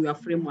based on your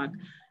framework.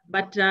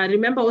 But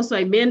remember also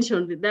I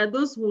mentioned that there are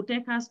those who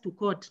take us to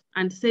court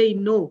and say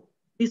no.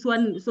 This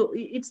one, so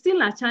it's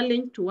still a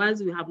challenge to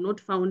us. We have not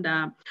found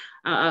a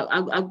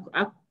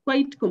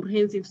quite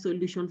comprehensive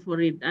solution for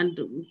it. And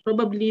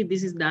probably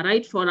this is the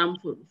right forum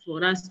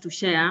for us to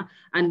share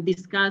and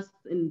discuss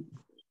and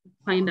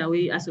find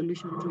a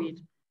solution to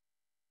it.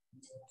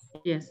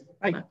 Yes.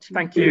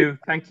 Thank you,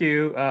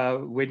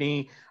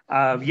 Winnie.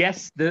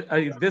 Yes,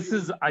 this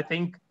is, I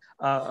think,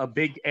 a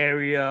big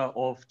area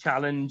of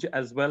challenge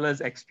as well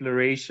as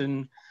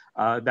exploration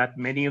that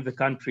many of the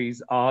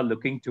countries are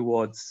looking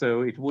towards.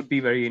 So it would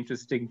be very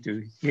interesting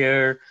to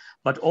hear,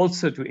 but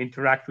also to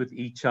interact with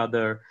each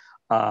other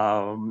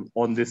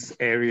on this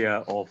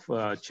area of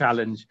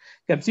challenge.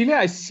 Kapsile,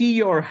 I see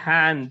your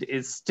hand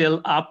is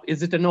still up.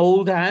 Is it an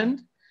old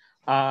hand?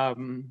 I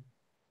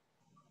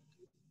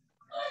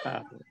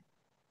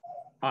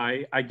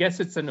guess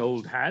it's an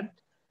old hand.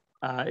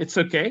 It's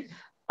okay.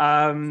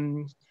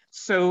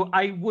 So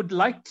I would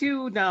like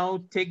to now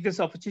take this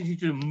opportunity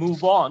to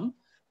move on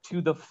to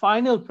the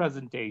final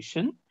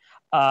presentation.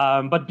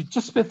 But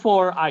just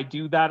before I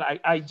do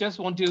that, I just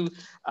want to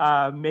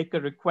make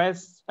a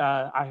request.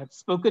 I have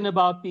spoken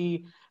about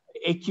the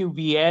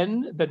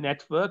AQVN, the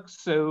network.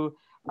 So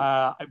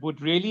I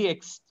would really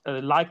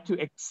like to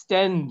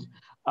extend,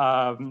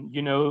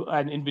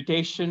 an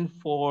invitation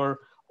for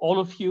all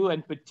of you,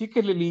 and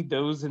particularly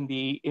those in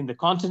the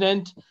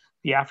continent,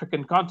 the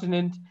African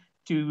continent,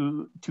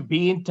 to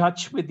be in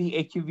touch with the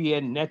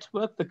AQVN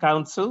network, the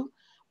council.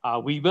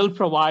 We will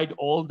provide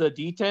all the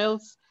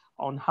details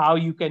on how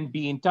you can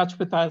be in touch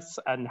with us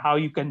and how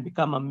you can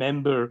become a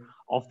member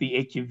of the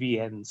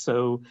AQVN.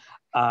 So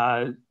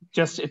I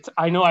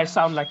know I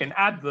sound like an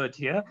advert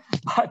here,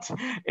 but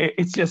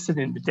it's just an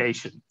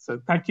invitation. So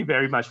thank you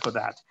very much for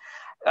that.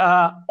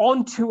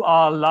 On to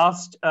our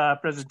last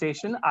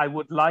presentation, I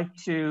would like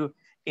to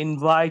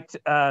invite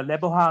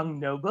Lebohang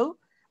Noble.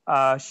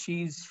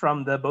 She's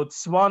from the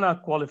Botswana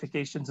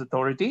Qualifications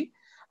Authority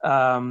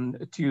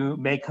to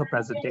make her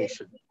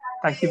presentation.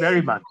 Thank you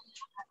very much.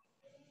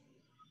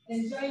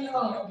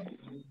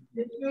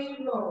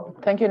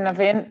 Thank you,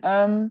 Naveen.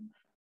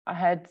 I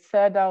had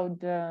said I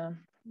would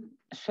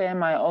share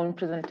my own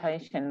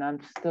presentation. I'm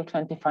still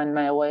trying to find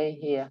my way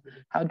here.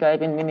 How do I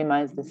even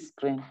minimize the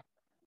screen?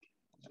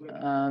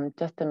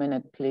 Just a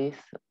minute, please.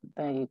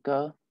 There you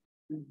go.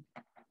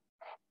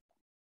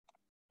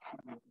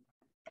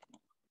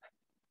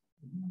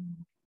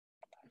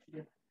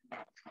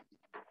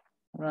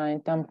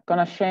 Right, I'm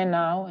gonna share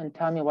now and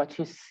tell me what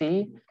you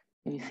see.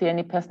 If you see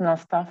any personal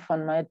stuff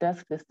on my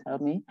desk, just tell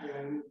me.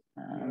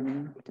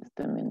 Just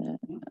a minute.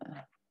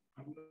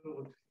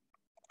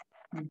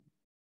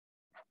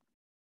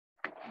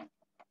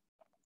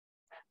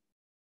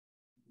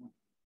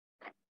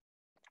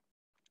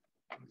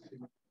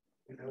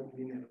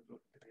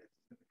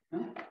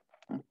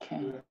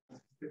 Okay.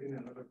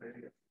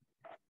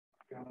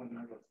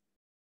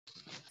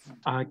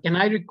 Can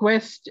I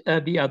request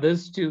the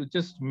others to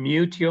just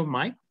mute your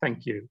mic?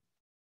 Thank you.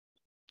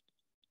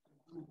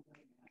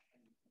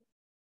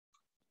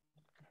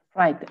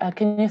 Right,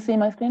 can you see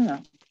my screen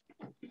now?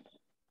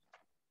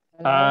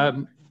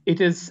 It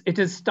is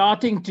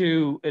starting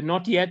to,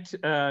 not yet,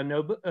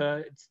 no,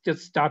 it's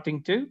just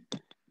starting to.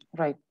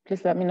 Right,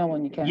 please let me know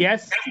when you can.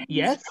 Yes,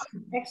 yes.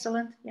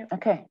 Excellent, yeah.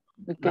 Okay,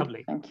 good,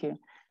 lovely. Thank you.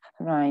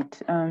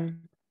 Right, I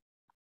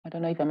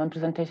don't know if I'm on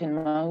presentation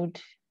mode.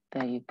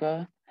 There you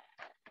go.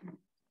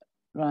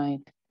 Right,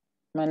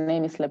 my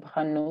name is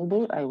Lebohang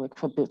Noble. I work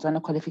for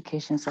Botswana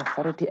Qualifications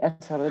Authority,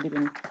 as already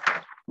been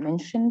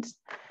mentioned.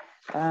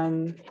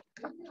 I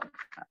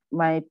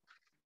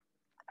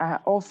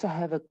also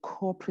have a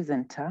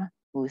co-presenter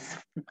whose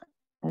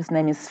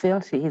name is Phil.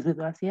 He's with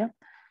us here.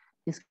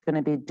 He's going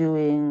to be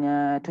doing,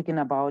 talking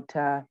about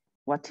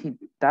what he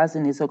does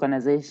in his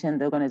organization,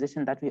 the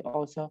organization that we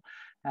also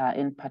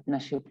in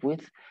partnership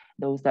with,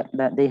 those that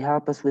they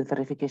help us with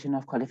verification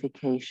of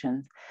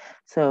qualifications.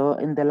 So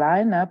in the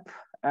lineup,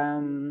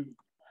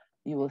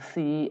 you will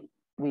see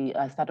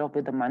I start off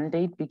with the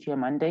mandate, BQA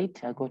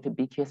mandate. I go to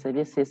BQA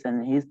services,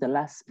 and he's the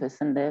last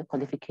person there,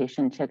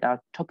 qualification check.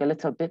 I'll talk a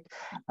little bit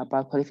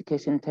about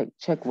qualification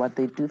check, what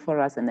they do for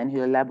us, and then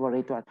he'll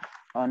elaborate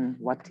on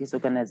what his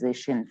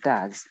organization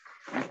does.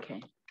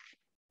 Okay.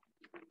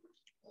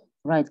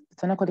 Right,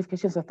 Botswana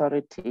Qualifications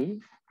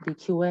Authority,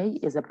 BQA,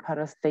 is a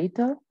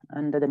parastatal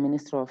under the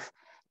Ministry of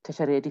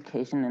Tertiary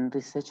Education and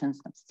Research and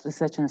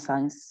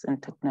Science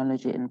and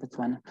Technology in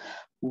Botswana.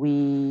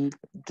 We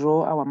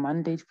draw our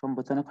mandate from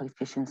Botswana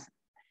Qualifications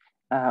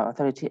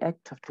Authority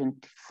Act of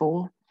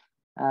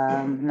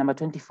number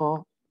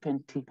 24,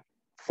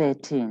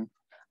 2013.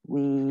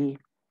 We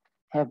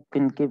have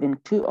been given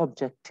two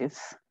objectives.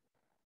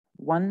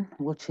 One,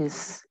 which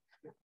is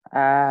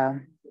the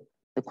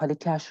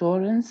quality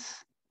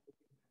assurance.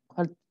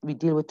 We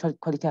deal with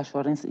quality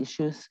assurance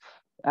issues,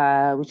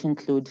 which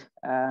include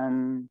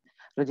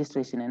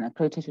registration and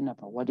accreditation of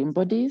awarding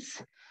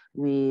bodies.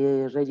 We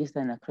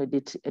register and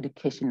accredit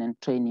education and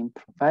training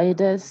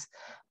providers.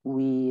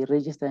 We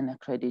register and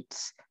accredit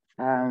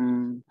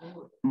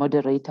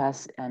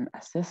moderators and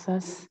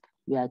assessors.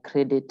 We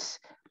accredit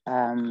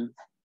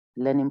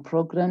learning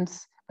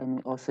programs, and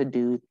we also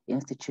do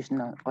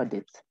institutional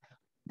audits.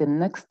 The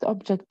next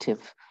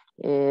objective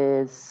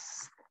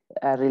is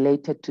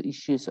related to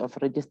issues of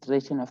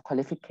registration of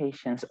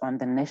qualifications on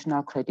the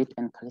National Credit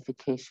and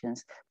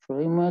Qualifications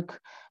Framework.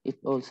 It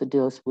also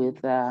deals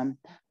with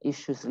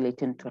issues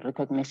relating to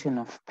recognition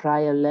of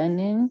prior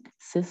learning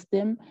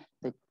system,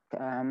 the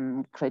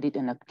credit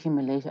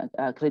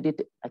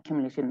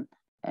accumulation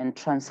and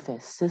transfer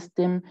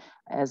system,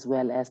 as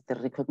well as the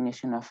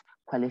recognition of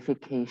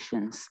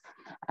qualifications.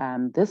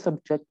 This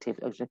objective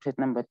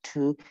number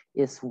 2,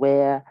 is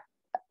where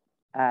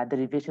the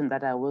division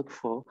that I work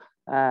for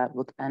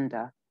work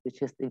under,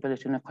 which is the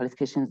Evaluation of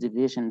Qualifications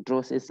Division,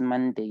 draws its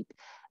mandate.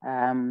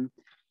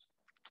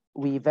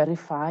 We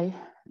verify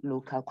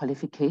local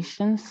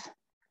qualifications.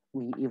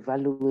 We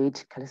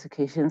evaluate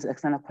qualifications,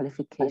 external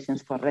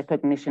qualifications for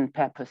recognition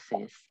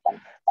purposes.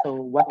 So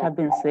what I've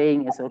been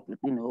saying is,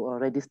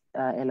 already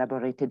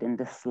elaborated in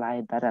this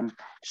slide that I'm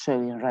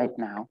showing right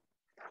now.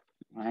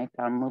 Right,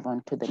 I'll move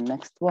on to the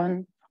next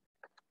one.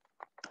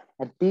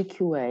 At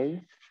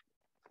BQA,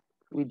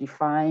 we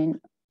define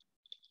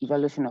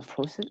evaluation of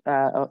process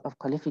of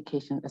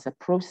qualifications as a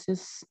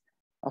process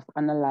of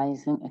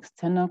analyzing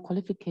external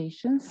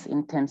qualifications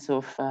in terms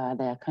of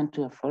their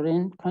country or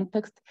foreign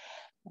context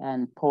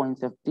and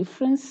points of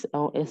difference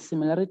or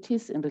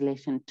similarities in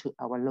relation to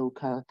our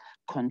local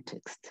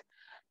context.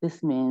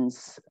 This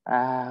means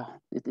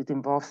it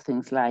involves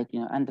things like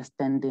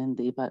understanding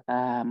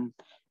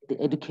the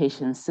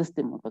education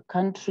system of a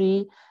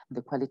country,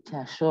 the quality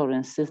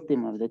assurance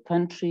system of the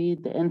country,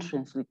 the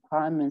entrance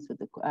requirements of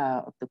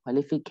the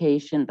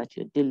qualification that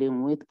you're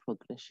dealing with,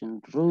 progression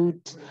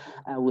route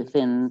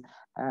within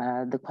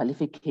the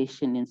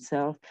qualification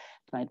itself.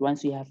 Right?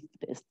 Once you have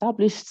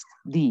established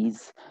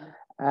these,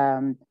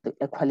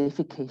 a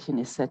qualification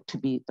is said to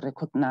be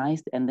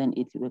recognized, and then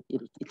it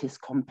is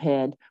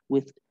compared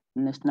with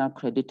National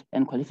Credit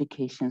and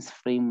Qualifications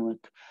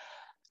Framework.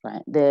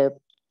 Right. The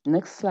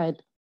next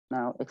slide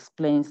now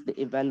explains the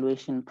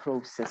evaluation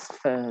process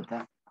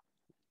further.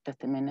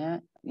 Just a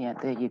minute. Yeah,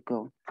 there you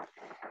go.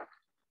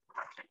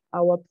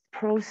 Our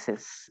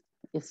process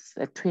is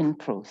a twin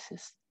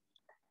process.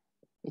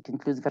 It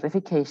includes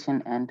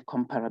verification and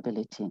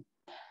comparability.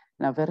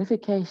 Now,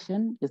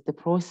 verification is the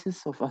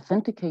process of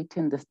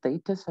authenticating the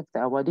status of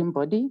the awarding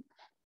body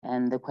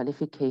and the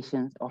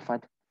qualifications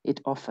it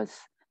offers.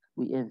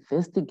 We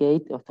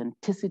investigate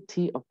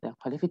authenticity of the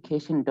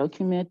qualification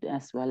document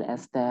as well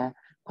as the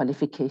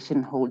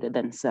qualification holder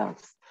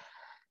themselves.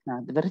 Now,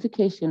 the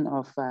verification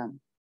of an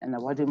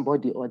awarding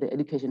body or the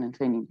education and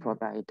training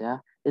provider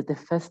is the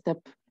first step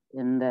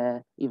in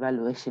the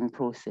evaluation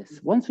process.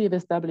 Once we've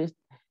established,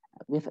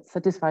 we've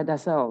satisfied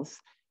ourselves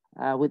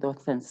with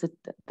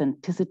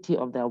authenticity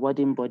of the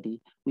awarding body,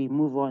 we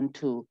move on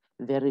to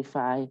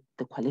verify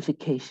the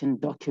qualification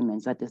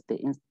documents, that is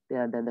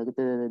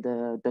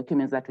the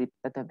documents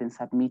that have been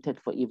submitted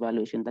for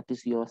evaluation, that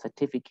is your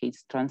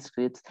certificates,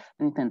 transcripts,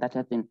 anything that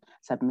have been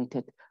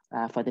submitted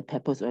for the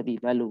purpose of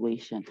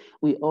evaluation.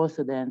 We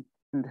also then,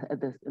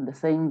 in the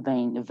same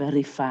vein,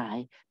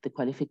 verify the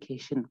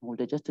qualification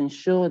holder, just to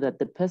ensure that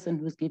the person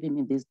who's giving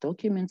me these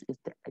documents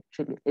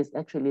is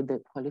actually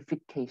the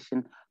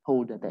qualification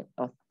holder, the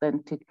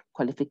authentic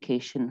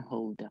qualification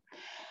holder.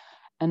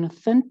 An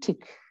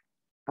authentic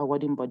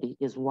awarding body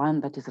is one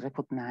that is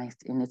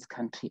recognized in its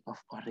country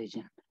of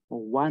origin, or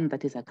one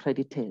that is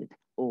accredited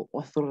or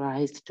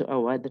authorized to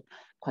award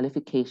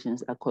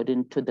qualifications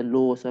according to the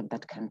laws of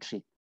that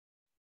country.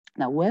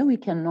 Now, where we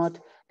cannot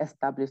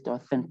establish the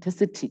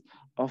authenticity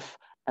of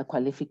a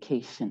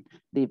qualification,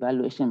 the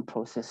evaluation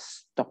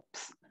process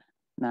stops.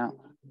 Now,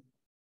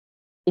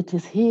 it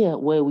is here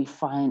where we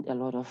find a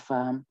lot of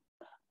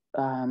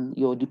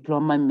your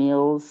diploma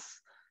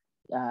mills,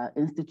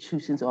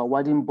 institutions or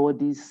awarding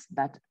bodies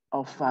that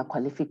offer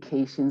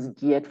qualifications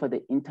geared for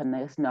the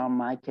international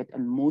market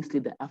and mostly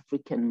the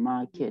African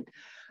market.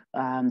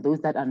 Those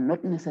that are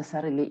not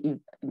necessarily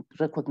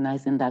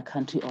recognized in their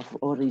country of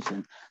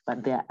origin,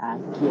 but they are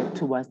geared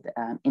towards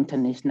the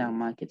international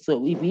market. So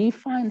we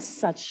find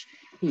such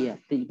here,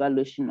 the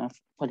evaluation of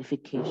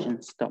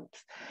qualification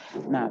stops.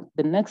 Now,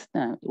 the next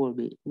step will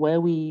be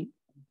where the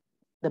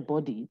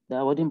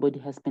awarding body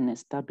has been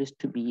established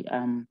to be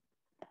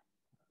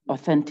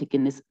authentic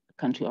in this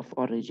country of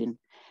origin.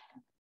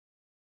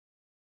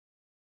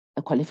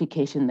 A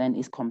qualification then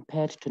is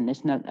compared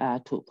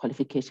to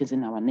qualifications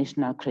in our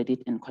National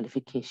Credit and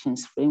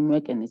Qualifications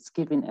Framework, and it's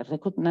given a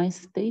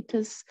recognized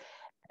status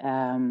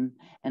and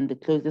the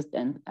closest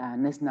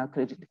National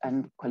Credit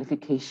and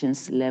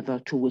Qualifications level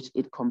to which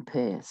it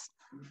compares.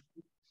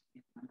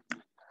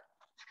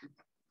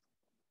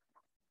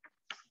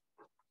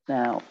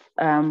 Now,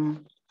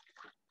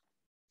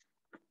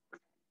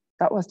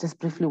 that was just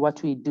briefly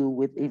what we do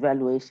with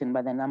evaluation,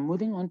 but then I'm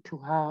moving on to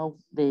how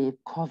the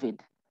COVID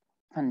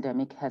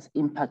pandemic has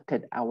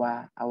impacted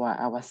our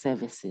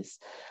services.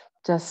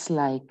 Just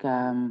like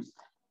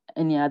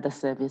any other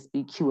service,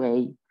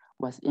 BQA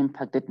was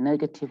impacted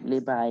negatively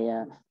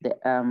by the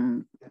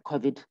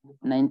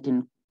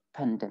COVID-19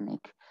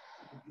 pandemic.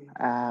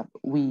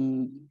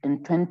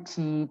 In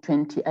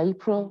 2020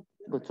 April,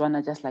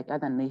 Botswana, just like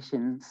other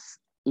nations,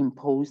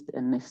 imposed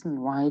a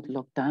nationwide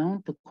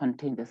lockdown to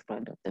contain the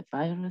spread of the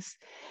virus.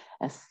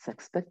 As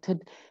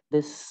expected,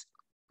 this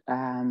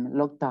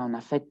lockdown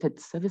affected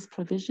service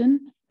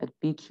provision at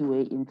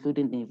BQA,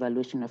 including the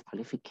evaluation of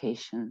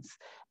qualifications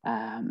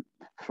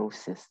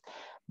process.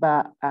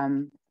 But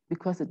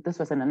because this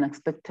was an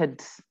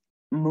unexpected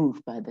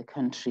move by the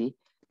country,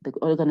 the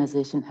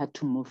organization had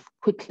to move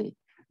quickly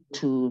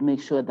to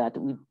make sure that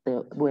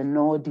there were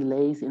no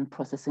delays in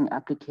processing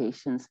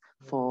applications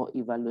for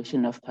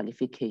evaluation of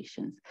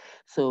qualifications.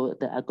 So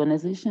the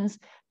organizations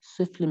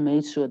swiftly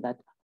made sure that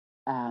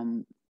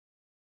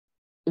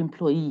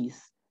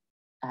employees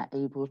are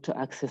able to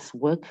access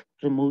work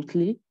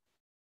remotely.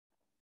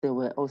 There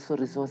were also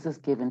resources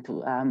given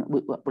to,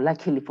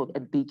 luckily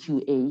at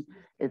BQA,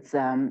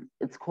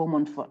 it's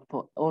common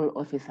for all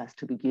officers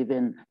to be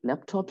given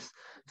laptops.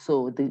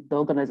 So the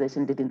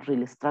organization didn't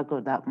really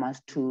struggle that much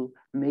to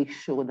make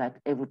sure that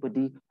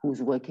everybody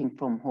who's working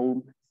from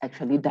home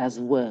actually does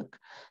work.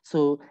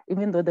 So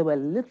even though there were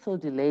little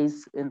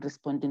delays in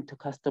responding to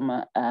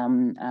customer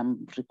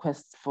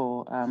requests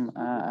for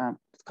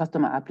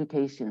customer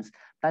applications,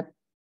 that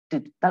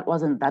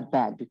wasn't that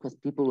bad because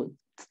people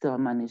still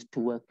managed to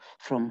work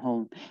from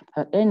home.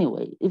 But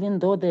anyway, even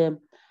though the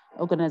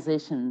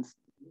organization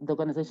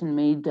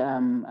made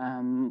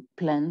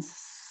plans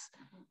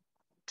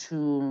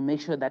to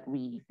make sure that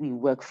we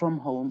work from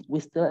home,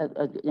 we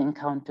still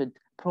encountered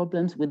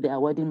problems with the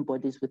awarding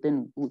bodies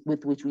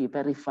with which we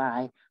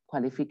verify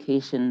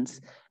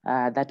qualifications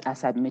that are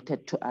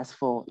submitted to us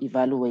for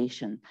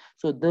evaluation.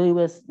 So there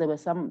were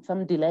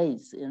some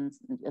delays,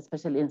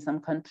 especially in some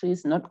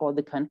countries, not all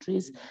the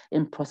countries,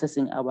 in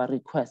processing our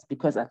requests,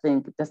 because I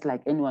think just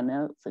like anyone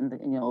else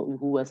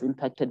who was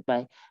impacted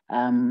by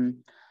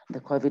the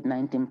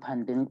COVID-19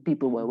 pandemic,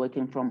 people were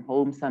working from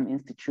home, some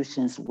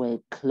institutions were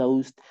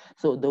closed.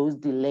 So those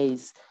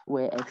delays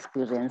were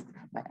experienced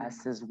by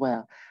us as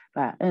well.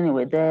 But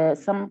anyway, there are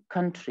some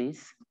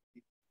countries,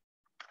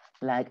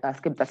 like I'll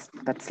skip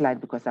that slide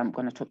because I'm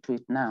going to talk to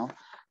it now.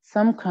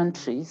 Some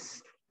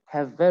countries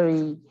have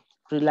very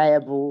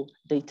reliable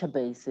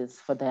databases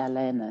for their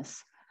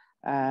learners.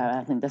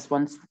 I think that's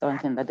one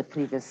thing that the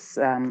previous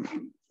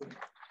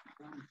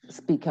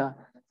speaker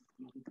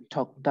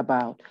talked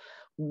about.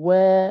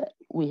 Where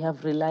we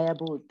have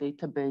reliable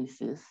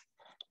databases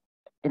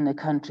in the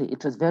country,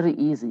 it was very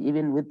easy,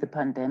 even with the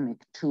pandemic,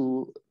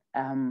 to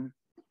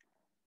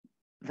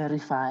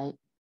verify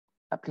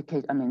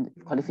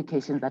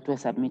qualifications that were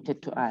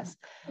submitted to us.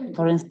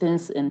 For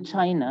instance, in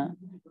China,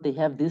 they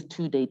have these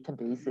two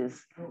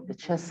databases, the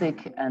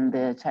CHESIC and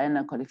the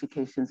China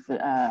Qualifications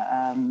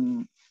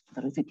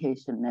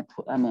Verification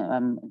Network,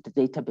 the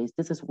database.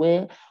 This is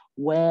where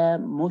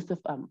most of,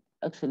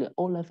 actually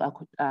all of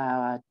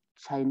our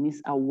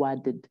Chinese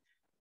awarded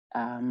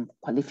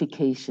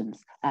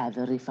qualifications are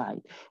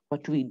verified.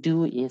 What we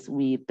do is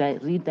we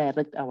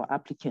redirect our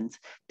applicants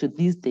to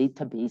these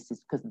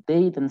databases because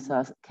they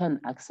themselves can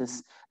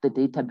access the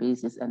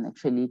databases and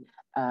actually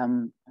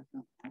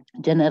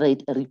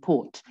generate a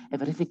report, a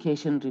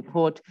verification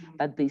report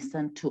that they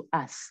send to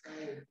us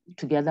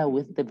together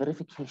with the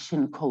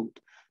verification code.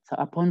 So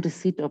upon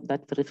receipt of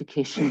that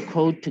verification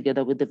code,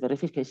 together with the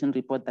verification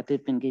report that has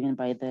been given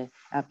by the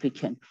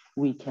applicant,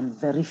 we can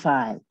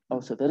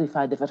also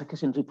verify the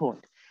verification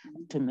report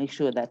to make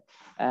sure that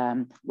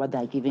what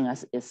they're giving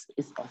us is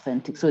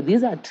authentic. So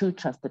these are two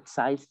trusted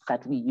sites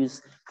that we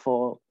use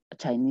for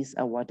Chinese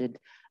awarded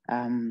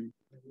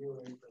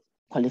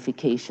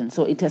qualification.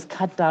 So it has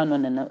cut down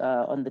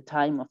on the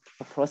time of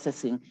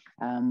processing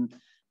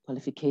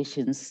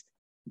qualifications,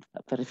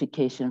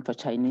 verification for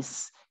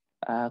Chinese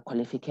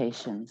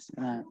qualifications.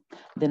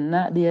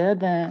 The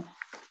other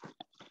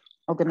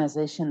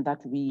organization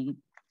that we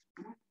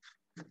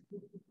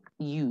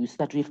use,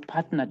 that we've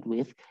partnered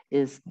with,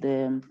 is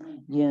the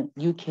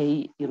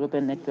UK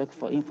European Network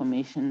for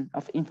Information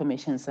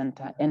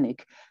Center,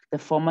 ENIC, the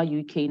former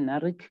UK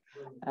NARIC.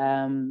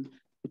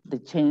 They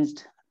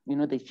changed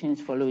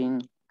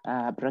following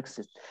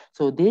Brexit.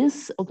 So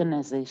this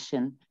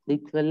organization, they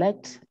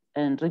collect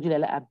and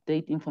regularly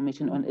update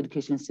information on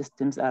education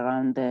systems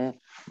around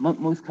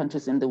most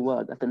countries in the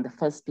world. I think the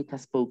first speaker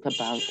spoke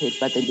about it,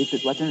 but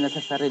it wasn't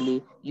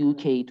necessarily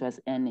UK, it was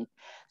ENIC.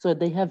 So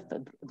they have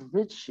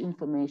rich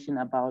information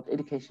about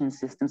education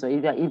systems. So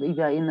if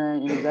you're in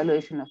an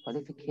evaluation of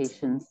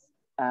qualifications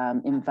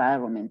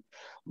environment,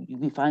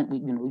 you find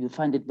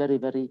it very,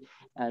 very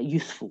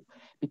useful,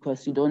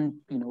 because you don't,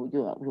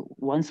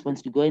 once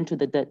you go into in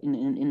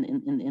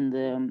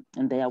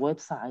their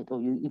website,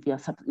 or if you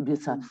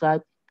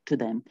subscribe to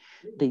them,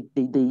 they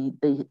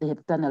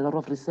have done a lot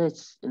of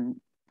research in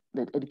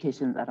the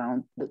education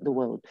around the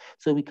world.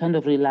 So we kind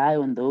of rely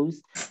on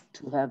those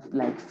to have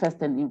like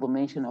first-hand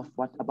information of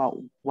about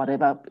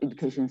whatever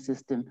education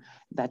system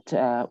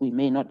that we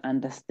may not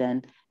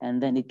understand,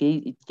 and then it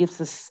gives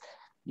us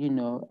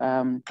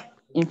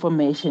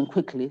information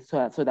quickly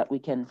so that we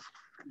can,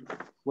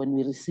 when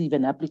we receive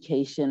an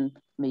application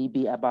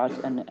maybe about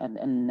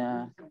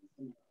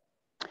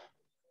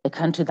a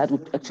country that we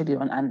actually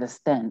don't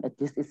understand, at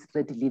least it's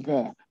readily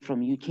there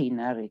from UK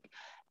NARIC.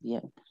 Yeah.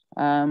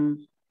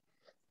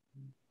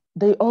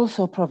 They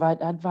also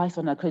provide advice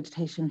on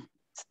accreditation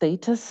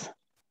status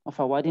of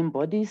awarding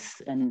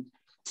bodies and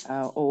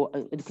or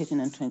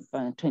education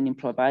and training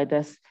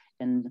providers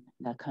in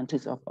the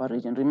countries of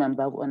origin.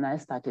 Remember, when I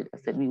started, I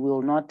said we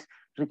will not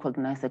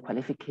recognize a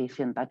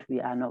qualification that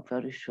we are not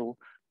very sure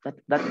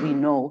that we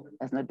know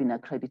has not been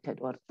accredited,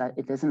 or that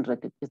it's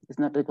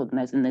not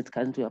recognized in its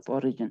country of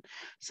origin.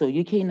 So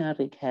UK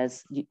NARIC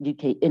has,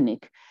 UK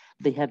INIC,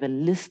 they have a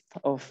list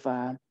of,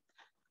 a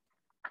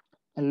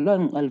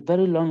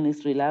very long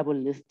list, reliable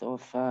list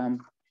of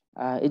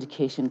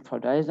education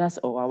providers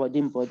or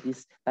awarding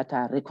bodies that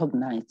are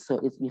recognized. So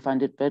we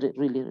find it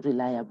really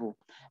reliable.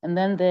 And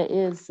then there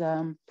is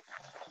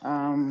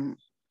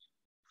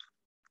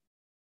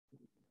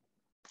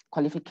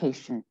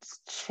qualifications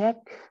check,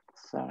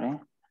 sorry.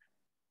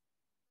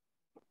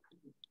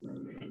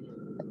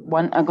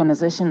 One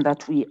organization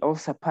that we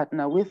also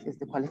partner with is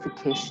the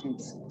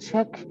qualifications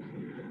check.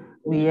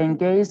 We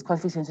engaged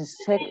qualifications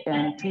check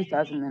in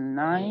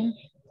 2009.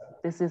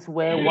 This is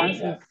where once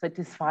we've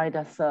satisfied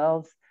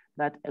ourselves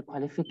that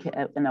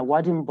an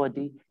awarding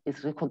body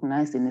is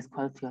recognized in its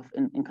country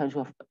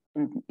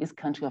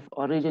of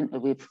origin,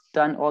 we've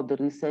done all the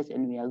research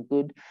and we are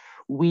good,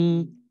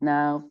 we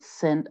now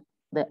send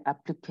the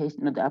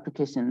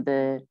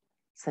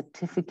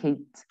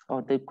certificate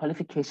or the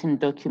qualification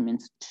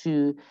documents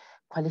to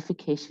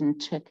qualification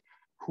check,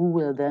 who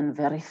will then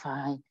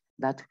verify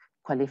that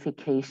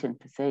qualification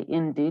to say,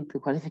 indeed, the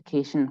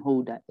qualification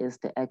holder is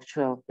the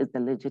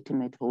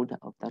legitimate holder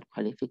of that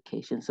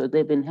qualification. So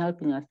they've been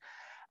helping us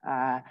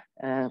a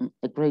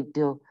great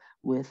deal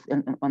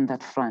on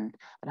that front.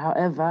 But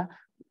however,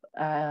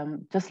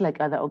 just like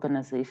other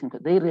organizations,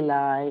 they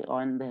rely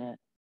on the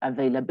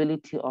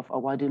availability of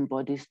awarding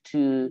bodies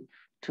to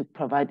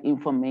provide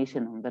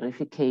information on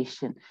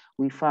verification.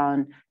 We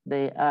found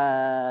there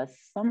are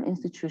some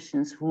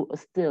institutions who are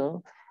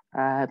still,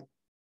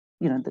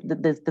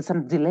 there's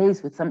some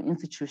delays with some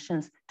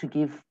institutions to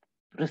give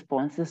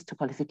responses to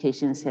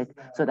qualification check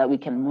so that we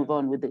can move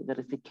on with the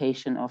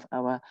verification of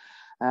our,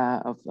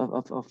 not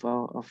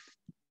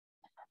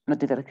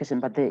the verification,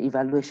 but the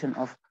evaluation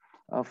of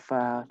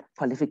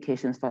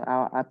qualifications for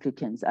our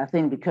applicants. I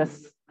think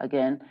because,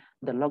 again,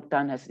 the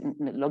lockdowns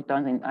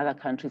in other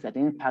countries have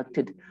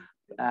impacted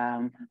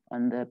on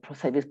the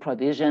service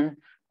provision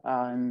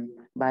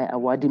by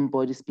awarding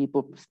bodies.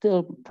 People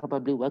still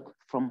probably work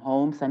from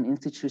home. Some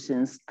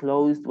institutions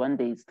closed, one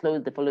day it's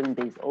closed, the following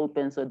day it's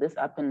open. So this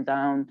up and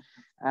down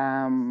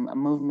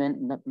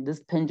movement,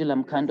 this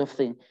pendulum kind of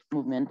thing,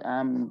 movement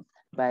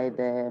by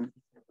the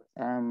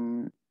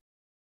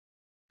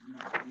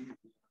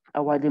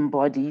awarding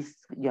bodies,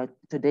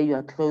 today you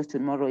are closed,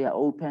 tomorrow you're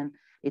open.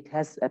 It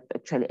has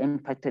actually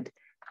impacted,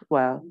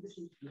 well,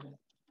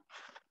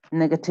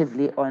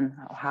 negatively on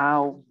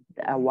how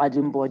the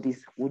awarding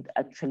bodies would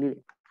actually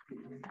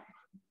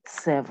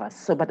serve us.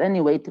 So, but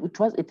anyway,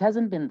 it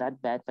hasn't been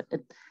that bad, but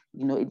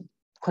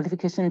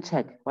qualification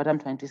check, what I'm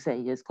trying to say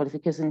is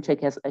qualification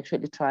check has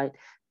actually tried,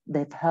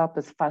 they've helped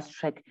us fast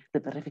track the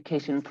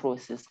verification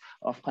process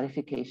of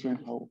qualification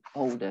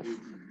holders.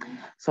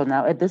 So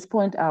now at this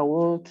point, I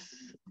will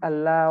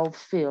allow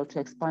Phil to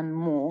expand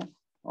more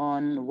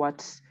on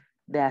what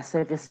their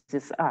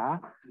services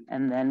are,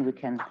 and then we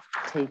can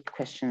take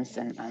questions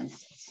and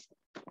answers.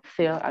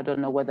 Phil, I don't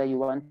know whether you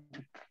want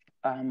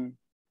to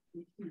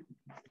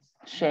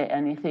share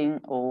anything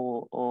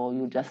or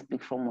you just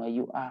speak from where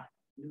you are.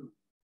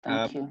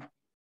 Thank you.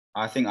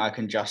 I think I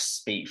can just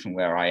speak from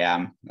where I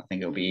am. I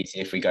think it'll be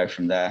easy if we go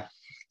from there.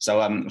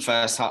 So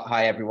first,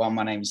 hi everyone.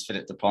 My name is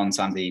Philip DuPont.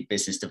 I'm the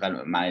Business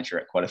Development Manager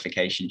at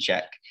Qualification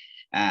Check.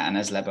 And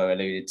as Lebo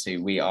alluded to,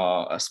 we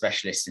are a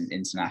specialist in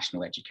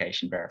international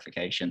education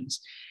verifications.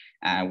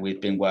 And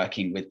we've been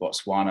working with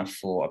Botswana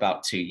for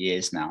about 2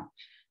 years now.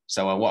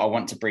 So what I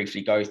want to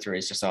briefly go through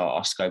is just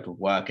our scope of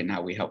work and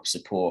how we help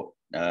support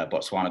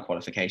Botswana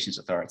Qualifications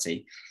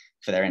Authority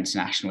for their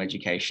international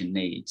education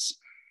needs.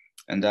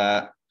 And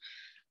the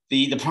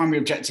primary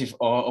objective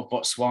of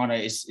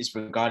Botswana is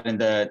regarding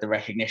the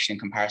recognition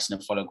and comparison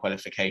of following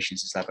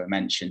qualifications, as Lebo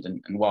mentioned.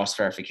 And whilst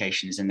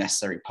verification is a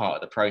necessary part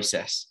of the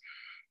process,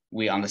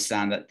 we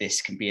understand that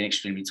this can be an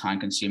extremely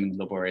time-consuming,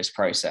 laborious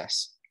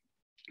process.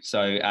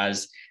 So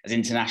as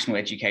international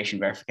education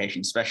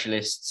verification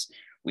specialists,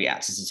 we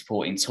act as a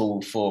supporting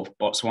tool for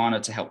Botswana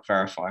to help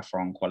verify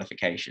foreign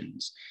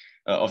qualifications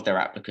of their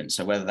applicants.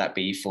 So whether that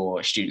be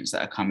for students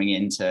that are coming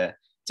in to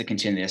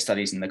continue their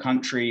studies in the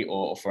country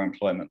or for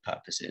employment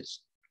purposes.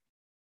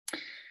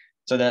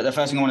 So the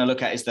first thing I want to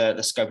look at is the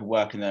scope of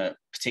work and the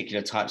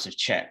particular types of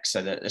checks.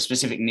 So the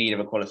specific need of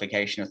a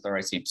qualification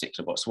authority, in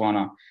particular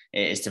Botswana,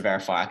 is to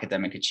verify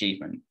academic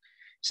achievement.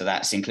 So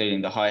that's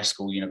including the high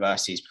school,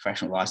 universities,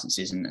 professional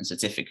licenses and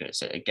certificates,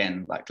 so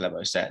again, like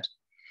Lebo said.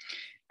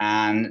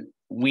 And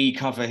we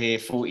cover here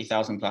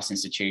 40,000 plus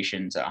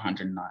institutions in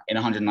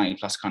 190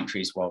 plus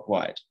countries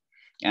worldwide.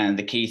 And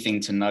the key thing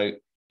to note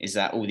is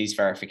that all these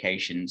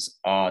verifications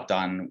are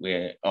done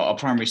with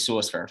primary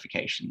source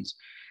verifications.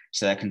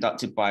 So they're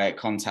conducted by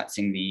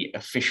contacting the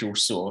official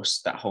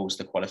source that holds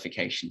the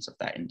qualifications of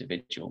that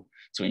individual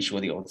to ensure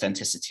the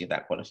authenticity of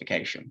that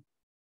qualification.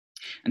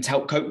 And to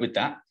help cope with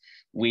that,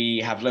 we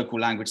have local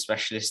language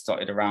specialists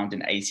dotted around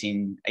in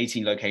 18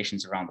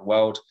 locations around the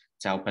world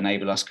to help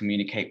enable us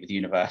communicate with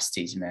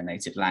universities in their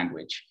native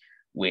language,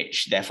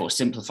 which therefore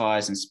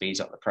simplifies and speeds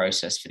up the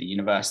process for the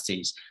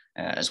universities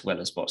as well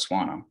as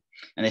Botswana.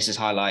 And this is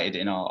highlighted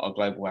in our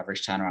global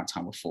average turnaround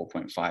time of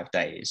 4.5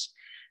 days.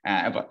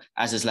 But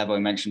as Lebo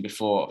mentioned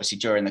before, obviously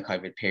during the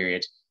COVID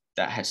period,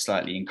 that had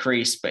slightly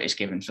increased, but it's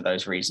given for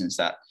those reasons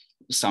that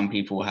some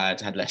people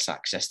had less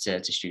access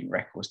to student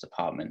records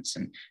departments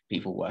and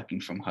people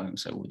working from home.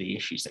 So all the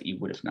issues that you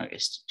would have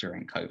noticed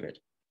during COVID.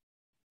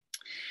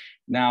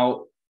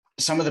 Now,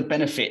 some of the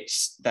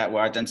benefits that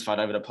were identified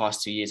over the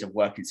past 2 years of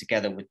working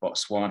together with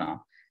Botswana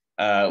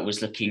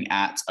was looking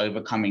at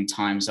overcoming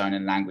time zone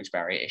and language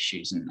barrier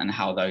issues and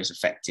how those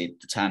affected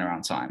the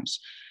turnaround times.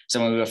 So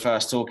when we were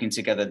first talking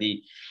together,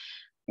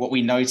 what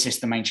we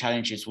noticed the main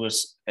challenges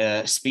was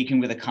speaking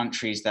with the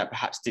countries that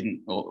perhaps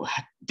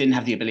didn't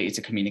have the ability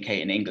to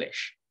communicate in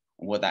English.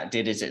 And what that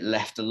did is it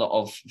left a lot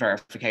of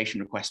verification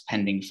requests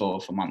pending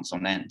for months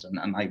on end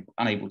and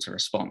unable to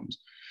respond.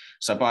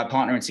 So by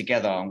partnering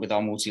together with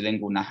our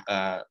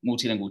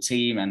multilingual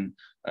team and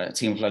a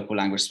team of local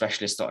language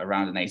specialists dotted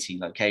around in 18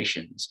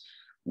 locations,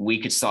 we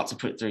could start to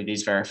put through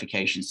these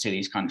verifications to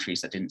these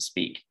countries that didn't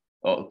speak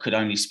or could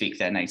only speak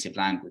their native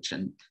language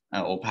and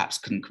or perhaps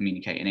couldn't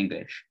communicate in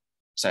English.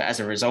 So as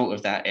a result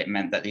of that, it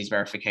meant that these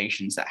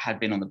verifications that had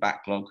been on the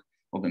backlog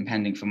or been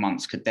pending for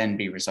months could then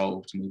be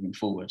resolved moving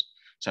forward.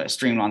 So it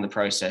streamlined the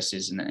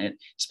processes and it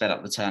sped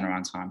up the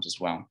turnaround times as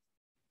well.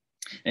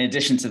 In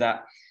addition to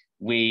that,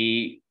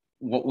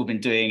 what we've been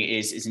doing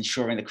is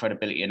ensuring the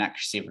credibility and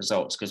accuracy of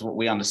results, because what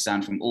we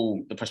understand from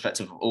the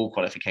perspective of all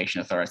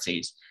qualification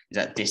authorities is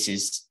that this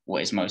is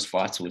what is most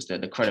vital, is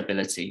the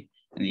credibility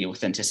and the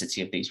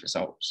authenticity of these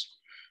results.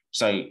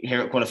 So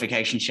here at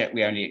Qualification Check,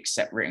 we only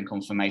accept written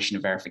confirmation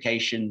of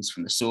verifications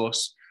from the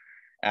source,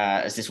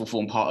 as this will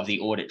form part of the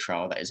audit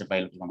trail that is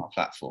available on our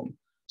platform.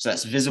 So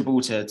that's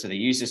visible to the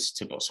users,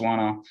 to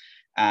Botswana,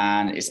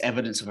 and it's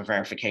evidence of a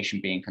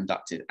verification being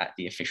conducted at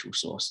the official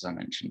source, as I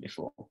mentioned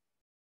before.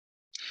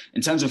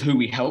 In terms of who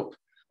we help,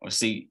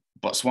 obviously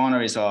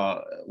Botswana is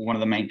one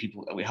of the main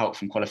people that we help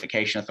from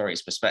qualification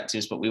authorities'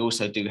 perspectives, but we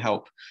also do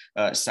help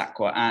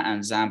SAQA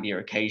and Zambia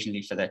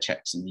occasionally for their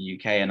checks in the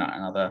UK and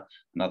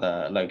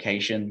other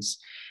locations.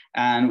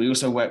 And we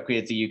also work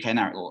with the UK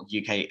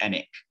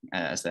ENIC,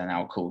 as they're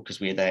now called, because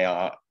we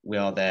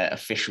are their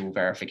official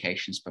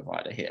verifications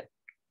provider here.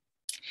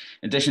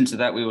 In addition to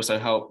that, we also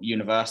help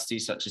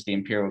universities such as the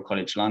Imperial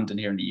College London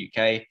here in the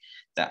UK.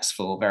 That's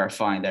for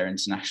verifying their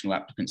international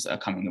applicants that are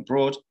coming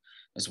abroad,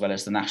 as well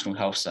as the National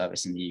Health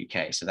Service in the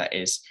UK. So that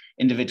is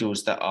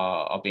individuals that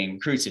are being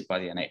recruited by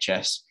the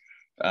NHS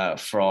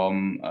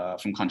from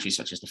countries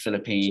such as the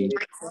Philippines,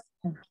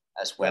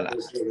 as well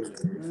as.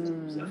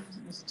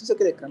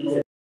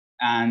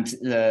 And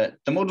the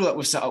model that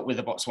we've set up with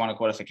the Botswana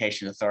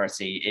Qualification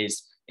Authority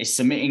is as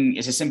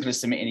simple as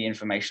submitting the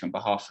information on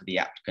behalf of the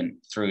applicant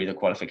through the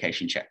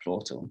Qualification Check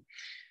portal.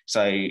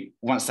 So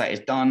once that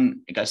is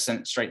done, it goes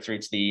sent straight through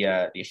to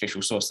the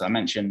official source that I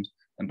mentioned,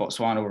 and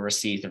Botswana will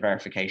receive the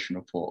verification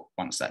report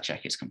once that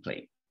check is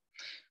complete.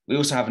 We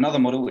also have another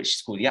model, which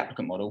is called the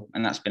applicant model,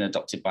 and that's been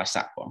adopted by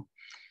SAQA.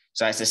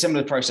 So it's a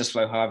similar process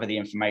flow, however, the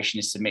information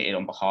is submitted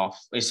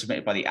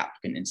by the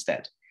applicant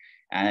instead.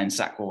 And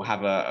SAQA will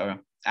have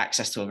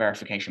access to a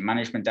verification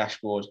management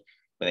dashboard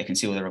where they can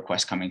see all the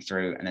requests coming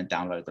through and then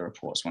download the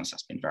reports once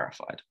that's been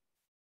verified.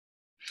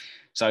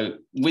 So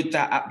with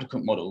that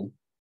applicant model,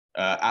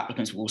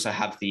 applicants will also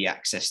have the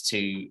access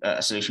to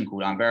a solution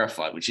called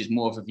Unverified, which is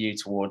more of a view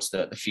towards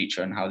the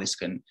future and how this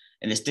can,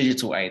 in this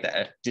digital age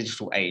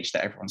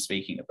that everyone's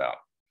speaking about.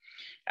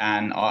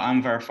 And our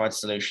Unverified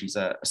solutions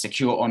are a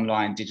secure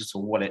online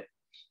digital wallet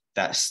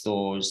that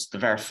stores the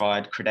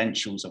verified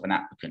credentials of an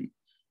applicant.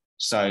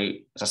 So,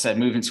 as I said,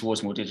 moving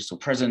towards more digital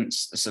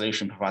presence, the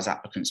solution provides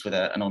applicants with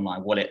an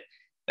online wallet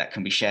that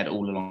can be shared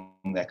all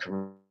along their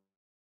career,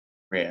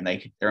 and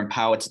they're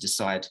empowered to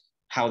decide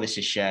how this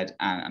is shared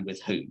and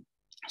with whom.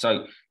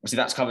 So, obviously,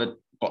 that's covered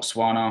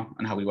Botswana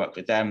and how we work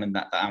with them and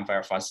that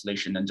Unverified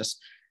solution. And just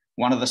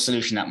one other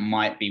solution that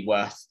might be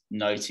worth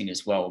noting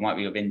as well, might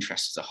be of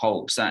interest as a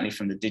whole, certainly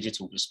from the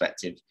digital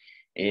perspective,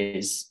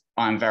 is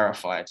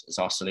Unverified as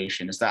our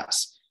solution, as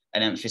that's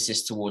an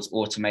emphasis towards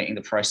automating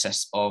the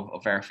process of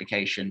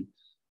verification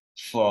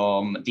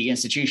from the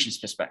institution's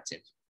perspective.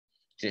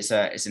 It's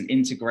an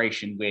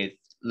integration with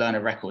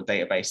learner record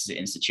databases at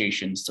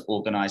institutions to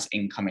organize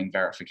incoming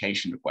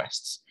verification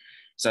requests.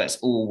 So it's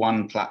all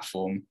one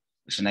platform,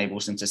 which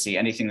enables them to see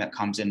anything that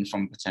comes in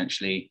from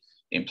potentially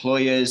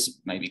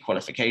employers, maybe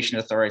qualification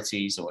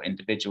authorities or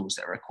individuals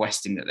that are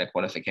requesting that their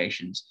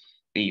qualifications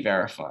be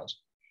verified.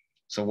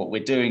 So what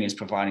we're doing is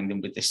providing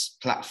them with this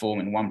platform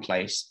in one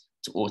place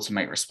to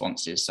automate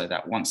responses so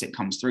that once it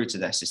comes through to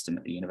their system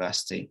at the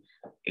university,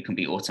 it can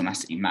be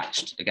automatically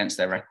matched against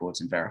their records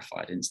and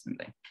verified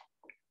instantly.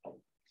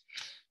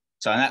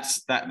 So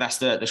that's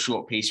the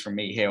short piece from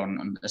me here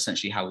on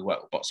essentially how we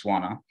work with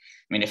Botswana. I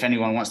mean, if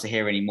anyone wants to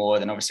hear any more,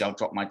 then obviously I'll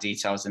drop my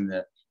details in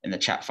the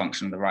chat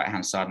function on the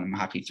right-hand side, and I'm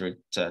happy to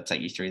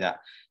take you through that.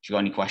 If you've got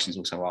any questions,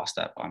 also ask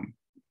that, but I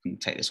can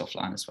take this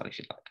offline as well if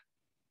you'd like.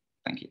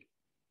 Thank you.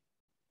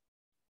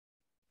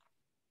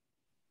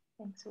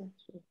 Thanks.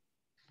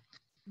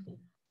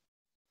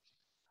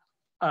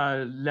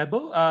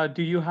 Lebo,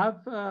 do you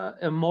have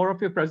more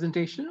of your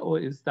presentation, or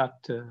is that?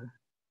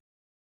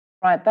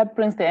 Right, that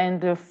brings the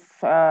end of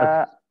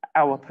Okay.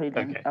 our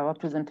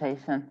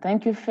presentation.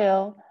 Thank you,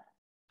 Phil.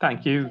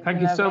 Thank you.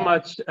 Thank you so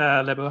much,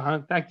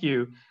 Lebo. Thank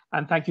you.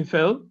 And thank you,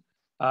 Phil.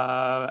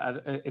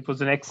 It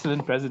was an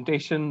excellent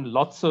presentation.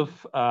 Lots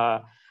of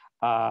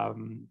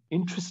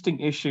interesting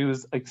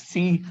issues. I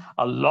see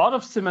a lot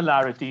of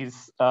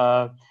similarities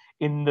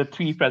in the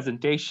three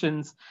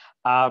presentations.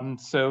 I'd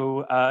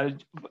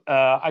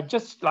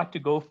just like to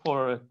go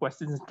for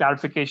questions and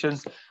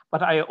clarifications,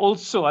 but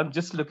I'm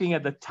just looking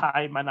at the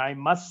time, and I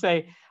must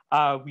say,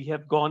 we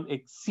have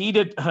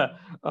exceeded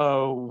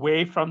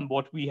way from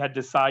what we had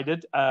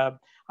decided.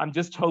 I'm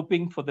just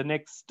hoping for the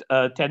next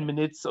 10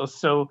 minutes or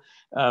so,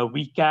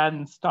 we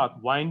can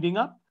start winding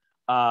up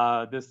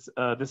this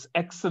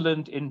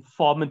excellent,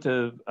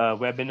 informative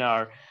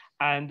webinar.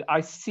 And I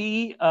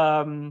see,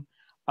 I'm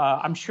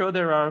sure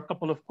there are a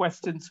couple of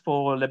questions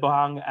for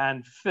Lebohang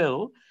and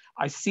Phil.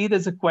 I see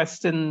there's a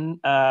question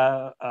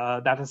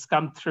that has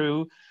come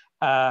through,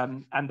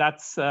 and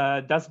that's,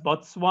 does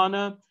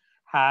Botswana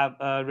have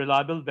a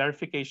reliable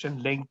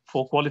verification link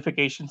for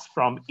qualifications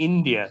from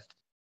India?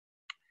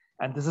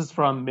 And this is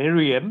from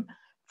Miriam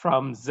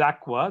from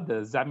ZAQA,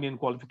 the Zambian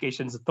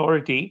Qualifications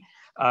Authority.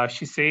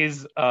 She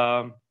says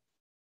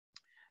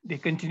they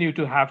continue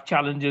to have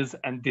challenges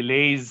and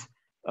delays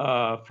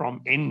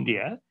from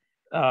India.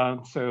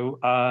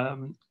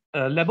 Lebo,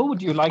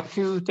 would you like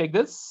to take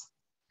this?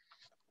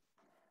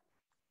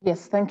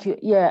 Yes, thank you.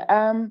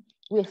 Yeah,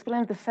 we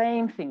experienced the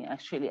same thing,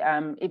 actually.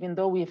 Even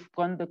though we've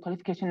gone the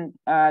qualification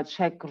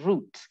check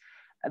route,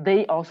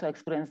 they also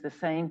experienced the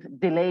same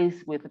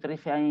delays with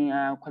verifying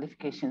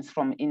qualifications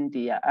from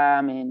India.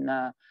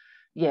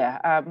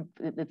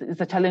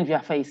 It's a challenge we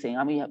are facing.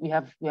 I mean, we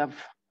have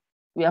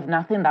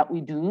nothing that we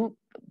do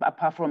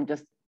apart from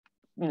just,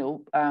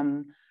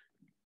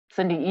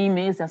 sending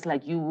emails just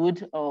like you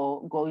would,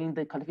 or going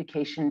the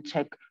qualification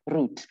check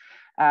route.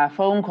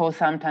 Phone calls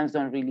sometimes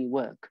don't really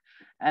work.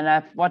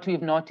 And what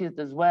we've noticed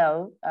as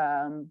well,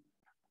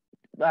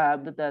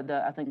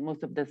 I think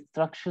most of the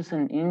structures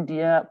in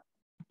India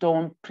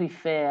don't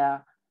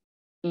prefer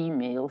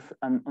emails.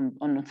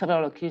 On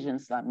several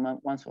occasions, like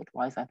once or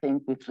twice, I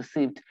think we've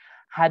received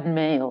hard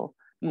mail,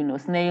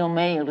 snail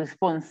mail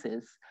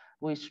responses,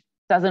 which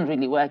doesn't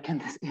really work in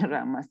this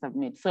era, I must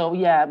admit. So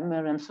yeah,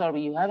 Miriam,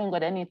 sorry, you haven't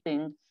got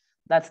anything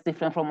that's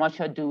different from what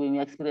you're doing.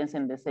 You're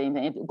experiencing the same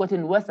thing. It got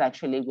worse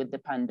actually with the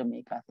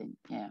pandemic, I think,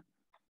 yeah.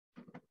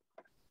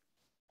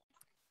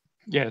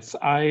 Yes,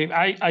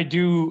 I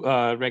do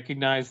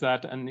recognize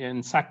that. And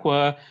in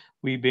SAQA,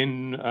 we've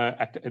been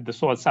at the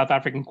South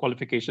African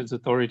Qualifications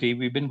Authority,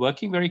 we've been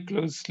working very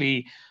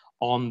closely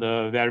on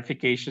the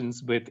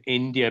verifications with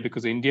India,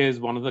 because India is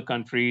one of the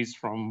countries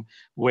from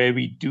where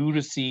we do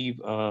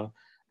receive a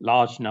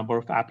large number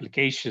of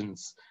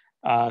applications.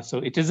 So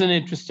it is an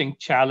interesting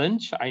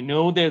challenge. I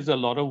know there's a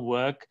lot of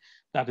work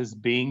that is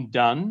being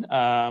done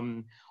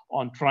on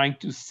trying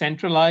to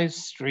centralize,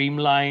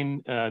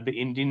 streamline the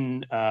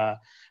Indian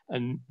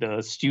and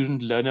the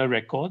student learner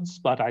records,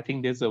 but I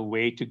think there's a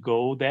way to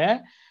go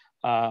there.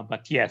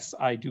 But yes,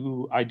 I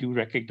do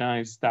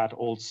recognize that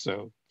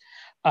also.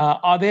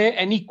 Are there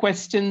any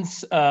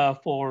questions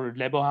for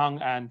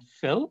Lebohang and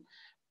Phil?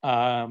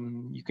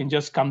 You can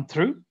just come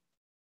through.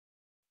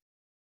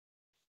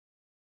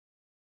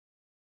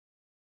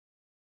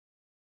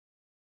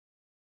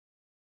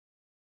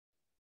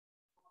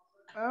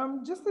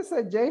 Just a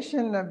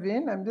suggestion,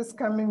 Naveen, I'm just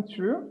coming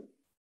through.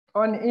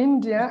 On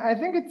India, I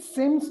think it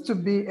seems to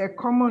be a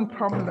common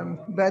problem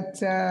that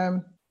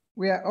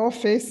we are all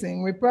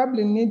facing. We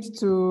probably need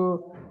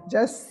to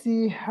just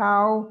see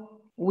how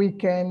we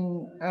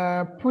can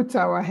put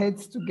our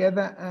heads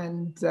together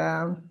and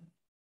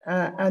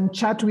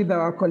chat with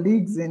our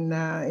colleagues in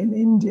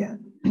India.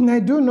 I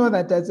do know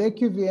that as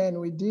AQVN,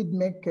 we did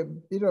make a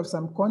bit of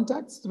some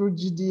contacts through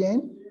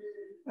GDN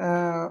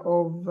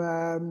of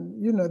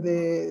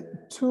the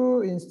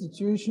two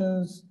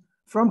institutions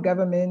from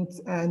government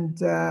and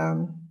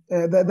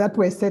that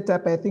were set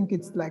up, I think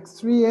it's like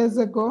 3 years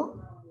ago.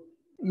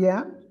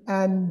 Yeah,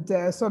 and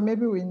so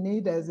maybe we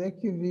need as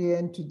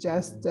AQVN to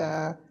just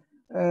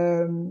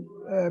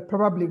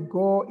probably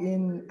go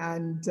in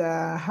and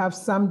have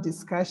some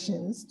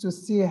discussions to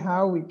see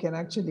how we can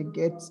actually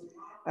get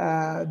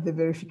the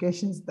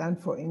verifications done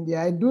for India.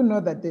 I do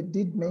know that they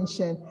did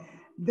mention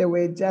they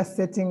were just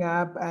setting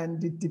up,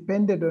 and it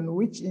depended on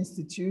which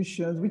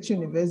institutions, which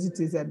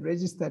universities had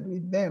registered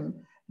with them.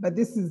 But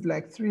this is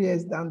like 3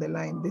 years down the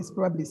line. There's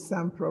probably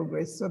some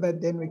progress so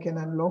that then we can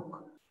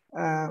unlock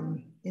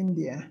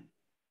India.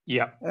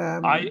 Yeah.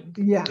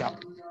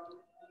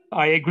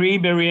 I agree,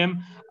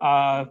 Miriam.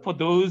 For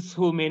those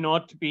who may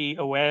not be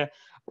aware,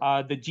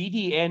 the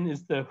GDN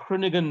is the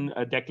Groningen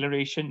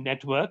Declaration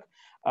Network.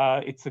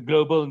 It's a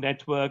global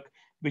network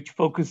which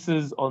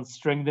focuses on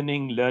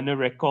strengthening learner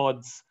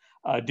records,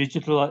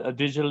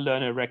 digital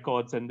learner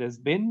records, and there's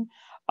been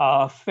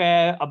a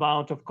fair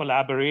amount of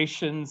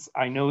collaborations.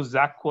 I know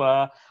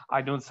ZAQA,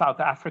 I know South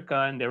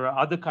Africa, and there are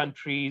other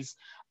countries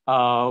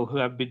who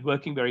have been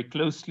working very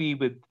closely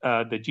with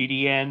the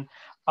GDN.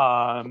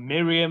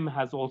 Miriam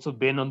has also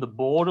been on the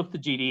board of the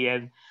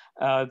GDN.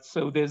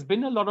 So there's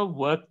been a lot of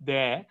work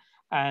there,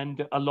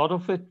 and a lot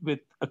of it with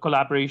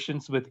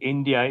collaborations with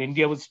India.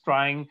 India was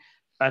trying,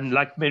 and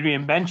like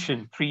Miriam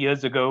mentioned, 3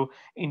 years ago,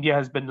 India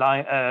has been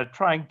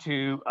trying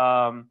to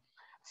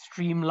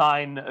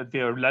streamline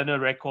their learner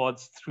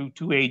records through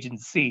 2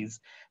 agencies.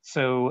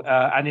 So,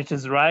 and it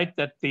is right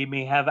that they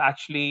may have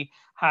actually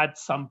had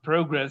some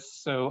progress.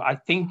 So I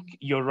think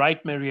you're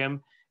right,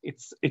 Miriam.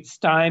 It's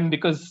time,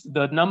 because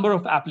the number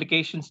of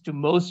applications to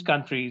most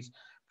countries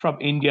from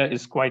India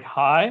is quite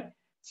high.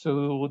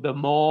 So the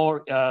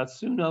more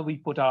sooner we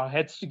put our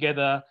heads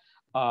together,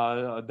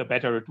 the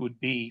better it would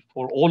be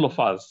for all of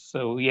us.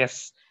 So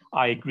yes,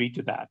 I agree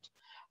to that.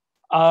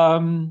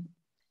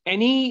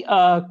 Any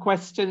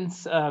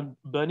questions,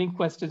 burning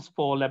questions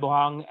for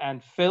Lebohang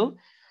and Phil?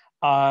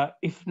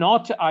 If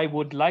not, I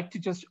would like to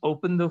just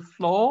open the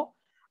floor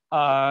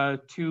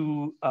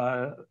to,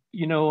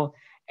 you know,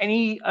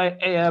 any,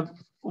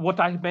 what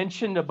I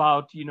mentioned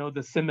about, you know,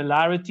 the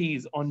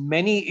similarities on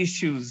many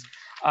issues.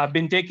 I've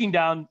been taking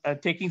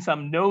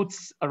some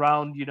notes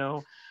around, you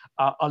know,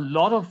 a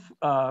lot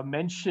of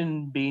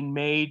mention being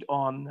made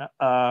on,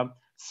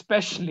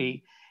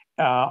 especially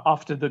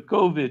after the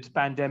COVID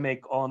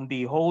pandemic, on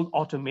the whole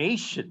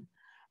automation.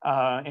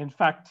 In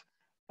fact,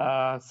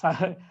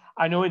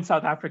 I know in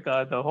South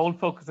Africa, the whole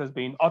focus has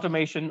been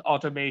automation,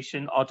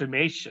 automation,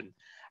 automation,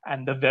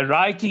 and the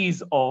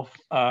varieties of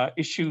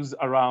issues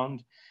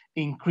around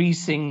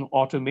increasing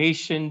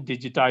automation,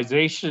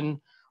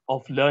 digitization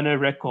of learner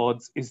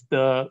records is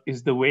the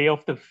way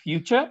of the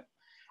future.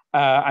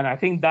 And I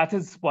think that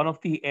is one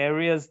of the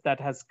areas that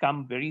has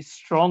come very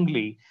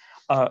strongly.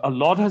 A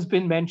lot has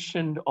been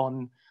mentioned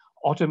on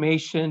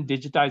automation,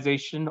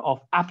 digitization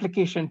of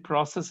application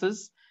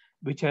processes,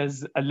 which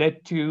has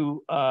led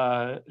to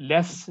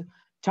less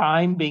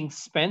time being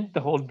spent.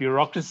 The whole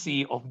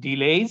bureaucracy of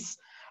delays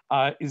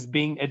is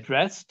being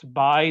addressed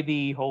by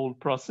the whole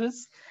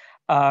process.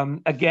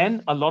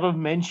 Again, a lot of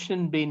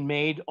mention being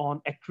made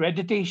on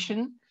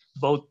accreditation,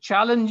 both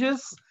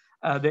challenges,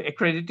 the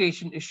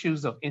accreditation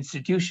issues of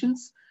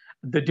institutions,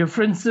 the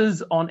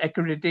differences on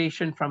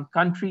accreditation from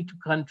country to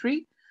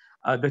country,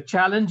 the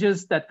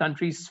challenges that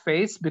countries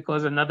face,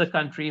 because another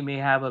country may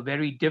have a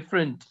very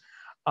different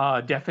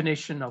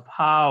definition of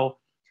how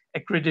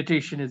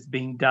accreditation is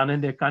being done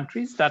in their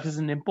countries. That is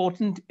an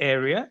important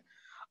area.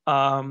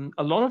 A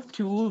lot of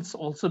tools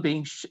also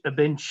been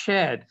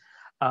shared,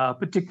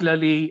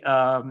 particularly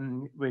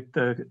with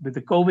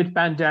the COVID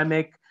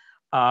pandemic,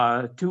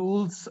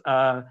 tools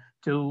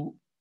to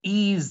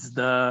ease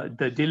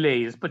the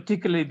delays,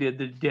 particularly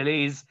the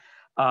delays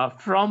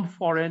from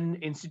foreign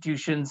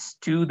institutions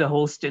to the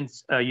host,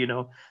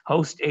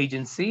 host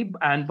agency,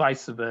 and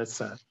vice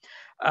versa.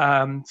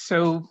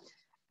 So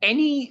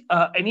any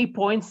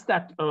points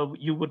that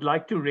you would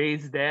like to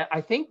raise there?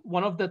 I think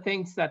one of the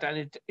things that,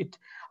 and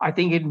I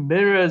think it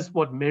mirrors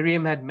what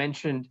Miriam had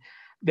mentioned,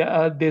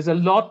 there's a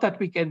lot that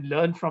we can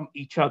learn from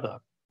each other,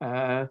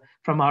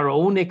 from our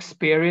own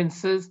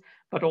experiences,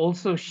 but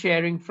also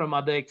sharing from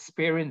other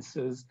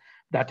experiences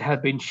that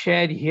have been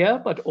shared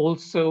here, but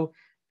also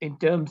in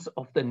terms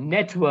of the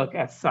network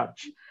as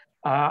such.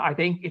 I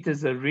think it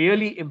is a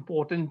really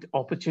important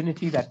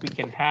opportunity that we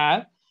can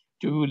have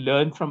to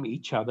learn from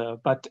each other.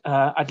 But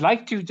I'd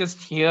like to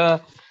just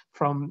hear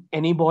from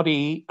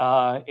anybody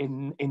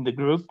in the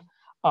group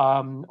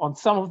on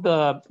some of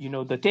the,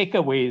 the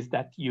takeaways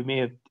that you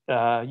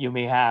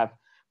may have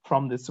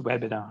from this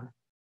webinar.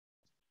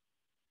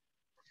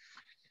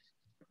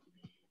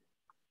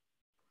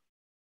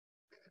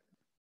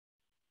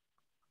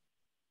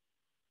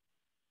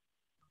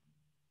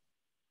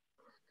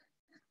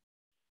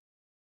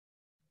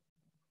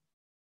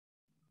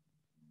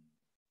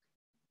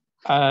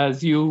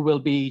 As you will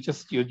be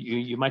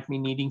you might be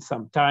needing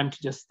some time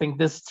to just think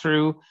this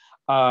through.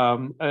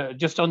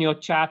 Just on your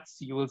chats,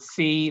 you will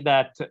see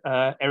that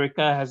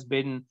Erica has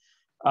been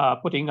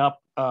putting up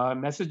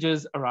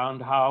messages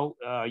around how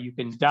you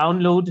can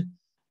download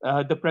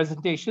the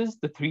presentations,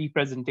 the 3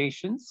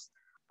 presentations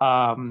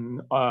on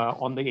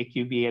the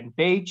AQVN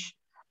page.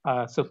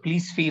 So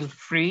please feel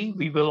free.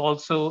 We will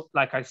also,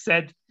 like I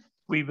said,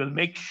 we will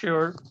make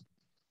sure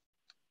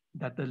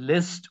that the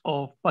list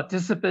of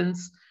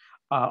participants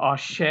are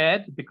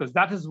shared, because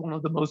that is one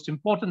of the most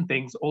important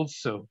things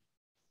also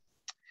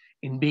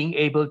in being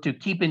able to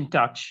keep in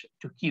touch,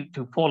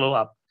 to follow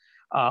up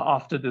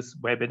after this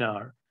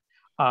webinar.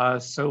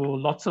 So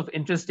lots of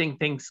interesting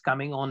things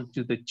coming on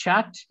to the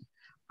chat.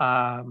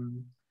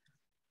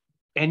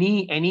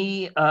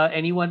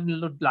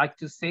 Anyone would like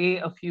to say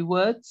a few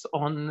words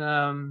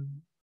on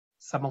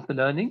some of the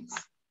learnings?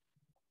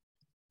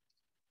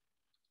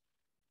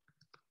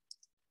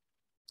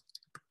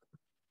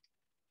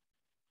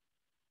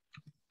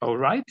 All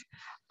right.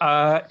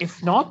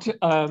 If not,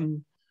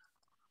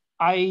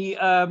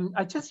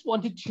 I just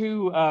wanted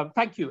to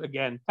thank you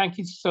again. Thank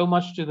you so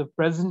much to the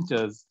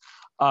presenters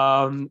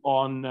on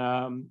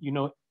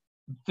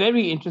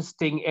very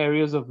interesting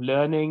areas of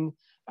learning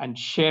and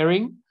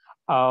sharing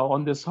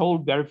on this whole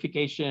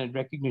verification and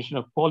recognition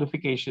of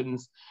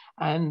qualifications.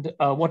 And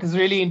what is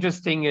really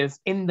interesting is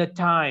in the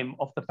time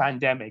of the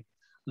pandemic,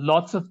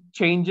 lots of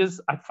changes.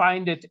 I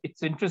find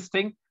it's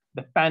interesting.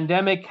 The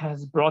pandemic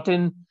has brought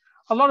in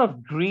a lot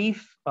of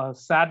grief,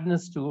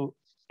 sadness to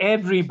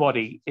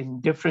everybody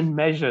in different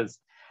measures.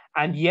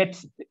 And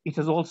yet it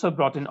has also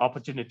brought in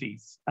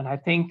opportunities. And I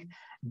think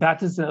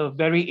that is a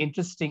very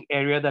interesting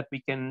area that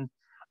we can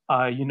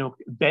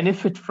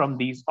benefit from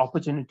these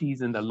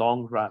opportunities in the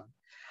long run.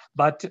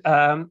 But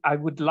I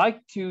would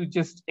like to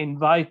just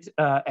invite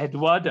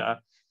Eduarda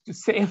to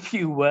say a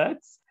few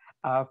words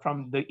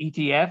from the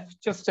ETF.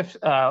 Just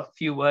a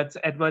few words,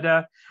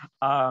 Eduarda.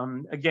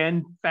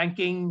 Again,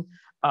 thanking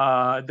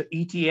the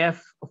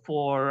ETF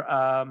for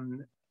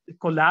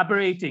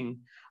collaborating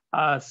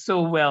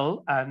so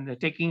well and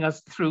taking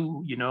us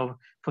through,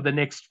 for the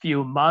next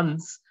few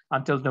months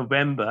until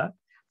November.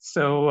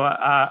 So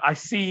I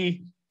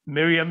see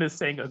Miriam is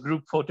saying a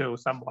group photo,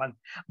 someone,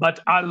 but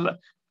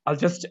I'll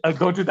just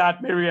go to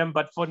that, Miriam.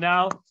 But for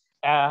now,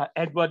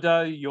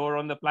 Eduarda, you're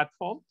on the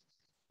platform.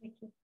 Thank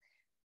you.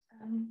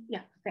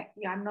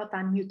 I'm not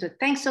unmuted.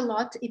 Thanks a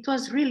lot. It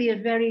was really a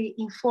very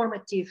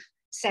informative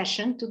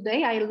session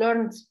today. I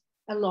learned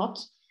a lot.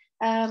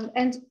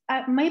 And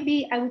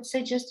maybe I would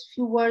say just a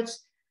few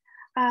words.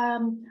 I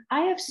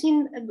have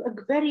seen a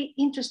very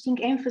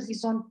interesting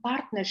emphasis on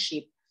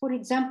partnership. For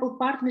example,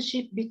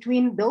 partnership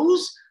between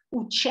those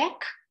who check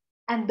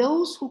and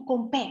those who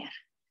compare.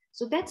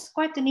 So that's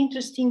quite an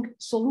interesting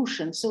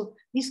solution. So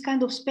this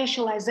kind of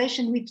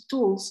specialization with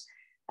tools,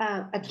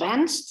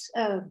 advanced,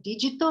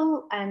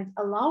 digital, and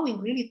allowing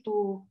really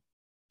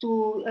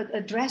to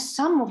address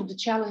some of the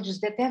challenges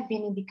that have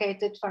been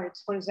indicated,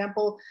 for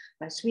example,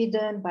 by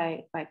Sweden,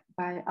 by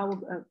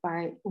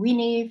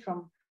Winnie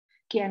from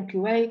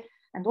KMQA,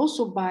 and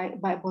also by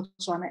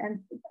Botswana.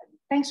 And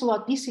thanks a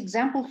lot. This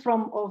example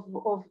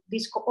of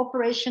this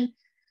cooperation,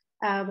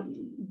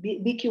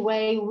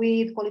 BQA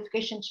with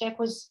qualification check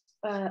was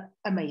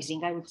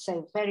amazing, I would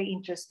say, very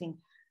interesting.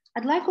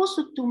 I'd like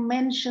also to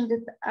mention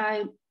that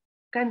I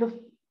kind of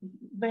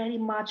very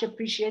much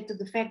appreciated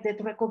the fact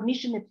that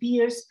recognition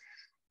appears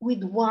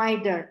with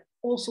wider,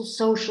 also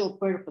social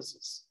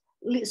purposes,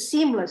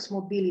 seamless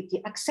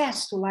mobility,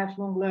 access to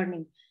lifelong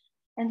learning,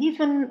 and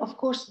even, of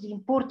course, the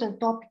important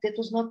topic that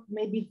was not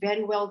maybe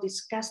very well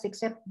discussed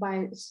except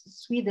by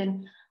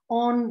Sweden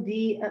on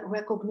the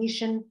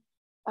recognition,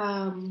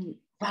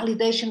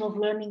 validation of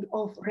learning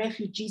of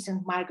refugees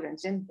and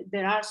migrants. And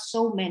there are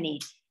so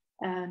many,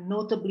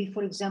 notably,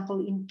 for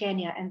example, in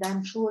Kenya, and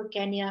I'm sure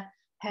Kenya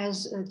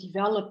has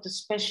developed a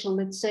special,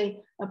 let's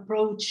say,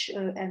 approach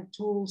and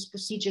tools,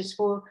 procedures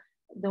for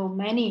the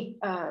many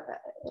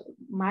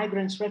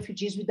migrants,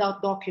 refugees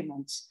without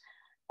documents.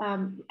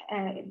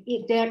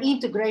 Their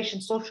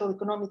integration, social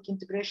economic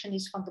integration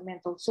is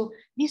fundamental. So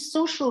this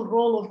social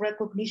role of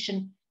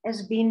recognition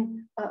has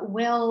been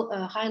well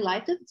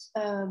highlighted,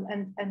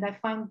 and I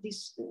find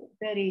this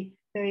very,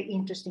 very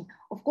interesting.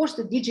 Of course,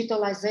 the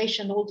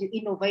digitalization, all the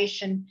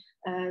innovation,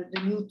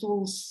 the new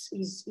tools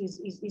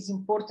is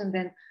important,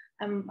 and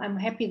I'm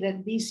happy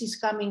that this is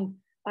coming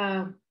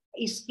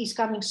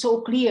coming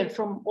so clear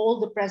from all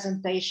the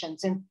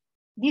presentations. And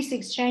this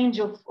exchange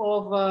of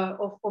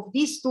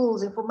these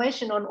tools,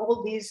 information on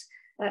all these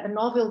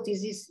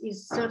novelties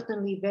is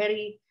certainly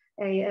very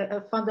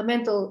a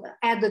fundamental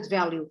added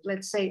value,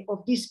 let's say,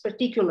 of this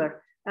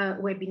particular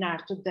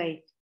webinar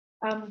today.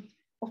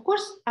 Of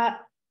course,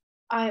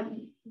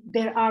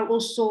 there are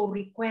also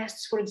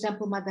requests, for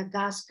example,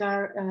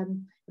 Madagascar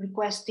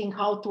requesting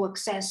how to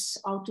access,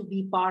 how to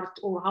be part,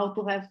 or how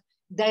to have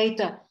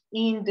data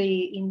in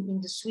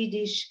the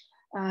Swedish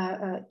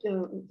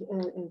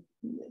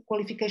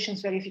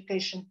qualifications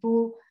verification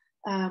tool.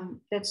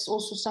 That's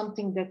also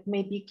something that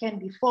maybe can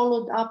be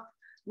followed up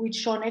with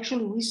Sean.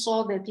 Actually, we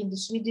saw that in the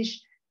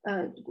Swedish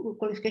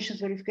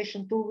qualifications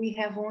verification tool, we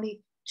have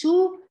only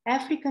 2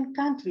 African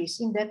countries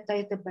in that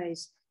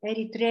database,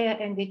 Eritrea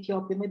and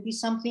Ethiopia. Maybe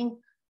something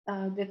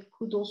that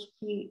could also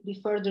be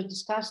further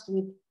discussed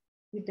with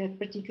that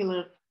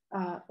particular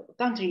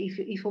country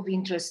if of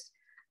interest.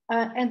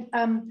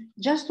 And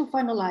just to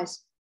finalize,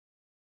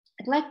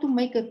 I'd like to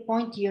make a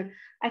point here.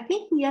 I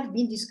think we have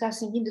been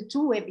discussing in the 2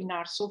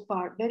 webinars so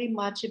far very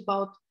much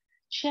about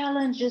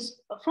challenges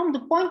from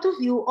the point of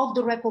view of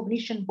the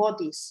recognition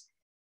bodies.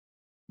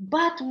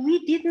 But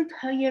we didn't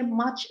hear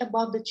much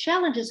about the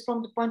challenges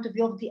from the point of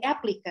view of the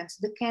applicants,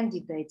 the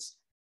candidates.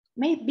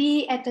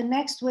 Maybe at the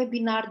next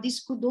webinar, this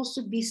could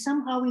also be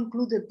somehow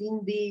included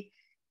in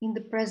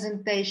the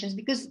presentations,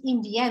 because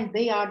in the end,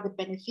 they are the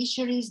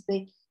beneficiaries,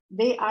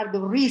 they are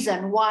the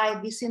reason why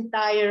this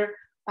entire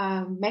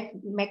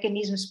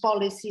mechanisms,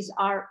 policies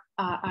are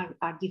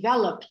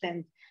developed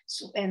and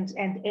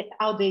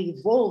how they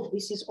evolve.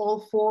 This is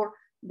all for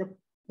the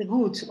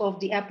good of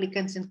the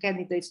applicants and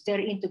candidates, their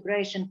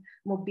integration,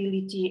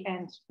 mobility,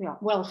 and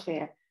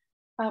welfare.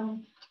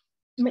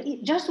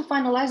 Just to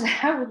finalize,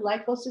 I would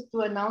like also to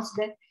announce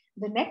that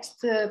the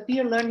next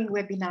peer learning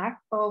webinar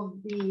of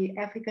the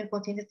African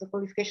Continental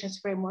Qualifications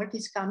Framework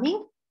is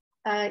coming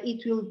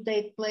It will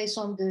take place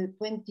on the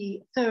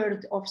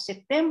 23rd of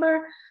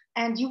September,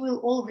 and you will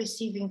all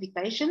receive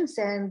invitations.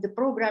 And the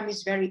program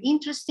is very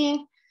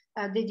interesting,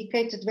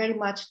 dedicated very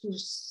much to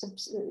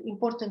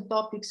important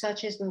topics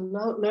such as the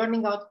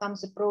learning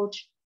outcomes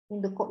approach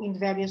in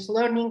various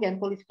learning and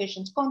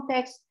qualifications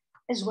contexts,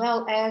 as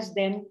well as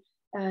then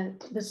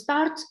the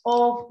start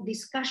of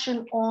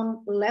discussion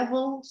on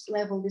level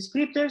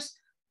descriptors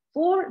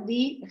for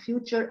the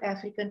future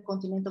African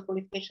Continental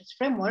Qualifications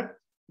Framework.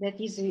 That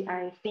is,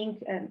 I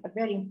think, a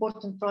very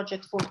important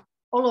project for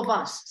all of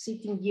us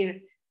sitting here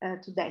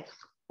today.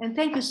 And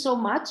thank you so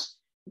much,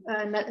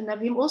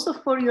 Navim, also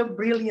for your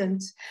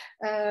brilliant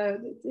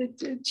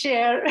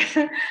chair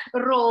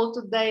role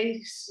today.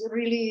 It's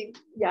really,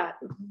 yeah,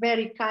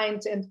 very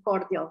kind and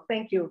cordial.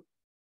 Thank you.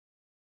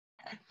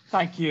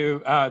 Thank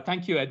you,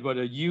 Edward.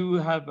 You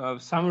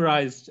have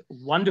summarized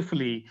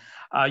wonderfully.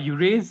 You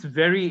raised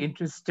very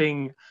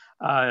interesting,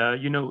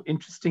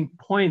 interesting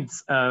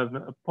points,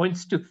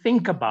 points to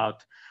think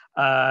about.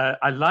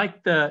 I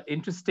like the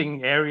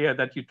interesting area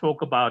that you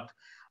talk about.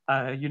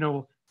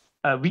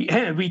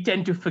 We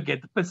tend to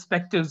forget the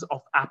perspectives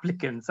of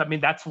applicants. I mean,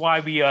 that's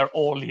why we are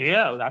all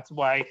here. That's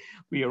why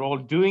we are all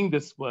doing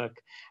this work.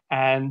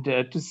 And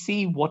to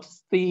see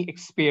what's the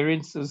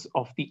experiences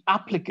of the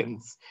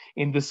applicants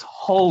in this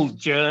whole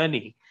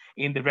journey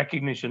in the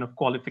recognition of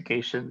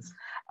qualifications.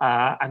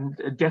 And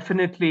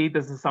definitely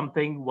this is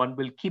something one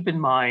will keep in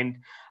mind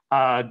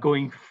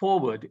going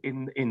forward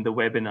in the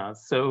webinars.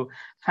 So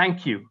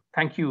thank you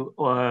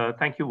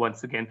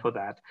once again for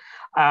that.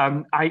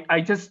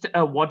 I just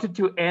wanted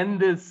to end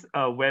this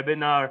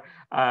webinar.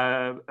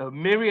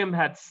 Miriam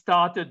had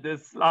started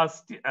this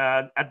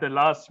at the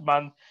last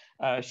month.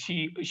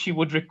 She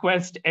would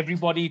request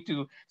everybody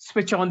to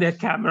switch on their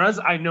cameras.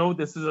 I know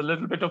this is a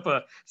little bit of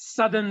a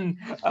sudden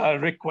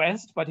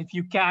request, but if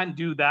you can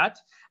do that,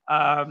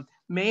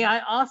 may I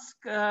ask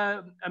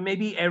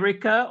maybe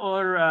Erica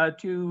or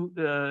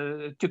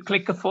to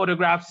click a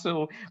photograph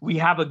so we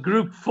have a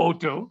group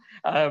photo.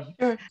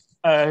 Sure.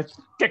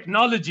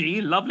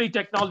 Technology, lovely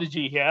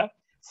technology here.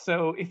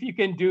 So if you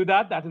can do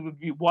that, that would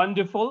be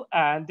wonderful,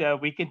 and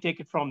we can take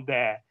it from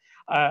there.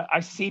 I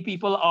see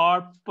people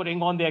are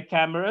putting on their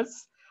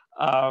cameras.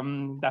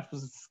 That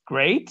was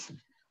great.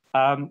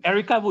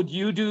 Erica, would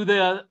you do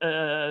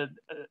the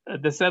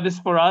service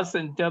for us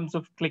in terms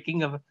of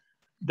clicking a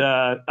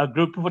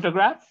group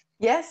photograph?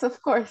 Yes,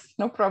 of course,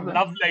 no problem.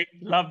 Lovely,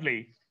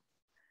 lovely.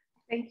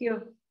 Thank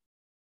you.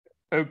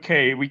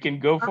 Okay, we can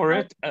go for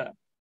it.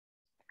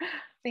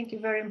 Thank you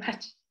very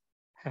much.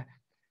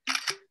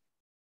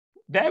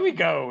 There we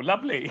go,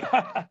 lovely.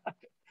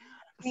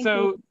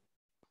 So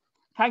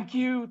thank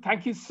you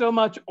so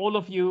much, all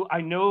of you.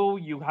 I know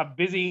you have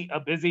a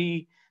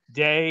busy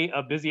day,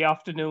 a busy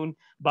afternoon,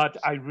 but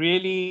I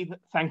really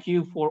thank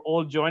you for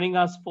all joining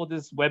us for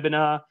this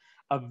webinar.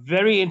 A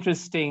very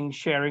interesting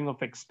sharing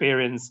of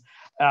experience.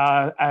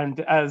 And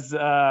as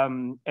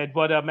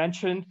Edwarda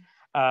mentioned,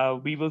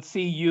 we will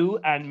see you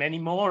and many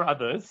more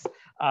others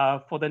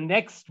for the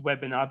next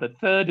webinar, the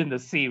third in the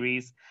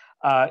series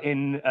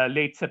in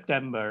late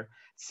September.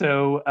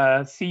 So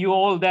see you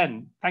all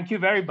then. Thank you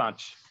very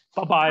much.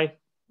 Bye-bye.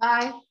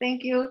 Bye,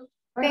 thank you.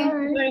 Bye. Thank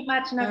you very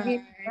much,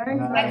 Navim.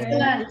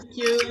 Excellent. Thank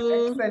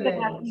you.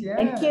 Excellent. Yeah.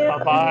 Thank you.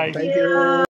 Bye-bye. Thank you.